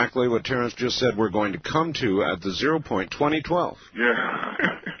exactly what Terrence just said we're going to come to at the 0 point 2012. Yeah.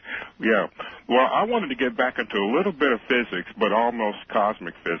 Yeah. Well, I wanted to get back into a little bit of physics, but almost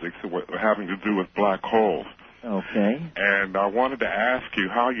cosmic physics, having to do with black holes. Okay. And I wanted to ask you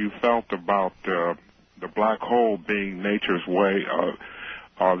how you felt about the black hole being nature's way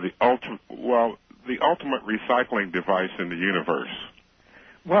of the ultimate recycling device in the universe.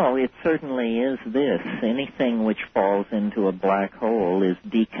 Well, it certainly is this. Anything which falls into a black hole is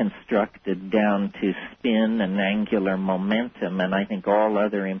deconstructed down to spin and angular momentum, and I think all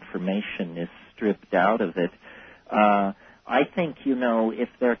other information is stripped out of it. I think, if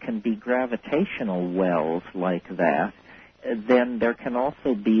there can be gravitational wells like that, then there can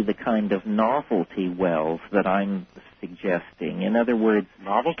also be the kind of novelty wells that I'm suggesting. In other words...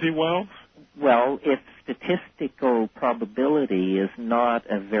 Novelty wells? Well, if statistical probability is not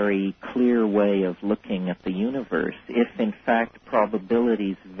a very clear way of looking at the universe, if in fact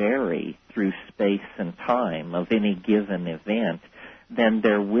probabilities vary through space and time of any given event, then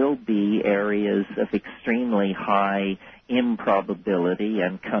there will be areas of extremely high improbability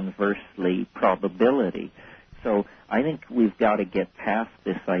and conversely probability. So I think we've got to get past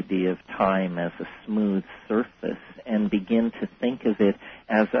this idea of time as a smooth surface and begin to think of it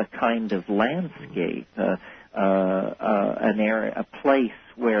as a kind of landscape, an area, a place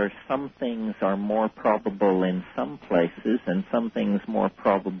where some things are more probable in some places and some things more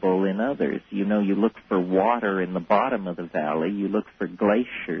probable in others. You look for water in the bottom of the valley, you look for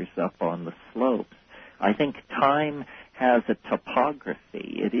glaciers up on the slopes. I think time has a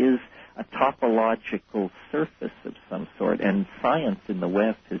topography. It is a topological surface of some sort, and science in the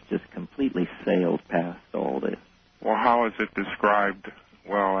West has just completely sailed past all this. Well, how is it described?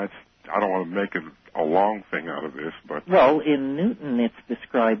 Well, I don't want to make it a long thing out of this, but... Well, in Newton, it's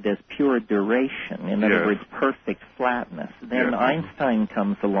described as pure duration. In other words, perfect flatness. Then Einstein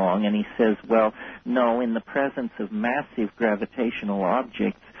comes along and he says, well, no, in the presence of massive gravitational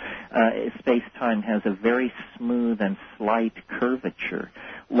objects, space-time has a very smooth and slight curvature.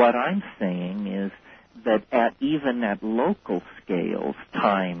 What I'm saying is that even at local scales,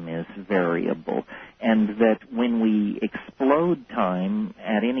 time is variable, and that when we explode time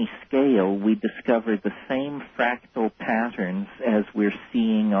at any scale, we discover the same fractal patterns as we're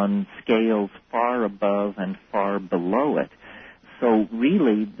seeing on scales far above and far below it. So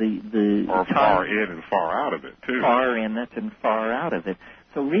really, the or far in and far out of it, too. Far in it and far out of it.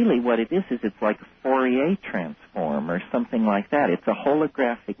 So really what it is it's like a Fourier transform or something like that. It's a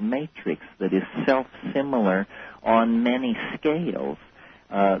holographic matrix that is self-similar on many scales.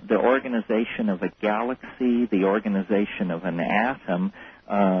 The organization of a galaxy, the organization of an atom,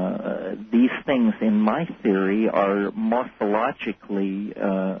 these things in my theory are morphologically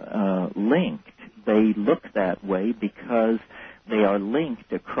linked. They look that way because they are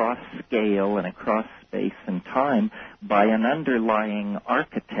linked across scale and across space and time by an underlying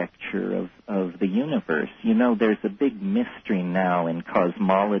architecture of the universe. There's a big mystery now in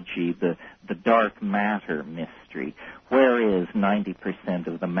cosmology, the dark matter mystery. Where is 90%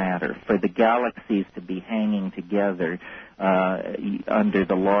 of the matter? For the galaxies to be hanging together under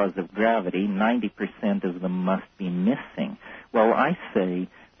the laws of gravity, 90% of them must be missing. Well, I say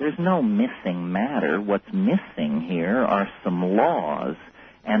there's no missing matter. What's missing here are some laws,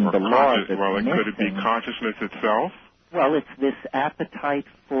 and the laws are missing. Could it be consciousness itself? Well, it's this appetite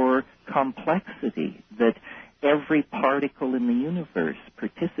for complexity that every particle in the universe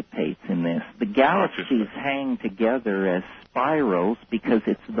participates in this. The galaxies hang together as spirals because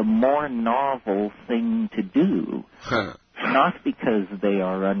it's the more novel thing to do, not because they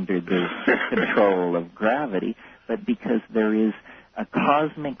are under the control of gravity, but because there is a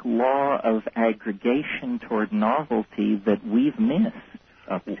cosmic law of aggregation toward novelty that we've missed.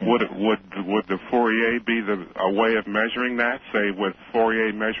 Would the Fourier be a way of measuring that, say with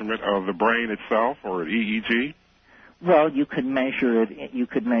Fourier measurement of the brain itself or EEG? Well, you could measure it. You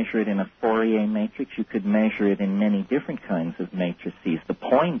could measure it in a Fourier matrix. You could measure it in many different kinds of matrices. The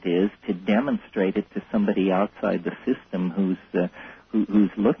point is to demonstrate it to somebody outside the system who's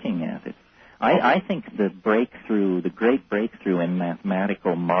looking at it. I think the great breakthrough in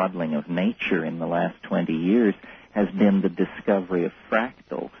mathematical modeling of nature in the last 20 years has been the discovery of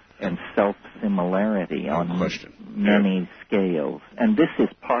fractals and self-similarity on many scales. And this is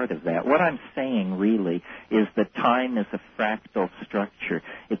part of that. What I'm saying really is that time is a fractal structure.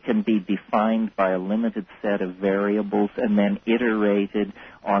 It can be defined by a limited set of variables and then iterated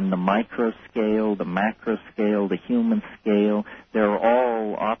on the micro scale, the macro scale, the human scale. They're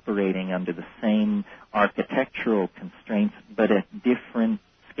all operating under the same architectural constraints, but at different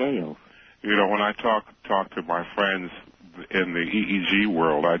scales. You know, when I talk to my friends in the EEG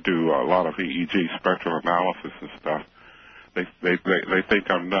world, I do a lot of EEG spectral analysis and stuff. They think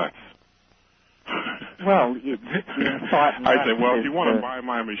I'm nuts. Well, I say, well, if you want to buy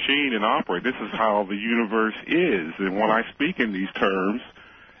my machine and operate, this is how the universe is. And when I speak in these terms,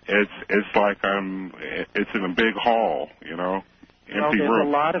 it's like it's in a big hall, you know. Well, there's a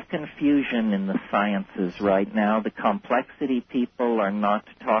lot of confusion in the sciences right now. The complexity people are not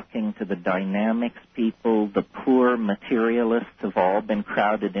talking to the dynamics people. The poor materialists have all been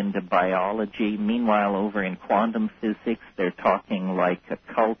crowded into biology. Meanwhile, over in quantum physics, they're talking like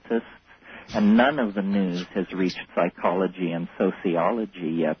occultists. And none of the news has reached psychology and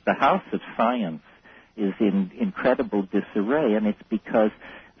sociology yet. The house of science is in incredible disarray, and it's because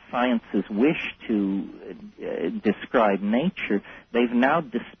sciences wish to describe nature. They've now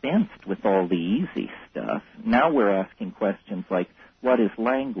dispensed with all the easy stuff. Now we're asking questions like, what is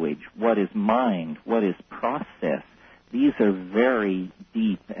language? What is mind? What is process? These are very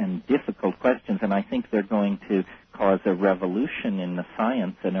deep and difficult questions, and I think they're going to cause a revolution in the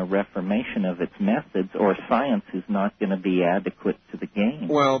science and a reformation of its methods, or science is not going to be adequate to the game.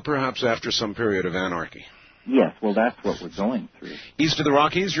 Well, perhaps after some period of anarchy. Yes, well, that's what we're going through. East of the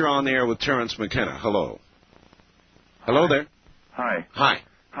Rockies, you're on the air with Terrence McKenna. Hello. Hello there. Hi. Hi.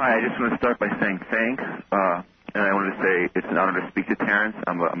 Hi, I just want to start by saying thanks, and I wanted to say it's an honor to speak to Terrence.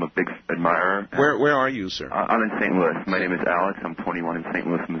 I'm a big admirer. Where are you, sir? I'm in St. Louis. My name is Alex. I'm 21 in St.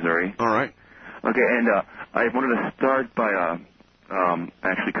 Louis, Missouri. All right. Okay, and I wanted to start by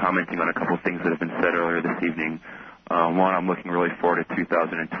actually commenting on a couple of things that have been said earlier this evening. One, I'm looking really forward to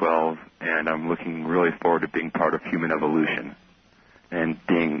 2012, and I'm looking really forward to being part of human evolution and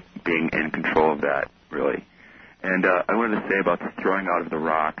being in control of that, really. And I wanted to say about the throwing out of the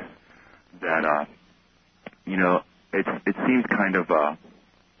rocks that, you know, it seems kind of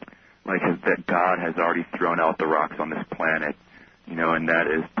like that God has already thrown out the rocks on this planet, you know, and that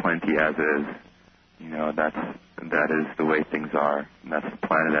is plenty as is. You know, that is the way things are, and that's the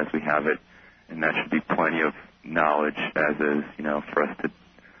planet as we have it, and that should be plenty of knowledge as is, you know, for us to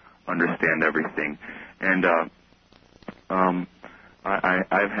understand everything. And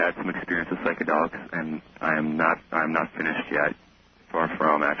I've had some experience with psychedelics, and I'm not finished yet, far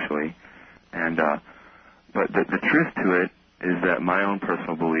from actually. And but the truth to it is that my own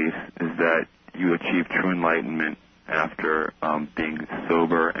personal belief is that you achieve true enlightenment after being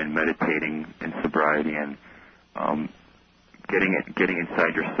sober and meditating in sobriety and getting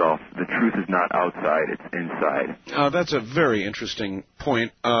inside yourself. The truth is not outside, it's inside. That's a very interesting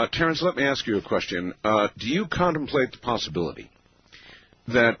point. Terrence, let me ask you a question. Do you contemplate the possibility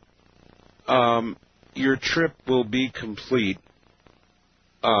that your trip will be complete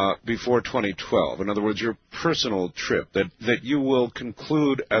before 2012? In other words, your personal trip, that you will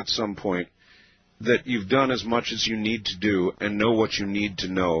conclude at some point that you've done as much as you need to do and know what you need to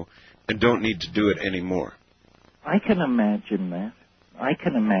know and don't need to do it anymore? I can imagine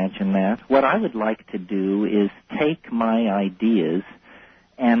that. What I would like to do is take my ideas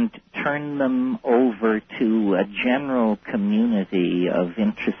and turn them over to a general community of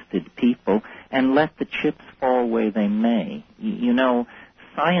interested people and let the chips fall where they may. You know,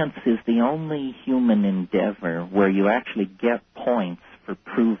 science is the only human endeavor where you actually get points for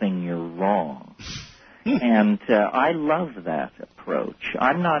proving you're wrong. And I love that approach.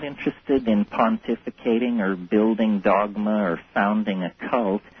 I'm not interested in pontificating or building dogma or founding a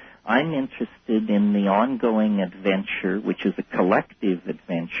cult. I'm interested in the ongoing adventure, which is a collective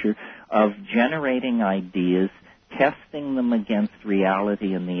adventure, of generating ideas, testing them against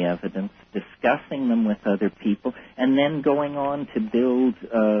reality and the evidence, discussing them with other people, and then going on to build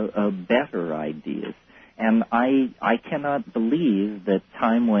better ideas. And I cannot believe that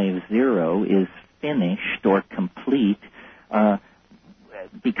Timewave Zero is finished or complete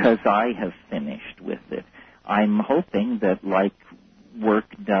because I have finished with it. I'm hoping that, like work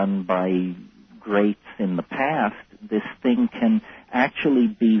done by greats in the past, this thing can actually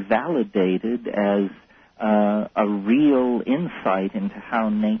be validated as a real insight into how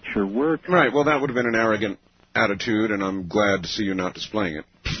nature works. Right. Well, that would have been an arrogant attitude, and I'm glad to see you not displaying it.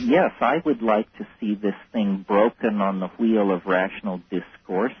 Yes, I would like to see this thing broken on the wheel of rational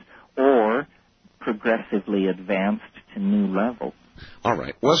discourse or progressively advanced to new levels. All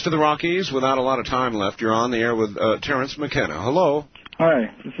right. West of the Rockies, without a lot of time left, you're on the air with Terrence McKenna. Hello.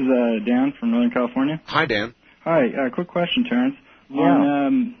 Hi, this is Dan from Northern California. Hi, Dan. Hi, quick question, Terrence. Yeah.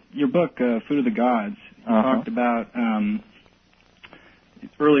 On your book, Food of the Gods, you talked about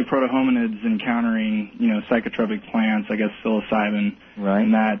early proto-hominids encountering, psychotropic plants, I guess psilocybin,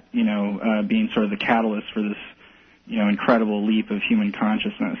 and that, being sort of the catalyst for this, incredible leap of human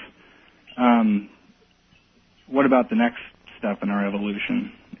consciousness. What about the next step in our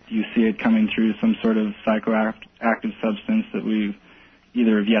evolution? Do you see it coming through some sort of psychoactive substance that we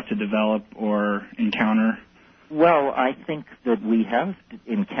either have yet to develop or encounter? Well, I think that we have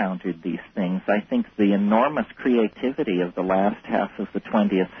encountered these things. I think the enormous creativity of the last half of the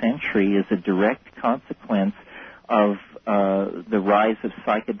 20th century is a direct consequence of the rise of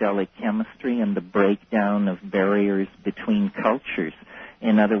psychedelic chemistry and the breakdown of barriers between cultures.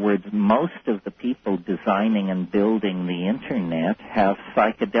 In other words, most of the people designing and building the Internet have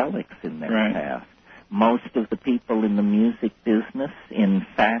psychedelics in their past. Most of the people in the music business, in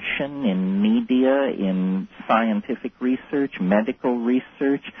fashion, in media, in scientific research, medical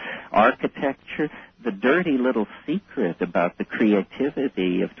research, architecture, the dirty little secret about the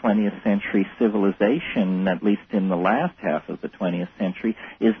creativity of 20th century civilization, at least in the last half of the 20th century,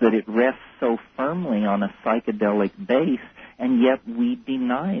 is that it rests so firmly on a psychedelic base, and yet we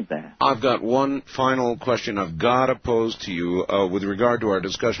deny that. I've got one final question I've got to pose to you with regard to our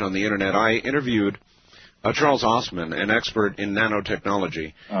discussion on the Internet. I interviewed Charles Osman, an expert in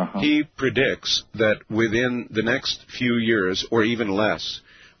nanotechnology. He predicts that within the next few years, or even less,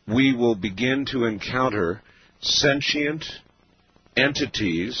 we will begin to encounter sentient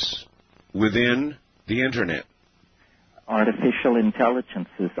entities within the Internet. Artificial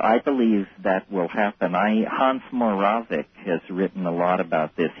intelligences. I believe that will happen. Hans Moravec has written a lot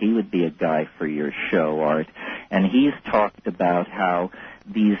about this. He would be a guy for your show, Art. And he's talked about how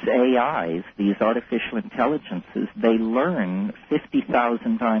these AIs, these artificial intelligences, they learn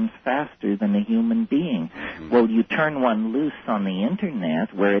 50,000 times faster than a human being. Well, you turn one loose on the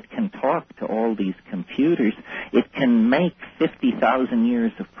Internet where it can talk to all these computers, it can make 50,000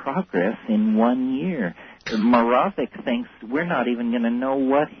 years of progress in 1 year. Moravec thinks we're not even going to know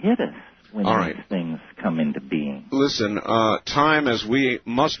what hit us when these things come into being. Listen, time as we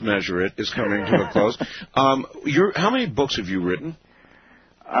must measure it is coming to a close. How many books have you written?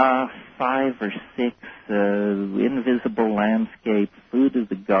 5 or 6, Invisible Landscape, Food of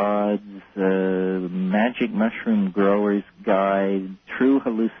the Gods, Magic Mushroom Grower's Guide, True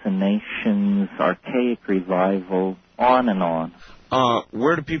Hallucinations, Archaic Revival, on and on.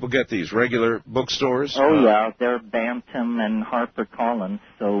 Where do people get these? Regular bookstores? Oh, yeah, they're Bantam and HarperCollins,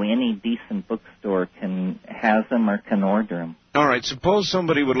 so any decent bookstore has them or can order them. All right, suppose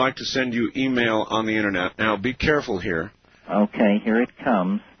somebody would like to send you email on the Internet. Now, be careful here. Okay, here it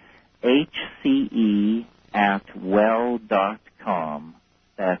comes. HCE@well.com.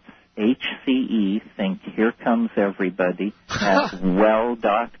 That's HCE, think here comes everybody, at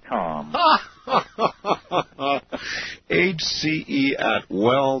well.com.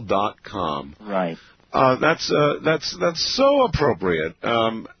 HCE@well.com. Right. That's so appropriate.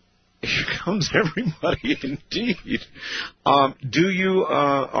 Here comes everybody, indeed. Do you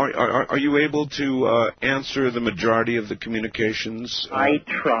are you able to answer the majority of the communications? I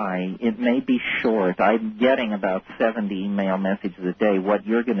try. It may be short. I'm getting about 70 email messages a day. What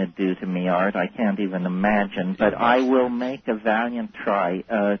you're going to do to me, Art, I can't even imagine. But I will make a valiant try.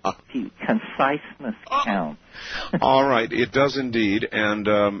 Conciseness counts. All right, it does indeed, and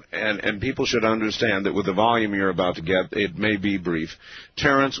people should understand that with the volume you're about to get, it may be brief.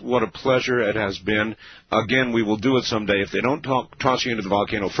 Terrence, what a pleasure it has been. Again, we will do it someday. If they don't toss you into the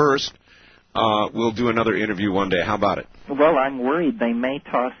volcano first, we'll do another interview one day. How about it? Well, I'm worried they may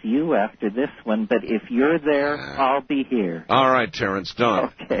toss you after this one, but if you're there, I'll be here. All right, Terrence,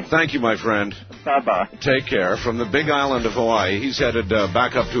 done. Okay. Thank you, my friend. Bye-bye. Take care. From the big island of Hawaii, he's headed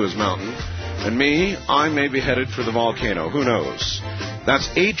back up to his mountain. And me, I may be headed for the volcano. Who knows? That's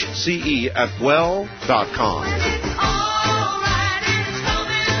HCE@well.com.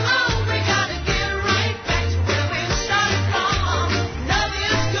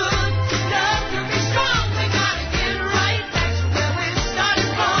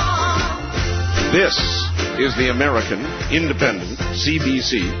 This is the American Independent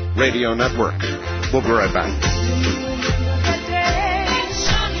CBC Radio Network. We'll be right back.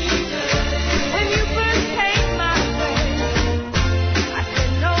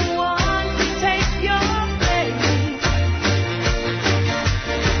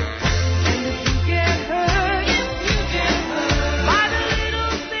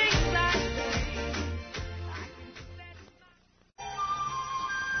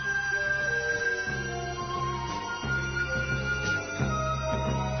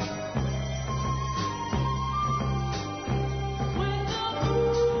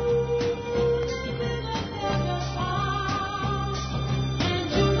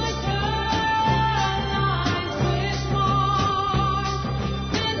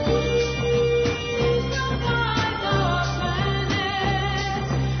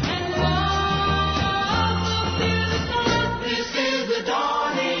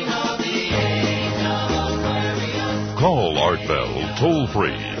 Call Art Bell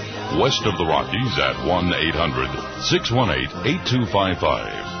toll-free, west of the Rockies at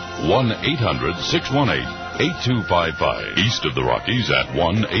 1-800-618-8255. 1-800-618-8255. East of the Rockies at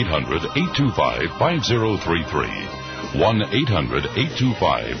 1-800-825-5033.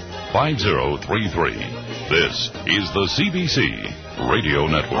 1-800-825-5033. This is the CBC Radio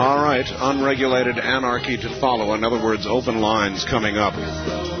Network. All right, unregulated anarchy to follow. In other words, open lines coming up.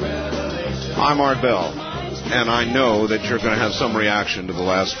 I'm Art Bell, and I know that you're going to have some reaction to the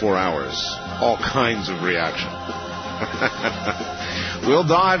last 4 hours. All kinds of reaction. We'll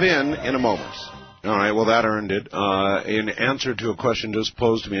dive in a moment. All right, well, that earned it. In answer to a question just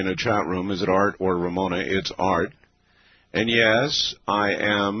posed to me in a chat room, is it Art or Ramona? It's Art. And yes, I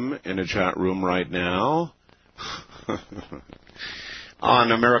am in a chat room right now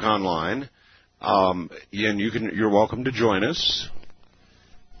on America Online. And you're welcome to join us.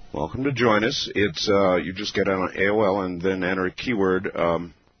 Welcome to join us. It's you just get on AOL and then enter a keyword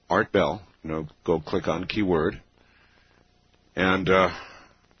Art Bell. Go click on keyword and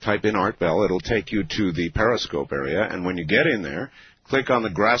type in Art Bell. It'll take you to the Periscope area, and when you get in there, click on the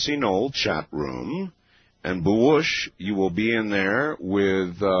Grassy Knoll chat room, and bwoosh, you will be in there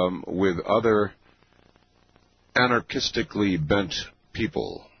with other anarchistically bent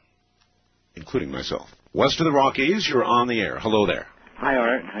people, including myself. West of the Rockies, you're on the air. Hello there. Hi,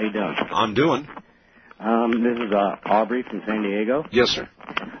 Art. How you doing? I'm doing. This is Aubrey from San Diego. Yes, sir.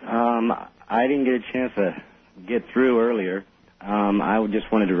 I didn't get a chance to get through earlier. I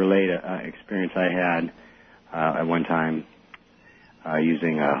just wanted to relate an experience I had at one time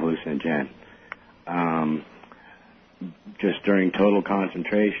using a hallucinogen. Just during total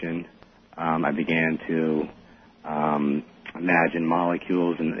concentration, I began to imagine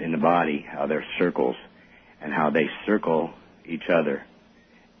molecules in the body, how they're circles, and how they circle each other.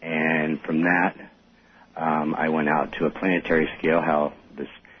 And from that, I went out to a planetary scale, how this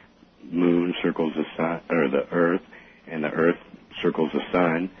moon circles the sun, or the Earth, and the Earth circles the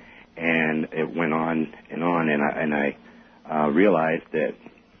sun, and it went on, and I realized that,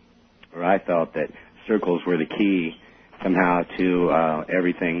 or I felt that circles were the key somehow to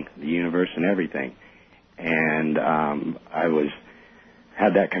everything, the universe and everything. And I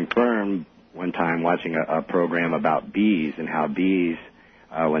had that confirmed one time watching a program about bees, and how bees,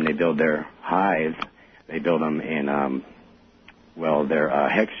 when they build their hives, they build them in, they're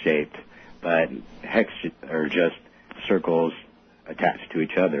hex-shaped, but hex are just circles attached to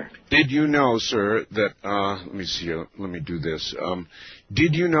each other. Did you know, sir, that, let me see, let me do this.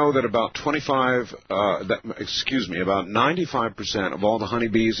 Did you know that about 95% of all the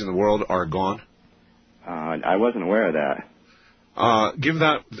honeybees in the world are gone? I wasn't aware of that. Give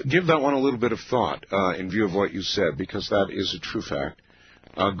that one a little bit of thought in view of what you said, because that is a true fact.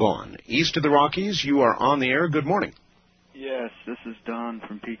 Gone. East of the Rockies, you are on the air. Good morning. Yes, this is Don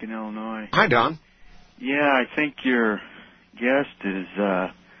from Pekin, Illinois. Hi, Don. Yeah, I think your guest is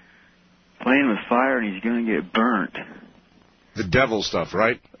playing with fire and he's going to get burnt. The devil stuff,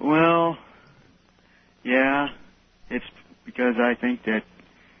 right? Well, yeah. It's because I think that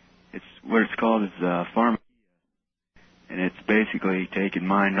it's what it's called is pharmacia. And it's basically taking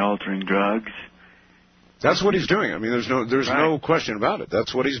mind-altering drugs. That's what he's doing. I mean, there's no question about it.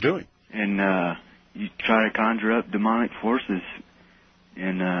 That's what he's doing. And you try to conjure up demonic forces.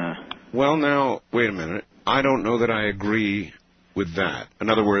 And well, now, wait a minute. I don't know that I agree with that.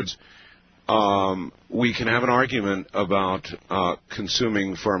 In other words, we can have an argument about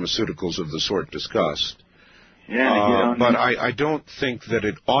consuming pharmaceuticals of the sort discussed. Yeah, but I don't think that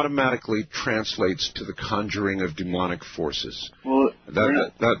it automatically translates to the conjuring of demonic forces. Well,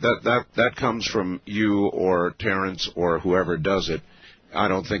 that comes from you or Terrence or whoever does it. I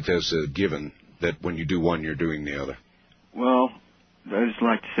don't think there's a given. that when you do one, you're doing the other? Well, I just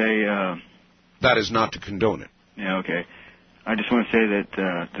like to say... that is not to condone it. Yeah, okay. I just want to say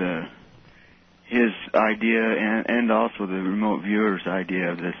that his idea and also the remote viewer's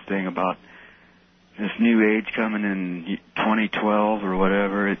idea of this thing about this new age coming in 2012 or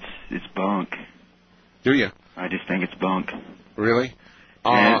whatever, it's bunk. Do you? I just think it's bunk. Really?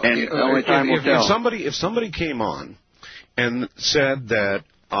 And only time will tell. If somebody came on and said that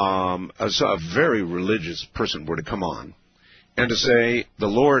a very religious person were to come on and to say the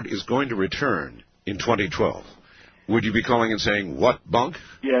Lord is going to return in 2012, would you be calling and saying, what, bunk?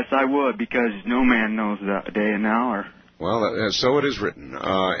 Yes, I would, because no man knows the day and hour. Well, so it is written.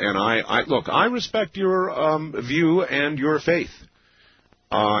 And I respect your view and your faith.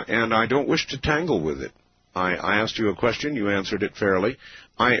 And I don't wish to tangle with it. I asked you a question. You answered it fairly.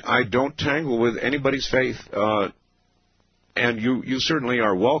 I don't tangle with anybody's faith. And you certainly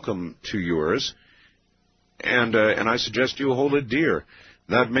are welcome to yours. And I suggest you hold it dear.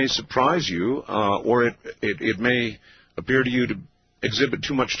 That may surprise you, or it may appear to you to exhibit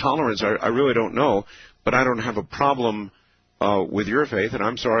too much tolerance. I really don't know. But I don't have a problem with your faith, and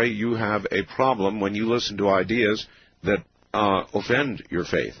I'm sorry you have a problem when you listen to ideas that offend your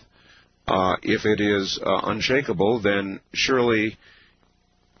faith. If it is unshakable, then surely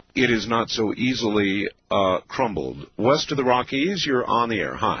it is not so easily crumbled. West of the Rockies, you're on the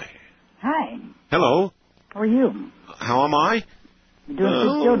air. Hi. Hi. Hello. How are you? How am I? You're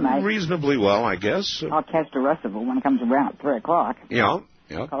doing good, mate. Reasonably well, I guess. I'll catch the rest of it when it comes around at 3 o'clock. Yeah.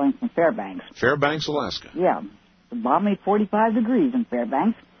 Calling from Fairbanks. Fairbanks, Alaska. Yeah. The balmy 45 degrees in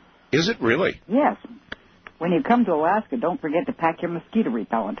Fairbanks. Is it really? Yes. When you come to Alaska, don't forget to pack your mosquito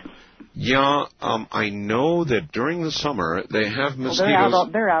repellent. Yeah, I know that during the summer they have mosquitoes. Well,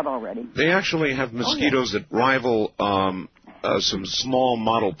 they're out already. They actually have mosquitoes that rival some small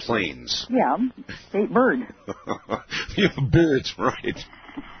model planes. Yeah, state bird. Yeah, birds, right.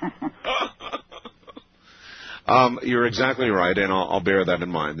 You're exactly right, and I'll bear that in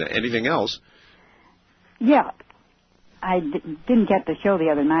mind. Anything else? Yeah. I didn't get the show the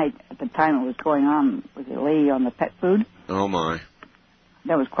other night at the time it was going on with the lady on the pet food. Oh, my.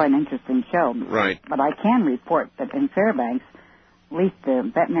 That was quite an interesting show. Right. But I can report that in Fairbanks, at least the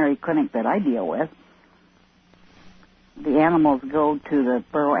veterinary clinic that I deal with, the animals go to the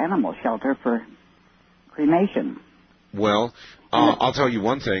borough animal shelter for cremation. Well, I'll tell you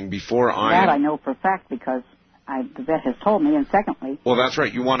one thing. That I know for a fact because the vet has told me. And secondly... Well, that's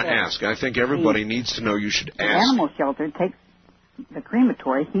right. You want to ask. I think everybody needs to know you should ask. The animal shelter takes the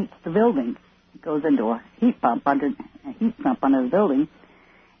crematory, heats the building. It goes into a heat pump under the building,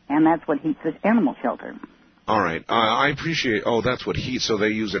 and that's what heats this animal shelter. All right. I appreciate... Oh, that's what heat, so they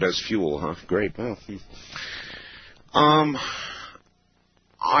use it as fuel, huh? Great. Well,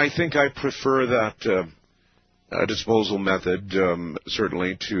 I think I prefer that disposal method,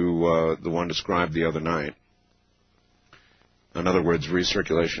 certainly, to the one described the other night. In other words,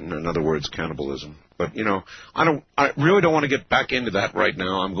 recirculation. In other words, cannibalism. But, I really don't want to get back into that right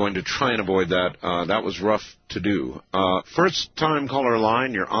now. I'm going to try and avoid that. That was rough to do. First-time caller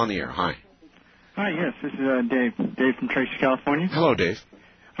line, you're on the air. Hi. Hi, yes, this is Dave. Dave from Tracy, California. Hello, Dave.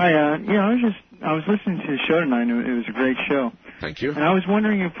 Hi, I was listening to the show tonight, and it was a great show. Thank you. And I was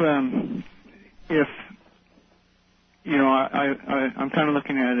wondering if I'm kind of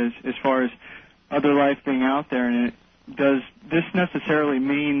looking at it as far as other life being out there, and does this necessarily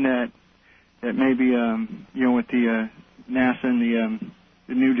mean that maybe with the NASA and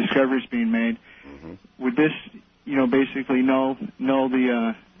the new discoveries being made, would this basically null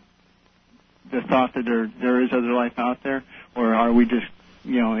the thought that there is other life out there, or are we just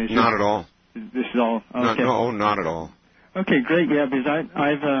not at all? This is all okay. No, not at all. Okay, great. Yeah, because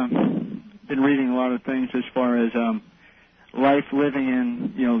I've been reading a lot of things as far as life living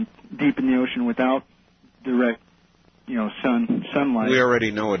in deep in the ocean without direct sunlight. We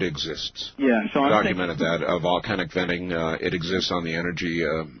already know it exists. Yeah, so I'm documented that volcanic venting. It exists on the energy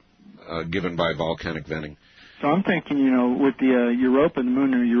given by volcanic venting. So I'm thinking, with the Europa, the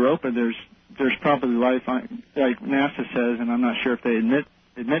moon of Europa, there's probably life, like NASA says, and I'm not sure if they admit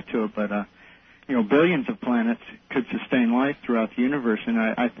to it, but billions of planets could sustain life throughout the universe, and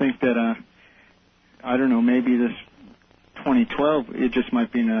I think that I don't know, maybe this 2012, it just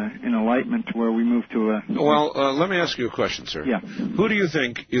might be an enlightenment to where we move to a... Well, let me ask you a question, sir. Yeah. Who do you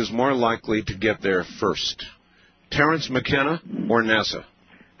think is more likely to get there first, Terrence McKenna or NASA?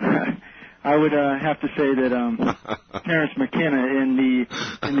 I would have to say that Terrence McKenna in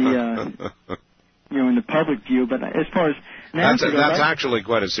the public view, but as far as NASA that's actually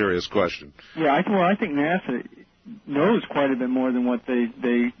quite a serious question. Yeah, I think NASA knows quite a bit more than what they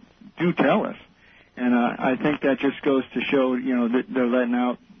do tell us. And I think that just goes to show, that they're letting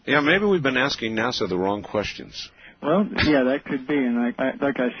out. Yeah, maybe we've been asking NASA the wrong questions. Well, yeah, that could be. And like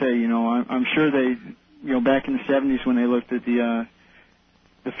I say, I'm sure they, back in the 70s when they looked at the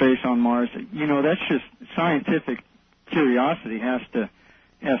face on Mars, that's just scientific curiosity has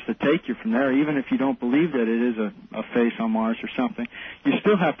to take you from there. Even if you don't believe that it is a face on Mars or something, you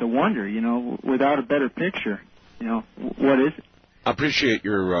still have to wonder, without a better picture, what is it? I appreciate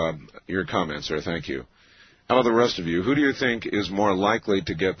your comments, sir. Thank you. How about the rest of you? Who do you think is more likely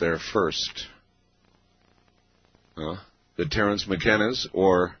to get there first? The Terrence McKennas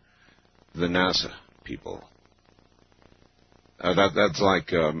or the NASA people? That's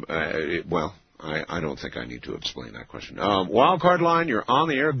like, I don't think I need to explain that question. Wildcard line, you're on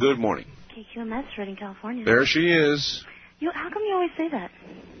the air. Good morning. KQMS, Redding, California. There she is. How come you always say that?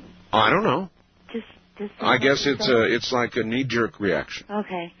 I don't know. Just I guess it's like a knee-jerk reaction.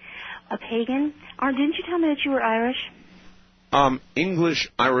 Okay. A pagan? Didn't you tell me that you were Irish? English,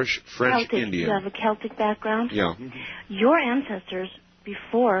 Irish, French, Celtic. Indian. You have a Celtic background? Yeah. Your ancestors,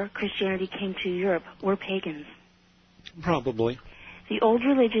 before Christianity came to Europe, were pagans. Probably. The old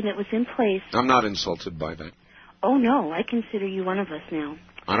religion that was in place... I'm not insulted by that. Oh, no. I consider you one of us now.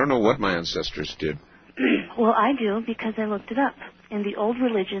 I don't know what my ancestors did. Well, I do, because I looked it up. And the old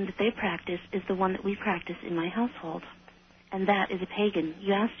religion that they practice is the one that we practice in my household. And that is a pagan.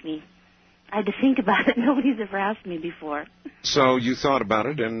 You asked me. I had to think about it. Nobody's ever asked me before. So you thought about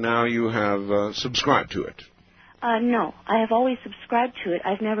it, and now you have subscribed to it. No. I have always subscribed to it.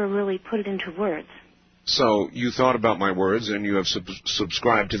 I've never really put it into words. So you thought about my words, and you have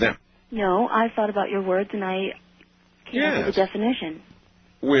subscribed to them? No, I thought about your words, and I came up with a definition.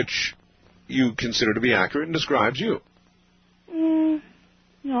 Which you consider to be accurate and describes you.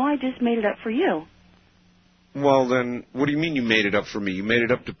 No, I just made it up for you. Well, then, what do you mean you made it up for me? You made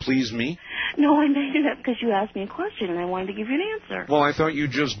it up to please me? No, I made it up because you asked me a question, and I wanted to give you an answer. Well, I thought you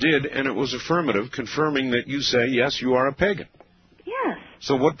just did, and it was affirmative, confirming that you say, yes, you are a pagan. Yes.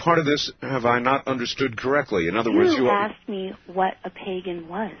 So what part of this have I not understood correctly? In other words, you asked me what a pagan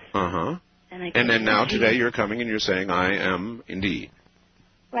was. Uh-huh. And then now today you're coming and you're saying, I am indeed.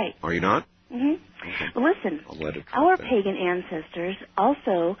 Right. Are you not? Mm-hmm. Okay. Well, listen, our pagan ancestors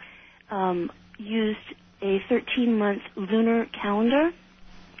also used a 13-month lunar calendar.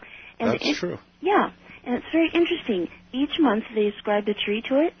 And that's true. Yeah, and it's very interesting. Each month they ascribed a tree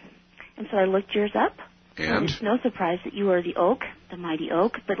to it, and so I looked yours up. And? It's no surprise that you are the oak, the mighty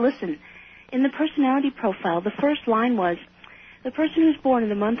oak. But listen, in the personality profile, the first line was, the person who's born in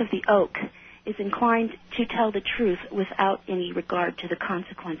the month of the oak is inclined to tell the truth without any regard to the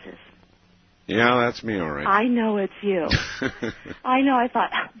consequences. Yeah, that's me, all right. I know it's you. I know. I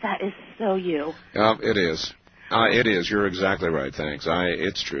thought, that is so you. It is. It is. You're exactly right. Thanks.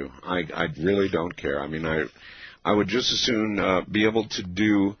 It's true. I really don't care. I mean, I would just as soon be able to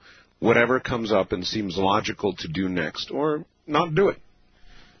do whatever comes up and seems logical to do next, or not do it,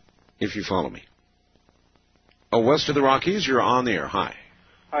 if you follow me. West of the Rockies, you're on the air. Hi.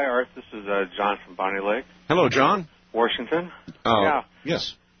 Hi, Art. This is John from Bonnie Lake. Hello, John. Washington. Yeah.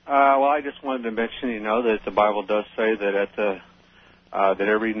 Yes. Well, I just wanted to mention, that the Bible does say that that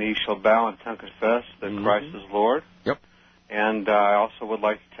every knee shall bow and tongue confess that Christ is Lord. Yep. And I also would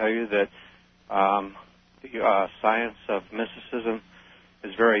like to tell you that the science of mysticism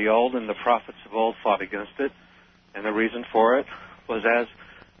is very old, and the prophets of old fought against it. And the reason for it was, as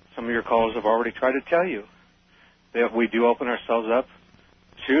some of your callers have already tried to tell you, that we do open ourselves up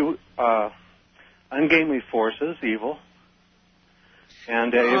to ungainly forces, evil.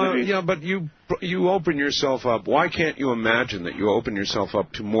 And yeah, but you open yourself up. Why can't you imagine that you open yourself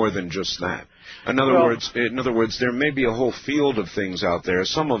up to more than just that? In other words, there may be a whole field of things out there.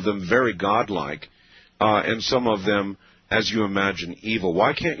 Some of them very godlike, and some of them, as you imagine, evil.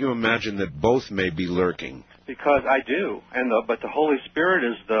 Why can't you imagine that both may be lurking? Because I do, but the Holy Spirit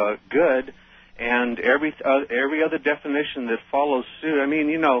is the good, and every other definition that follows suit. I mean,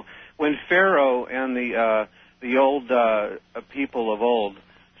 when Pharaoh and the old people of old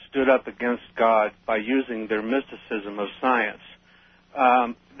stood up against God by using their mysticism of science.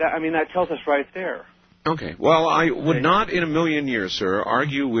 That tells us right there. Okay. Well, I would not in a million years, sir,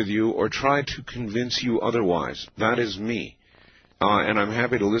 argue with you or try to convince you otherwise. That is me. And I'm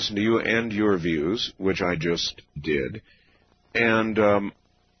happy to listen to you and your views, which I just did. And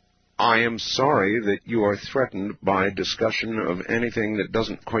I am sorry that you are threatened by discussion of anything that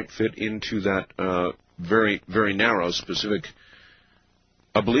doesn't quite fit into that very, very narrow, specific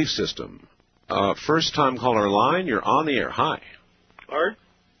belief system. First-time caller line, you're on the air. Hi. Art?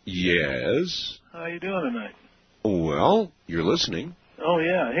 Yes? How you doing tonight? Well, you're listening. Oh,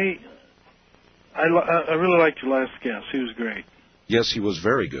 yeah. Hey, I really liked your last guest. He was great. Yes, he was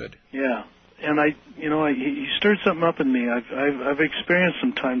very good. Yeah, and he stirred something up in me. I've experienced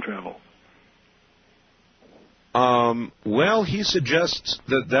some time travel. Well, he suggests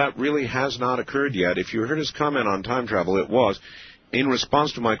that really has not occurred yet. If you heard his comment on time travel, it was in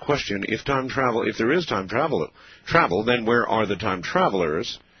response to my question: if there is time travel, then where are the time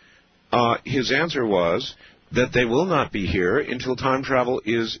travelers? His answer was that they will not be here until time travel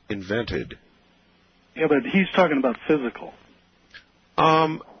is invented. Yeah, but he's talking about physical.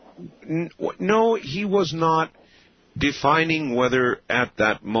 No, he was not defining whether at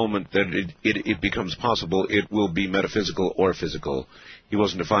that moment that it becomes possible it will be metaphysical or physical. He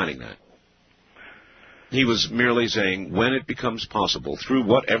wasn't defining that. He was merely saying when it becomes possible, through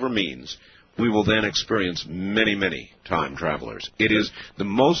whatever means, we will then experience many, many time travelers. It is the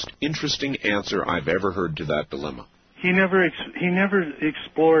most interesting answer I've ever heard to that dilemma. He never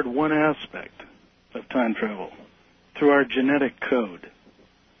explored one aspect of time travel through our genetic code.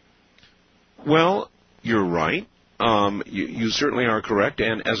 Well, you're right. You certainly are correct.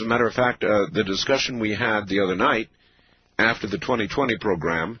 And as a matter of fact, the discussion we had the other night after the 2020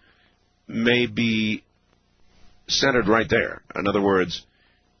 program may be centered right there. In other words,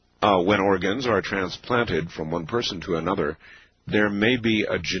 when organs are transplanted from one person to another, there may be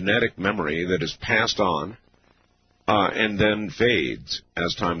a genetic memory that is passed on and then fades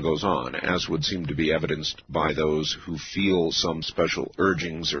as time goes on, as would seem to be evidenced by those who feel some special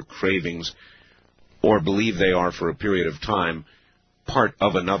urgings or cravings or believe they are for a period of time part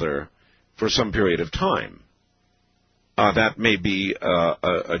of another for some period of time. That may be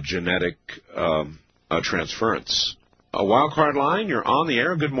a genetic transference. A wild card line, you're on the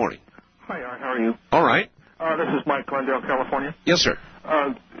air. Good morning. Hi, Art. How are you? All right. This is Mike, Glendale, California. Yes, sir.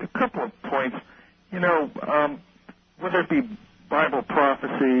 A couple of points. Whether it be Bible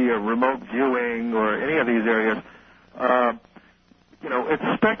prophecy or remote viewing or any of these areas,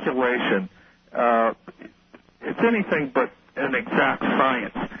 it's speculation. It's anything but an exact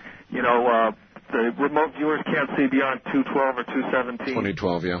science. The remote viewers can't see beyond 212 or 217.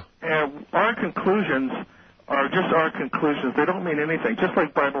 2012, yeah. And our conclusions are just our conclusions. They don't mean anything. Just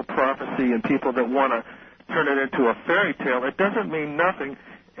like Bible prophecy and people that want to turn it into a fairy tale, it doesn't mean nothing.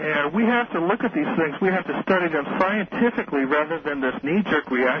 And we have to look at these things. We have to study them scientifically rather than this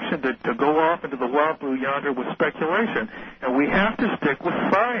knee-jerk reaction to go off into the wild blue yonder with speculation. And we have to stick with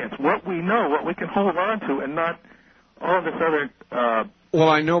science, what we know, what we can hold on to, and not all this other... Well,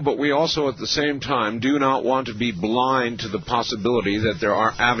 I know, but we also at the same time do not want to be blind to the possibility that there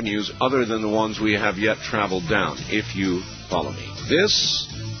are avenues other than the ones we have yet traveled down, if you follow me. This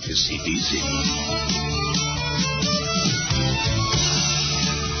is CPZ.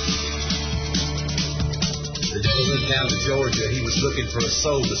 The day he went down to Georgia, he was looking for a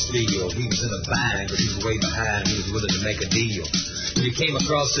soul to steal. He was in a bind, but he was way behind. He was willing to make a deal. When he came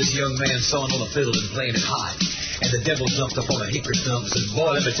across this young man sawing on a fiddle and playing it high, and the devil jumped up on a hickory stump and said,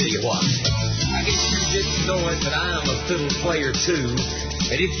 "Boy, let me tell you what. I guess you didn't know it, but I am a fiddle player too.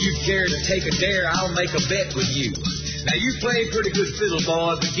 And if you care to take a dare, I'll make a bet with you. Now, you play pretty good fiddle,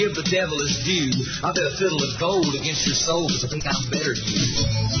 boy, but give the devil his due. I'll bet a fiddle of gold against your soul, because I think I'm better than you."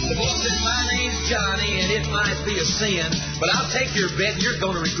 The boy said, "My name's Johnny, and it might be a sin, but I'll take your bet, and you're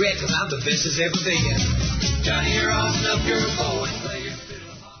going to regret, because I'm the best as ever been. Johnny, you're awesome up your boy, and play your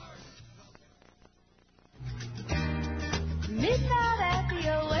fiddle hard." Midnight at the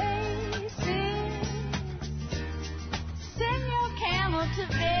oasis, send your camel to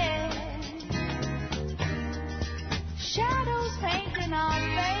bed. Shadows painting our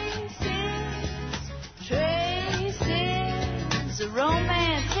faces, traces of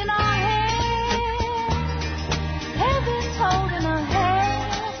romance in our hair. Heaven's holding a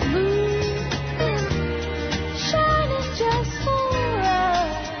half moon, shining just for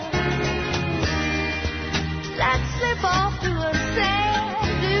us. Let's slip off to a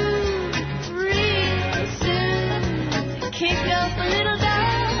sand dune real soon. Kick up a little dust.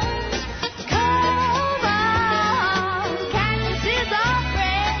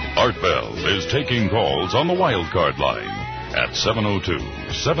 Art Bell is taking calls on the wild card line at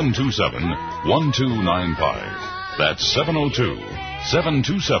 702-727-1295. That's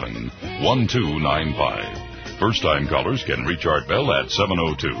 702-727-1295. First-time callers can reach Art Bell at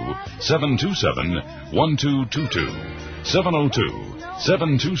 702-727-1222.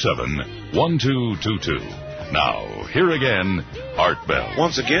 702-727-1222. Now, here again, Art Bell.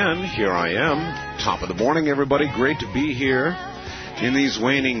 Once again, here I am. Top of the morning, everybody. Great to be here in these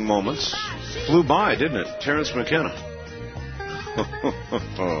waning moments. Flew by, didn't it? Terrence McKenna.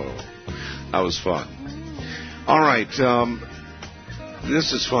 That was fun. All right.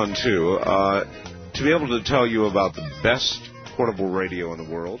 This is fun, too. to be able to tell you about the best portable radio in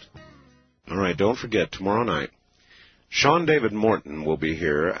the world. All right, don't forget, tomorrow night, Sean David Morton will be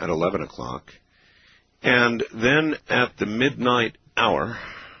here at 11 o'clock. And then at the midnight hour,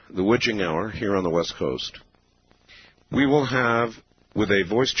 the witching hour here on the West Coast, we will have, with a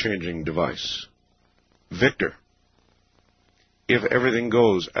voice-changing device, Victor, if everything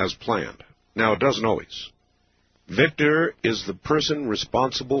goes as planned. Now, it doesn't always. Victor is the person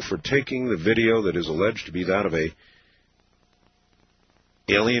responsible for taking the video that is alleged to be that of a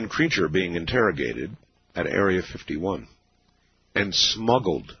alien creature being interrogated at Area 51 and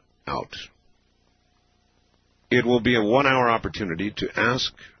smuggled out. It will be a 1-hour opportunity to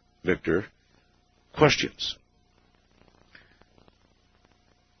ask Victor questions.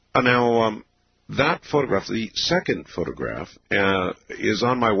 Now, that photograph, the second photograph, is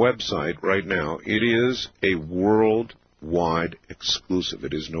on my website right now. It is a worldwide exclusive.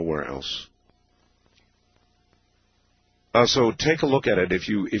 It is nowhere else. So take a look at it if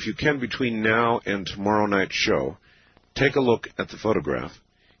you can between now and tomorrow night's show. Take a look at the photograph.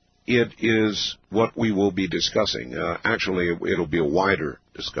 It is what we will be discussing. Actually, it'll be a wider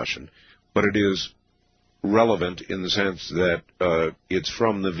discussion, but it is relevant in the sense that it's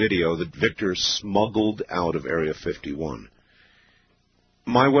from the video that Victor smuggled out of Area 51.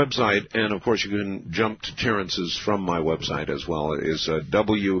 My website, and of course you can jump to Terrence's from my website as well, is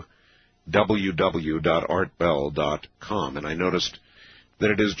www.artbell.com. And I noticed that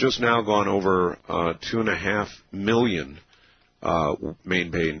it has just now gone over 2.5 million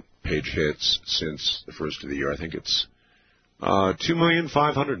main page hits since the first of the year. I think it's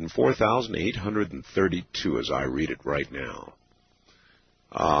 2,504,832 as I read it right now.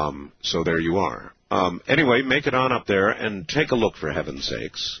 So there you are. Anyway, make it on up there and take a look, for heaven's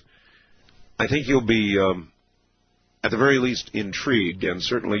sakes. I think you'll be, at the very least, intrigued, and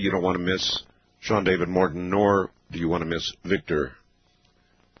certainly you don't want to miss Sean David Morton, nor do you want to miss Victor,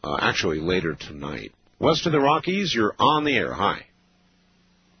 actually later tonight. West of the Rockies, you're on the air. Hi.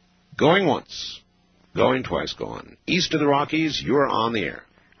 Going once. Going twice, go on. East of the Rockies, you're on the air.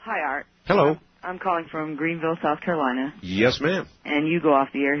 Hi, Art. Hello. I'm calling from Greenville, South Carolina. Yes, ma'am. And you go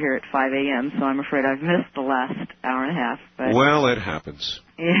off the air here at 5 a.m., so I'm afraid I've missed the last hour and a half. But well, it happens.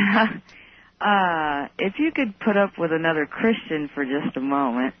 Yeah. If you could put up with another Christian for just a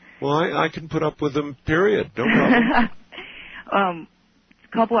moment. Well, I can put up with them, period. No problem. A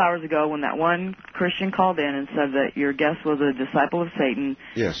couple hours ago when that one Christian called in and said that your guest was a disciple of Satan.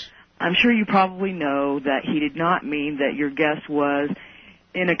 Yes. I'm sure you probably know that he did not mean that your guest was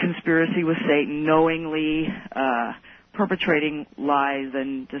in a conspiracy with Satan, knowingly perpetrating lies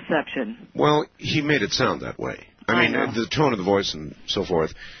and deception. Well, he made it sound that way. I mean, the tone of the voice and so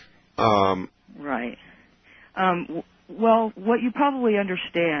forth. Right. Well, what you probably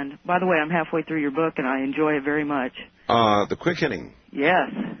understand, by the way, I'm halfway through your book and I enjoy it very much. The quickening.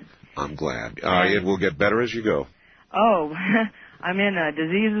 Yes. I'm glad. It will get better as you go. Oh, I'm in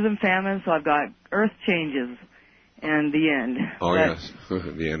diseases and famines, so I've got earth changes and the end. Oh, yes,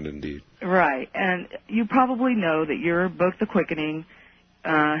 the end indeed. Right, and you probably know that your book, The Quickening,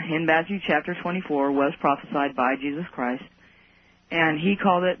 in Matthew chapter 24, was prophesied by Jesus Christ, and he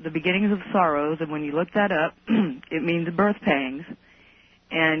called it the beginnings of sorrows, and when you look that up, it means birth pangs,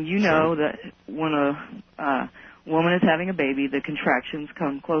 and you know that when a woman is having a baby, the contractions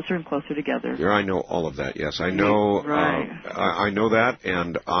come closer and closer together. Yeah, I know all of that, yes. I know right. I know that,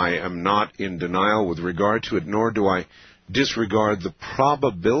 and I am not in denial with regard to it, nor do I disregard the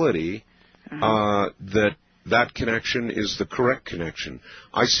probability that connection is the correct connection.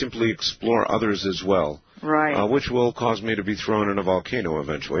 I simply explore others as well, right? Which will cause me to be thrown in a volcano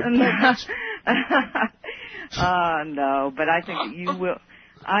eventually. No, but I think you will.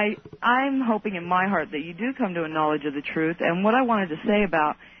 I'm hoping in my heart that you do come to a knowledge of the truth. And what I wanted to say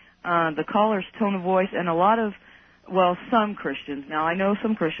about the caller's tone of voice and a lot of, well, some Christians. Now, I know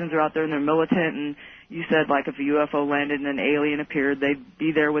some Christians are out there and they're militant, and you said, like, if a UFO landed and an alien appeared, they'd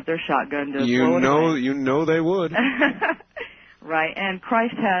be there with their shotgun to blow it away. You know they would. Right, and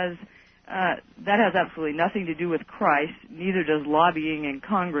Christ has, that has absolutely nothing to do with Christ. Neither does lobbying in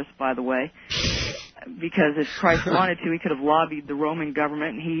Congress, by the way. Because if Christ wanted to, he could have lobbied the Roman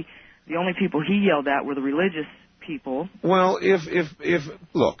government, and the only people he yelled at were the religious people. Well,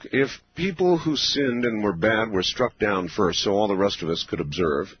 if people who sinned and were bad were struck down first, so all the rest of us could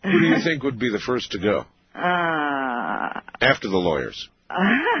observe, who do you think would be the first to go? After the lawyers.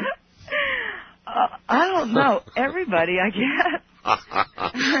 I don't know. Everybody, I guess.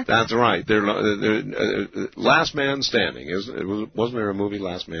 That's right. They're Last Man Standing. Wasn't there a movie,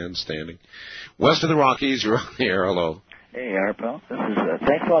 Last Man Standing? West of the Rockies, you're on the air. Hello. Hey, Arpel. This is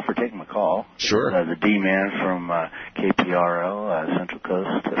thanks a lot for taking my call. Sure. The D-man from KPRO, Central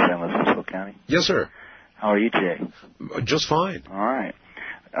Coast, San Luis Obispo County. Yes, sir. How are you today? Just fine. All right.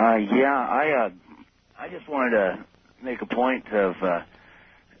 I just wanted to make a point of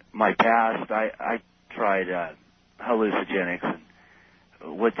my past. I tried hallucinogenics,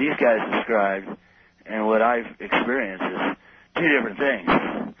 and what these guys described and what I've experienced is two different things.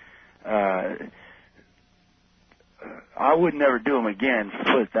 I would never do them again,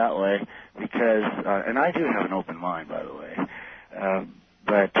 put it that way, because, and I do have an open mind, by the way,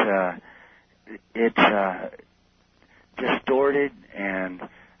 but it distorted and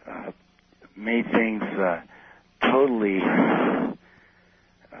made things totally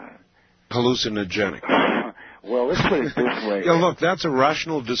hallucinogenic. Well, let's put it this way. Yeah, look, that's a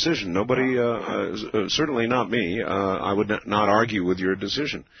rational decision. Nobody, certainly not me, I would not argue with your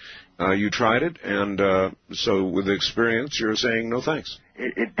decision. You tried it, and so with experience, you're saying no thanks.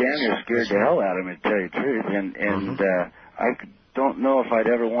 It damn near scared the hell out of me, to tell you the truth, and I don't know if I'd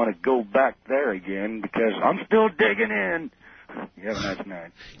ever want to go back there again, because I'm still digging in. You have a nice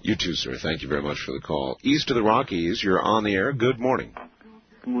night. You too, sir. Thank you very much for the call. East of the Rockies, you're on the air. Good morning.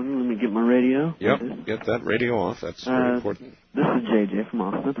 Good morning. Let me get my radio. Yep, get that radio off. That's very important. This is JJ from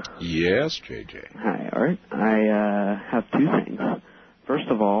Austin. Yes, JJ. Hi, Art. I have two things. First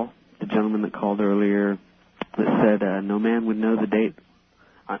of all, the gentleman that called earlier that said no man would know the day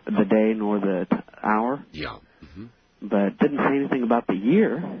nor the hour. Yeah. But didn't say anything about the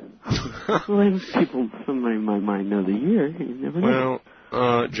year. Well, somebody might know the year. You never know.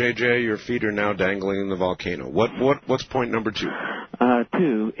 Well, JJ, your feet are now dangling in the volcano. What's point number 2?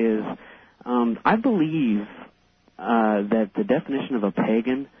 2 is I believe that the definition of a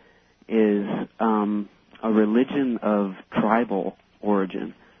pagan is a religion of tribal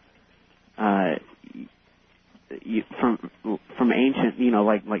origin. From ancient,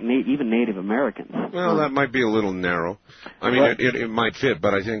 even Native Americans. Well, that might be a little narrow. I mean, it might fit,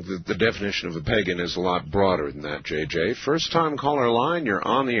 but I think that the definition of a pagan is a lot broader than that, JJ. First-time caller line, you're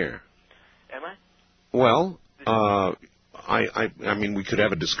on the air. Am I? Well, I mean, we could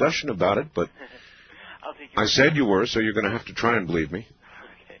have a discussion about it, but I said you were, so you're going to have to try and believe me.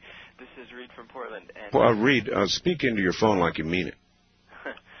 Okay. This is Reed from Portland. And Reed, speak into your phone like you mean it.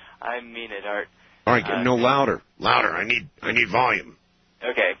 I mean it, Art. All right, no, louder. Louder. I need volume.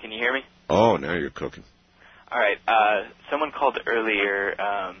 Okay, can you hear me? Oh, now you're cooking. All right. Someone called earlier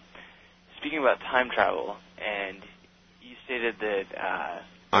speaking about time travel, and you stated that...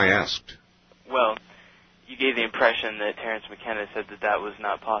 I asked. Well, you gave the impression that Terrence McKenna said that was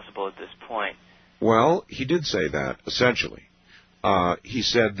not possible at this point. Well, he did say that, essentially. He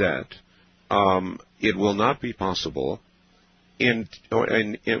said that it will not be possible... And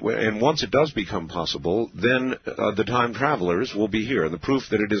once it does become possible, then the time travelers will be here. And the proof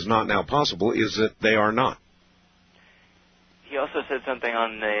that it is not now possible is that they are not. He also said something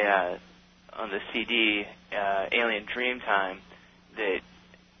on the CD, Alien Dreamtime, that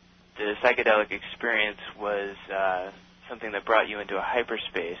the psychedelic experience was something that brought you into a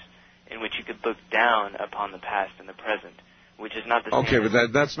hyperspace in which you could look down upon the past and the present, which is not the same. Okay,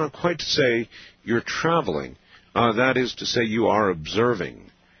 but that's not quite to say you're traveling. That is to say, you are observing.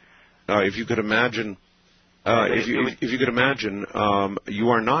 If you could imagine, if you could imagine, you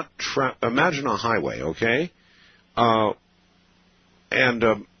are not. Imagine a highway, okay?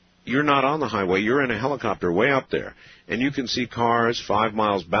 And you're not on the highway. You're in a helicopter way up there, and you can see cars 5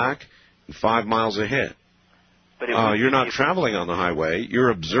 miles back and 5 miles ahead. But you're not traveling on the highway.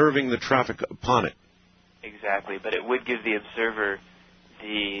 You're observing the traffic upon it. Exactly, but it would give the observer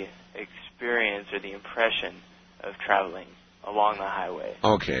the experience or the impression of traveling along the highway.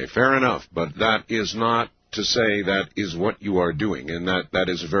 Okay, fair enough, but that is not to say that is what you are doing, and that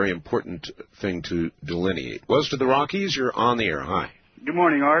is a very important thing to delineate. West of the Rockies, you're on the air. Hi. Good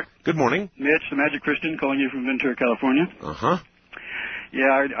morning, Art. Good morning. Mitch, the Magic Christian, calling you from Ventura, California. Uh-huh.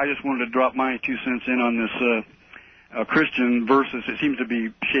 Yeah, I just wanted to drop my 2 cents in on this Christian versus, it seems to be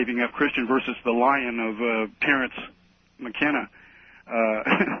shaping up Christian versus the lion of Terrence McKenna.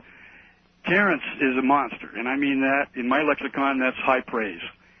 Terrence is a monster, and I mean that. In my lexicon, that's high praise.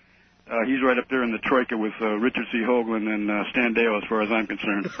 He's right up there in the troika with Richard C. Hoagland and Stan Dale, as far as I'm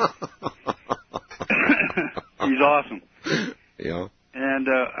concerned. He's awesome. Yeah. And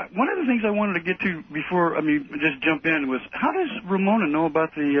one of the things I wanted to get to before, just jump in, was how does Ramona know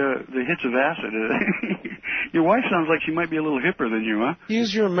about the hits of acid? Your wife sounds like she might be a little hipper than you, huh?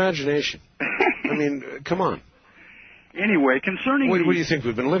 Use your imagination. I mean, come on. Anyway, concerning what do you think?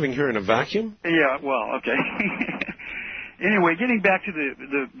 We've been living here in a vacuum? Yeah, well, okay. Anyway, getting back to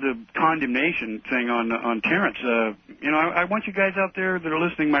the condemnation thing on Terrence, I want you guys out there that are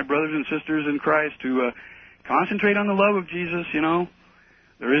listening, my brothers and sisters in Christ, to concentrate on the love of Jesus.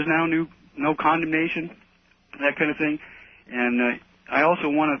 There is now no condemnation, that kind of thing. And I also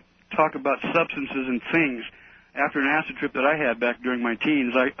want to talk about substances and things. After an acid trip that I had back during my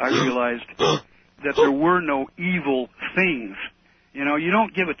teens, I realized that there were no evil things. You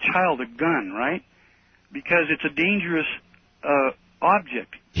don't give a child a gun, right? Because it's a dangerous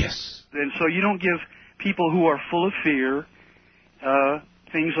object. Yes. And so you don't give people who are full of fear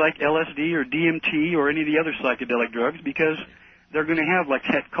things like LSD or DMT or any of the other psychedelic drugs, because they're going to have, like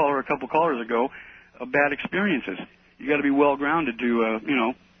that caller a couple callers ago, bad experiences. You got to be well grounded to,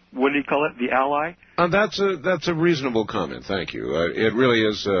 what did he call it? The ally? That's a reasonable comment. Thank you. It really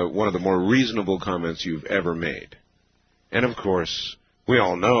is one of the more reasonable comments you've ever made. And of course, we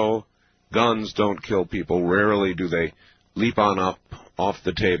all know guns don't kill people. Rarely do they leap on up off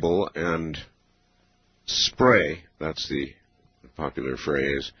the table and spray. That's the popular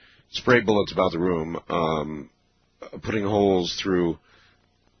phrase. Spray bullets about the room, putting holes through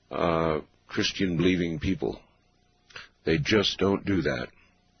Christian-believing people. They just don't do that.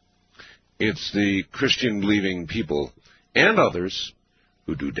 It's the Christian-believing people and others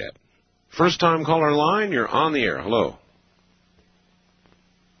who do that. First-time caller line, you're on the air. Hello.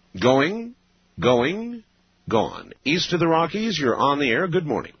 Going, gone. East of the Rockies, you're on the air. Good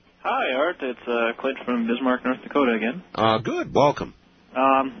morning. Hi, Art. It's Clint from Bismarck, North Dakota again. Good. Welcome.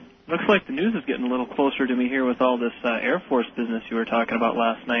 Looks like the news is getting a little closer to me here with all this Air Force business you were talking about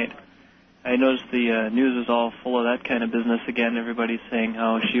last night. I noticed the news is all full of that kind of business again. Everybody's saying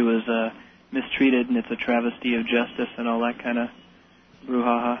how she was mistreated and it's a travesty of justice and all that kind of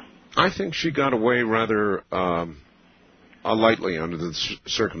brouhaha. I think she got away rather lightly under the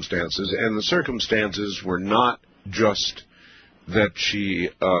circumstances, and the circumstances were not just that she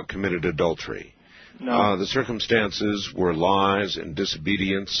committed adultery. No. The circumstances were lies and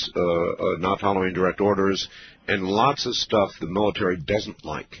disobedience, not following direct orders, and lots of stuff the military doesn't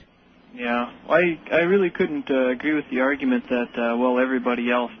like. Yeah, I really couldn't agree with the argument that,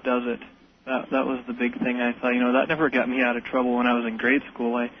 everybody else does it. That was the big thing. I thought, that never got me out of trouble when I was in grade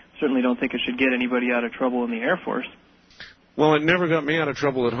school. I certainly don't think it should get anybody out of trouble in the Air Force. Well, it never got me out of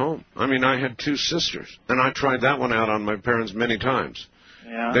trouble at home. I mean, I had two sisters, and I tried that one out on my parents many times.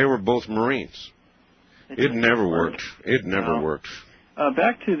 Yeah. They were both Marines. It never worked. It never worked.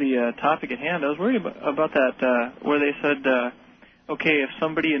 Back to the topic at hand, I was worried about that where they said, if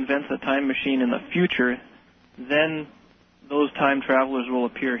somebody invents a time machine in the future, then those time travelers will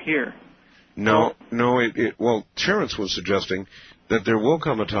appear here. No. Well, Terrence was suggesting that there will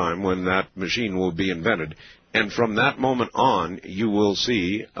come a time when that machine will be invented, and from that moment on, you will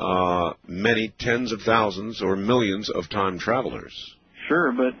see many tens of thousands or millions of time travelers.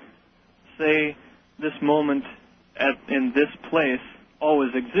 Sure, but say this moment in this place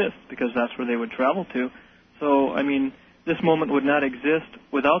always exists because that's where they would travel to. So, this moment would not exist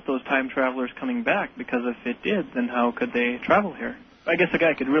without those time travelers coming back, because if it did, then how could they travel here? I guess a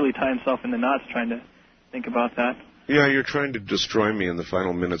guy could really tie himself in the knots trying to think about that. Yeah, you're trying to destroy me in the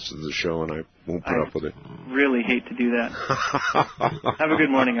final minutes of the show, and I won't put up with it. Really hate to do that. Have a good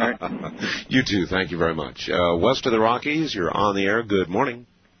morning, Art. You too. Thank you very much. West of the Rockies, you're on the air. Good morning.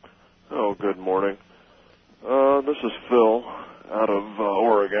 Oh, good morning. This is Phil out of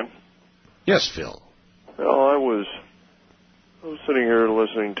Oregon. Yes, Phil. Well, I was sitting here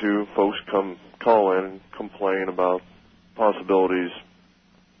listening to folks call in and complain about possibilities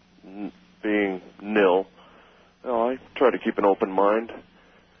being nil. I try to keep an open mind,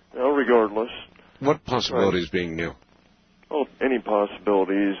 regardless. What possibilities being nil? Any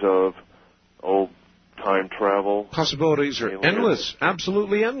possibilities of, time travel. Possibilities are endless,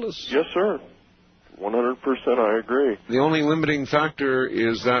 absolutely endless. Yes, sir. 100% I agree. The only limiting factor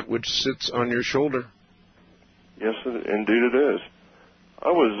is that which sits on your shoulder. Yes, indeed it is. I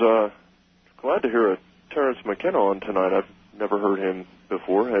was glad to hear Terrence McKenna on tonight. I've never heard him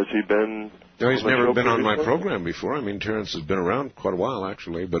before. Has he been? No, he's never been on my program before. Terrence has been around quite a while,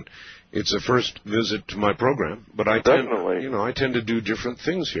 actually, but it's a first visit to my program. But I tend to do different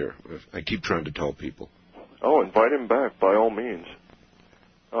things here. I keep trying to tell people. Oh, invite him back, by all means.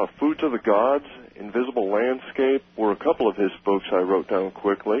 Food to the Gods, Invisible Landscape were a couple of his books I wrote down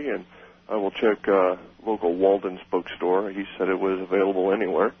quickly, and I will check local Walden's bookstore. He said it was available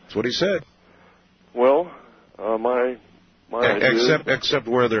anywhere. That's what he said. Well, my except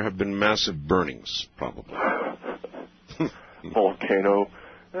where there have been massive burnings, probably. Volcano,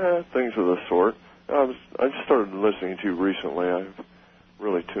 things of the sort. I just started listening to you recently. I've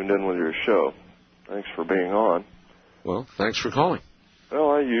really tuned in with your show. Thanks for being on. Well, thanks for calling. Well,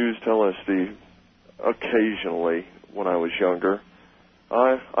 I used LSD occasionally when I was younger.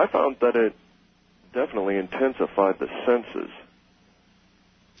 I found that it definitely intensified the senses.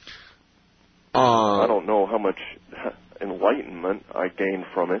 I don't know how much enlightenment I gained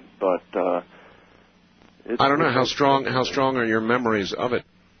from it, but I don't know how strong are your memories of it.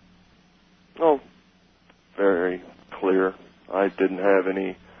 Oh, very clear. I didn't have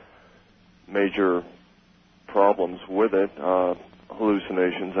any major problems with it.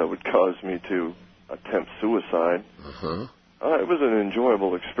 Hallucinations that would cause me to attempt suicide. It was an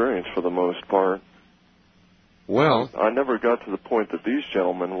enjoyable experience for the most part. Well, I never got to the point that these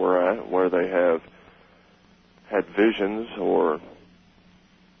gentlemen were at, where they have had visions or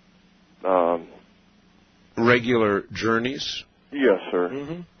regular journeys. Yes,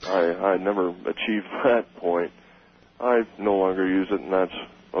 sir. I never achieved that point. I no longer use it, and that's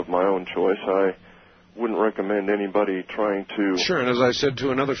of my own choice. I wouldn't recommend anybody trying to... Sure, and as I said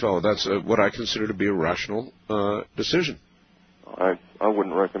to another fellow, that's what I consider to be a rational decision. I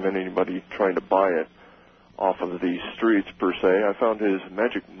wouldn't recommend anybody trying to buy it off of the streets, per se. I found his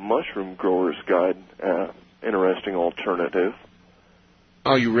Magic Mushroom Grower's Guide interesting alternative.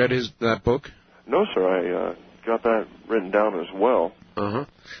 Oh, you read that book? No, sir. I got that written down as well. Well,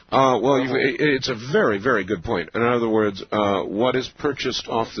 it's a very, very good point. In other words, what is purchased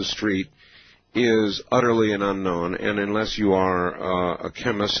off the street is utterly an unknown, and unless you are a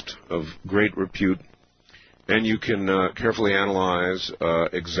chemist of great repute and you can carefully analyze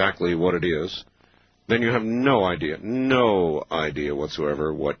exactly what it is, then you have no idea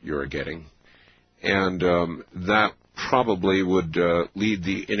whatsoever what you're getting. And that probably would lead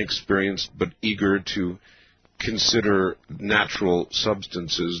the inexperienced but eager to consider natural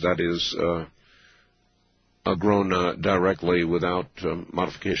substances, that is, grown directly without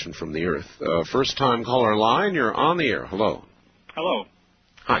modification from the earth. First-time caller line, you're on the air. Hello. Hello.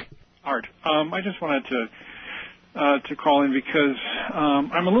 Hi. Art. I just wanted to call in because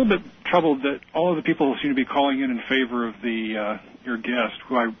I'm a little bit troubled that all of the people seem to be calling in favor of your guest,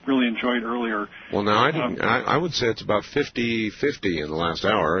 who I really enjoyed earlier. Well, now, I would say it's about 50-50 in the last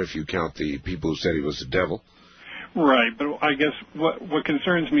hour, if you count the people who said he was the devil. Right, but I guess what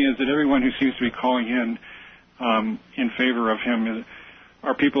concerns me is that everyone who seems to be calling in favor of him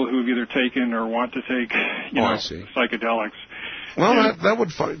are people who have either taken or want to take, psychedelics. Well,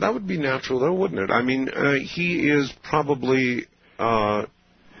 that would be natural, though, wouldn't it? I mean, he is probably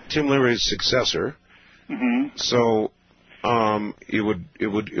Tim Leary's successor, so it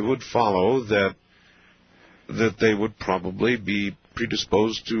would follow that they would probably be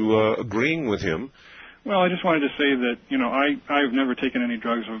predisposed to agreeing with him. Well, I just wanted to say that I've never taken any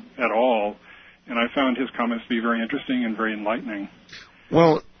drugs at all, and I found his comments to be very interesting and very enlightening.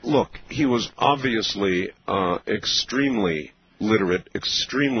 Well, look, he was obviously extremely literate,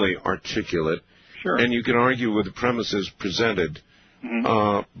 extremely articulate, and you can argue with the premises presented,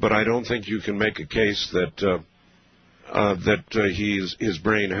 but I don't think you can make a case that his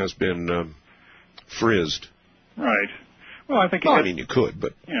brain has been frizzed. Right. Well, I think. You could,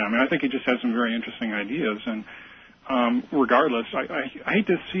 but yeah, I think he just has some very interesting ideas, and regardless, I hate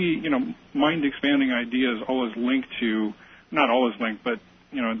to see mind-expanding ideas always linked to, not always linked, but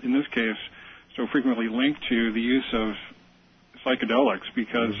in this case, so frequently linked to the use of psychedelics,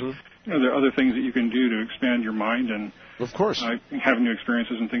 because there are other things that you can do to expand your mind and, of course, have new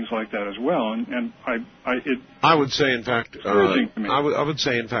experiences and things like that as well. And I would say, in fact, I would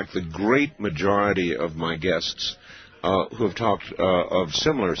say, in fact, the great majority of my guests who have talked of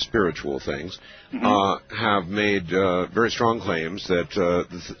similar spiritual things have made very strong claims that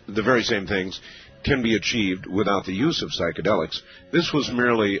the very same things can be achieved without the use of psychedelics. This was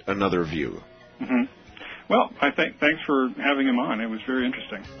merely another view. Well, thanks for having him on. It was very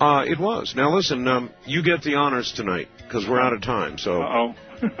interesting. It was. Now, listen, you get the honors tonight, because we're out of time. So,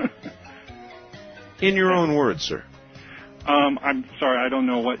 in your own words, sir. I'm sorry, I don't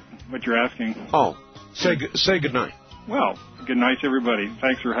know what you're asking. Oh, say good night. Well, good night to everybody.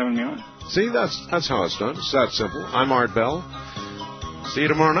 Thanks for having me on. See, that's how it's done. It's that simple. I'm Art Bell. See you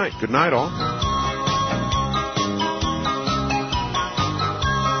tomorrow night. Good night, all.